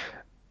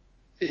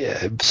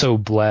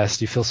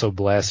blessed. You feel so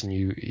blessed, and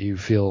you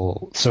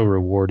feel so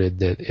rewarded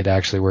that it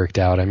actually worked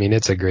out. I mean,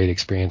 it's a great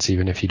experience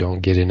even if you don't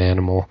get an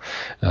animal.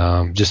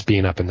 Just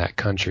being up in that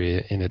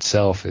country in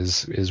itself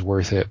is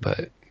worth it,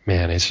 but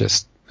man, it's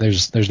just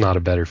there's not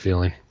a better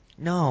feeling.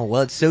 No,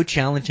 well, it's so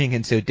challenging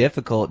and so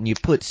difficult, and you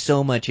put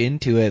so much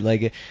into it,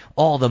 like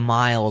all the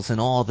miles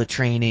and all the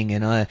training,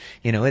 and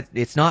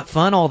it's not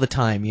fun all the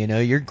time.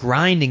 You're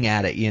grinding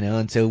at it,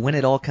 and so when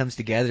it all comes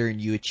together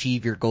and you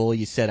achieve your goal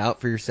you set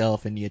out for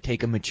yourself, and you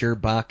take a mature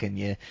buck and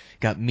you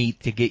got meat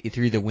to get you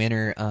through the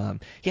winter,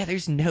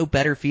 there's no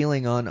better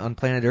feeling on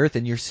planet Earth,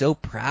 and you're so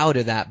proud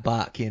of that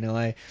buck.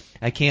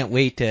 I can't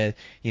wait to,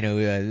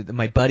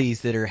 my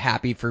buddies that are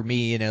happy for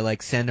me,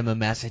 like send them a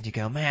message. You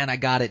go, man, I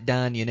got it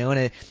done,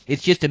 and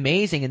it's just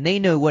amazing. And they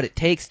know what it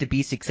takes to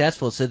be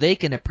successful, so they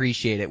can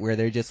appreciate it, where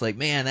they're just like,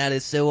 man, that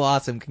is so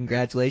awesome.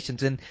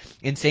 Congratulations. And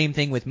same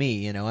thing with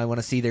me, I want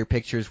to see their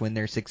pictures when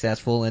they're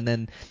successful. And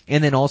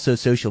then also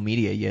social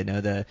media,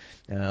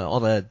 all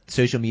the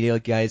social media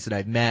guys that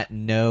I've met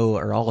and know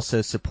are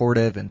also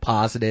supportive and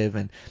positive,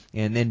 and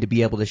then to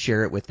be able to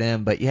share it with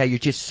them. But yeah, you're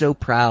just so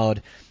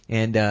proud.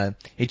 And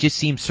it just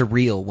seems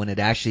surreal when it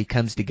actually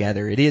comes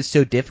together. It is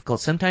so difficult.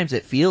 Sometimes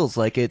it feels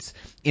like it's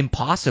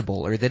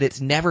impossible, or that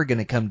it's never going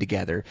to come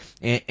together.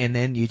 And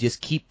then you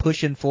just keep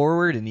pushing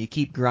forward and you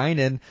keep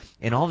grinding,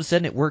 and all of a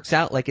sudden it works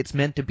out like it's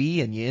meant to be,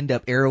 and you end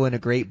up arrowing a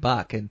great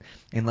buck. And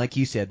like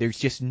you said, there's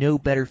just no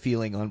better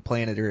feeling on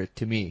planet Earth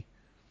to me.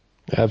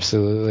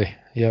 Absolutely.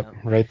 Yep.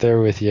 Right there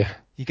with you.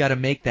 You got to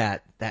make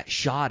that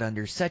shot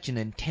under such an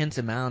intense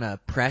amount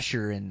of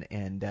pressure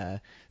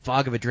and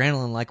fog of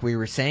adrenaline, like we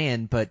were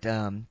saying, but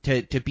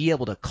to be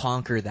able to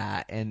conquer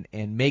that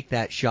and make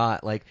that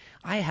shot, like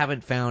I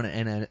haven't found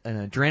an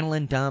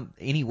adrenaline dump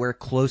anywhere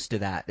close to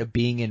that, of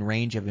being in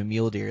range of a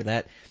mule deer.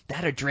 That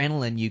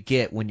adrenaline you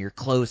get when you're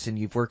close and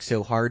you've worked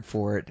so hard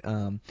for it.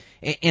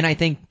 And I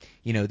think,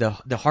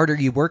 the harder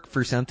you work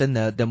for something,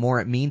 the more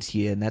it means to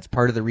you, and that's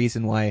part of the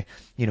reason why,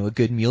 a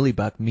good muley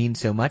buck means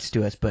so much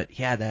to us. But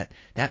yeah,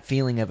 that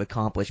feeling of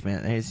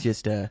accomplishment, it's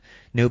just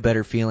no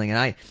better feeling.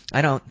 And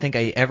I don't think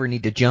I ever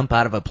need to jump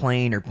out of a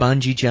plane or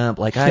bungee jump.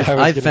 Like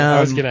I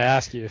was gonna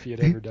ask you if you'd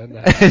ever done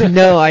that.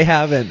 No, I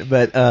haven't.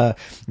 But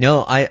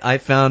no, I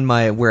found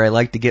where I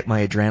like to get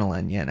my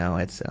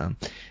adrenaline.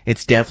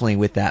 It's definitely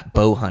with that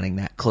bow hunting,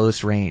 that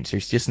close range.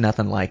 There's just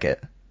nothing like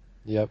it.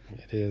 Yep,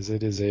 it is.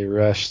 It is a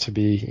rush to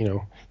be,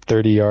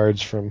 30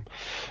 yards from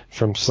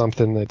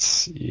something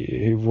that's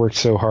you've worked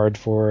so hard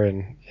for,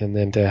 and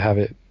then to have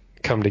it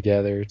come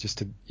together, just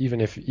to even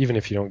if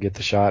you don't get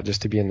the shot,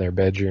 just to be in their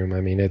bedroom.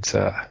 I mean, it's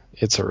a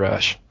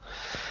rush.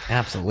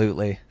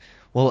 Absolutely.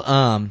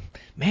 Well,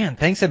 man,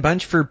 thanks a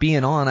bunch for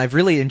being on. I've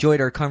really enjoyed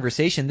our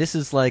conversation. This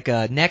is like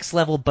next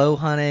level bow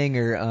hunting,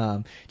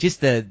 or just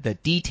the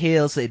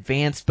details,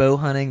 advanced bow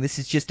hunting. This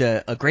is just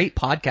a great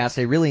podcast.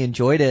 I really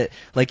enjoyed it.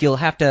 Like, you'll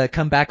have to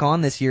come back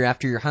on this year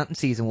after your hunting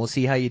season. We'll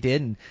see how you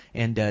did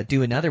and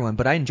do another one.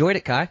 But I enjoyed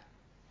it, Kai.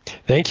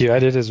 Thank you. I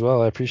did as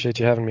well. I appreciate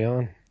you having me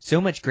on. So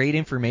much great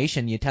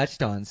information you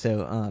touched on.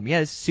 So,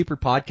 it's a super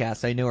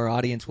podcast. I know our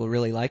audience will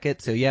really like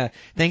it. So, yeah,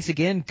 thanks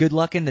again. Good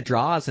luck in the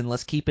draws, and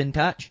let's keep in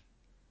touch.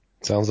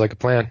 Sounds like a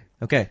plan.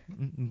 Okay,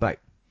 bye.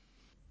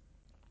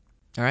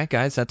 All right,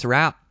 guys, that's a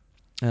wrap.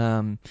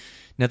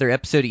 Another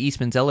episode of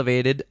Eastman's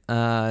Elevated.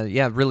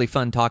 Really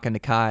fun talking to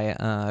Kai.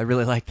 I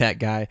really like that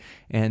guy.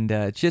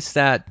 And just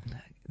that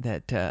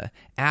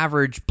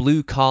average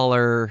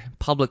blue-collar,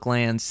 public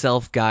land,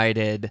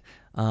 self-guided,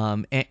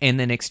 and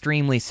then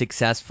extremely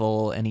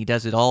successful, and he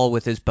does it all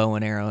with his bow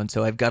and arrow. And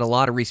so I've got a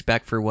lot of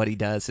respect for what he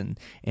does,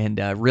 and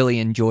really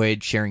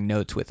enjoyed sharing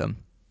notes with him.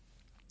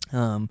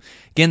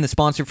 Again, the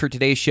sponsor for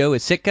today's show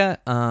is Sitka.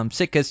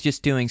 Sitka's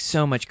just doing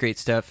so much great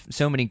stuff,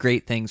 so many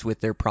great things with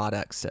their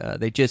products.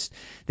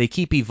 They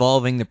keep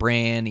evolving the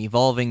brand,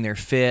 evolving their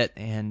fit,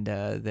 and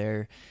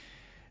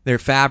their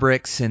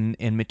fabrics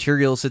and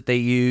materials that they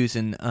use.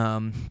 And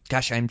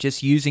gosh, I'm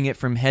just using it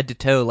from head to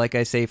toe, like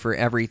I say, for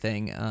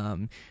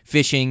everything.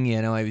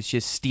 Fishing, I was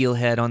just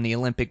steelhead on the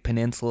Olympic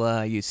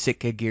Peninsula. I use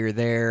Sitka gear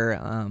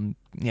there.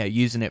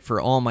 Using it for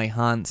all my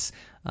hunts.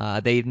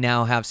 They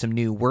now have some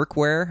new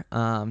workwear,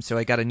 so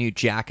I got a new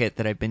jacket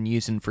that I've been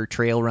using for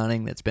trail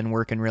running that's been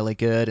working really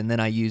good, and then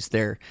I use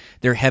their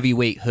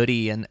heavyweight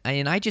hoodie, and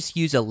I just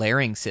use a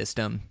layering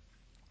system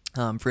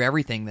for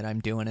everything that I'm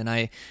doing, and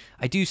I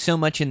do so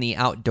much in the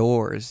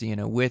outdoors,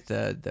 with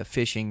the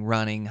fishing,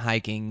 running,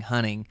 hiking,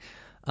 hunting.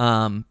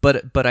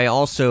 But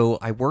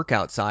I work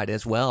outside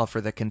as well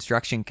for the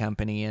construction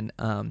company,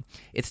 and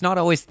it's not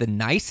always the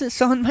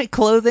nicest on my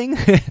clothing.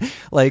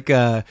 Like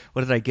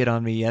what did I get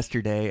on me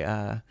yesterday?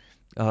 I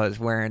was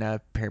wearing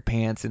a pair of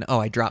pants, and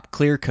I dropped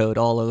clear coat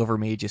all over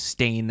me, just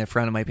stained the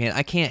front of my pants.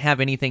 I can't have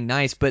anything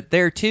nice, but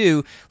there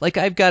too, like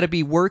I've got to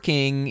be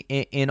working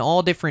in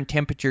all different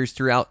temperatures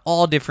throughout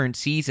all different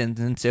seasons,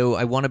 and so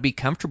I want to be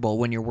comfortable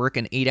when you're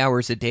working 8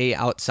 hours a day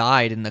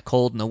outside in the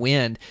cold and the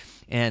wind.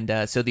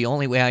 And so the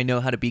only way I know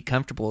how to be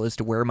comfortable is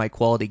to wear my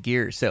quality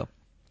gear. So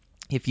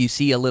if you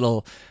see a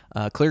little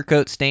clear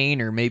coat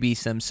stain or maybe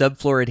some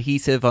subfloor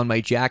adhesive on my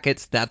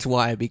jackets, that's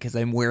why, because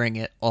I'm wearing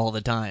it all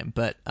the time.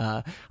 But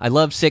I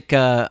love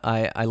Sitka.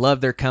 I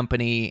love their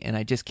company, and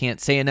I just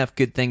can't say enough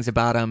good things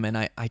about them. And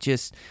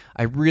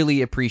I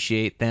really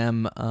appreciate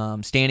them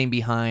standing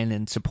behind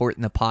and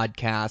supporting the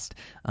podcast.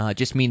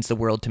 Just means the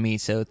world to me.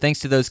 So thanks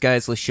to those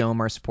guys. Let's show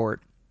them our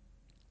support.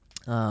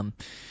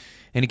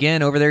 And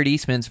again, over there at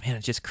Eastman's, man,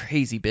 it's just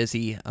crazy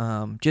busy,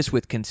 just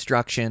with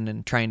construction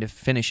and trying to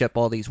finish up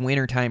all these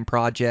wintertime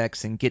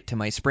projects and get to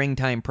my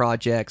springtime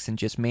projects and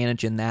just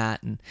managing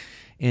that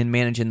and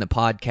managing the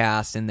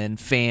podcast and then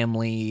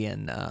family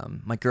and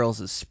my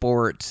girls'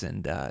 sports.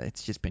 And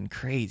it's just been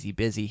crazy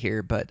busy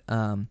here. But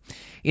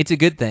it's a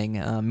good thing,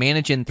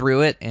 managing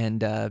through it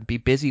and be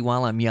busy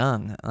while I'm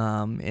young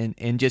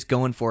and just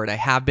going for it. I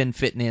have been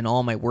fitting in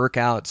all my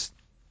workouts.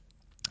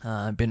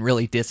 I've been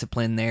really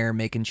disciplined there,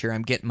 making sure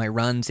I'm getting my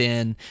runs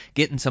in,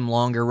 getting some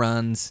longer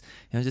runs,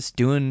 just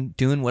doing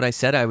what I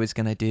said I was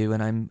going to do.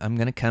 And I'm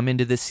going to come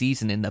into this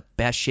season in the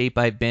best shape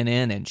I've been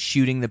in and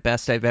shooting the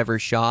best I've ever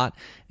shot.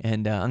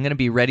 And I'm going to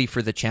be ready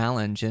for the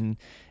challenge. And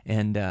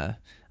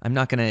I'm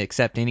not going to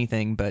accept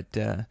anything but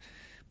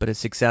a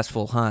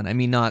successful hunt. I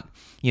mean, not,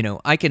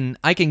 I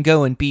can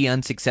go and be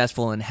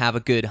unsuccessful and have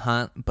a good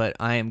hunt, but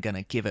I am going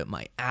to give it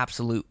my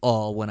absolute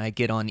all when I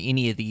get on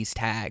any of these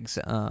tags.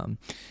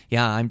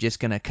 I'm just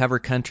going to cover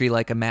country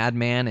like a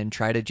madman and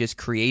try to just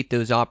create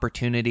those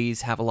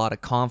opportunities, have a lot of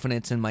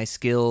confidence in my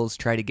skills,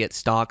 try to get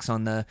stocks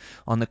on the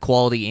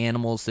quality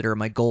animals that are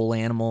my goal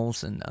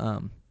animals. And,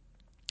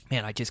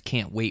 man, I just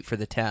can't wait for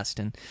the test.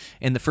 And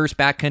the first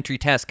backcountry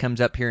test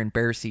comes up here in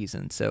bear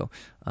season. So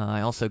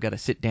I also got to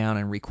sit down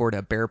and record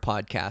a bear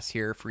podcast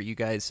here for you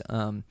guys,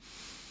 kind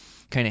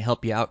of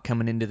help you out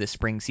coming into the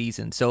spring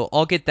season. So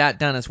I'll get that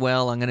done as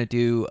well. I'm going to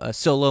do a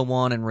solo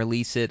one and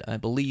release it, I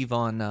believe,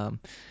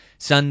 on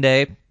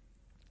Sunday.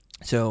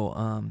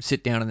 So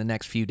sit down in the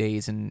next few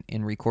days and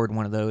record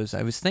one of those.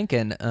 I was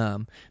thinking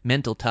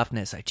mental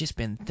toughness. I've just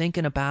been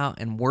thinking about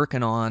and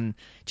working on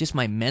just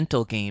my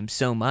mental game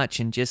so much,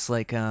 and just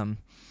like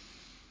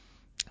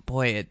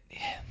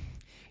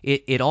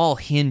it all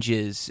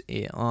hinges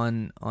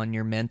on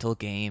your mental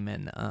game.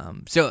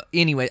 And so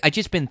anyway, I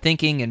just been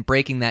thinking and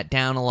breaking that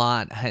down a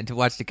lot. I had to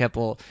watch a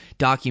couple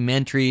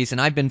documentaries, and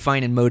I've been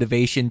finding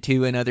motivation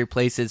too in other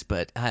places,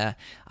 but I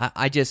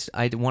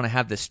want to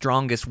have the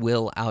strongest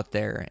will out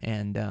there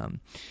and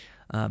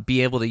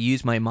be able to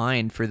use my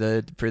mind for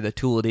the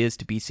tool it is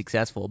to be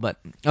successful. But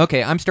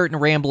okay, I'm starting to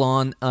ramble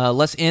on.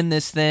 Let's end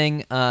this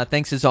thing.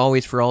 Thanks as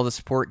always for all the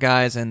support,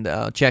 guys, and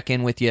I'll check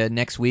in with you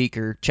next week,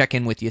 or check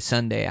in with you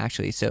Sunday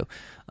actually. So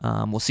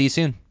we'll see you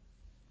soon.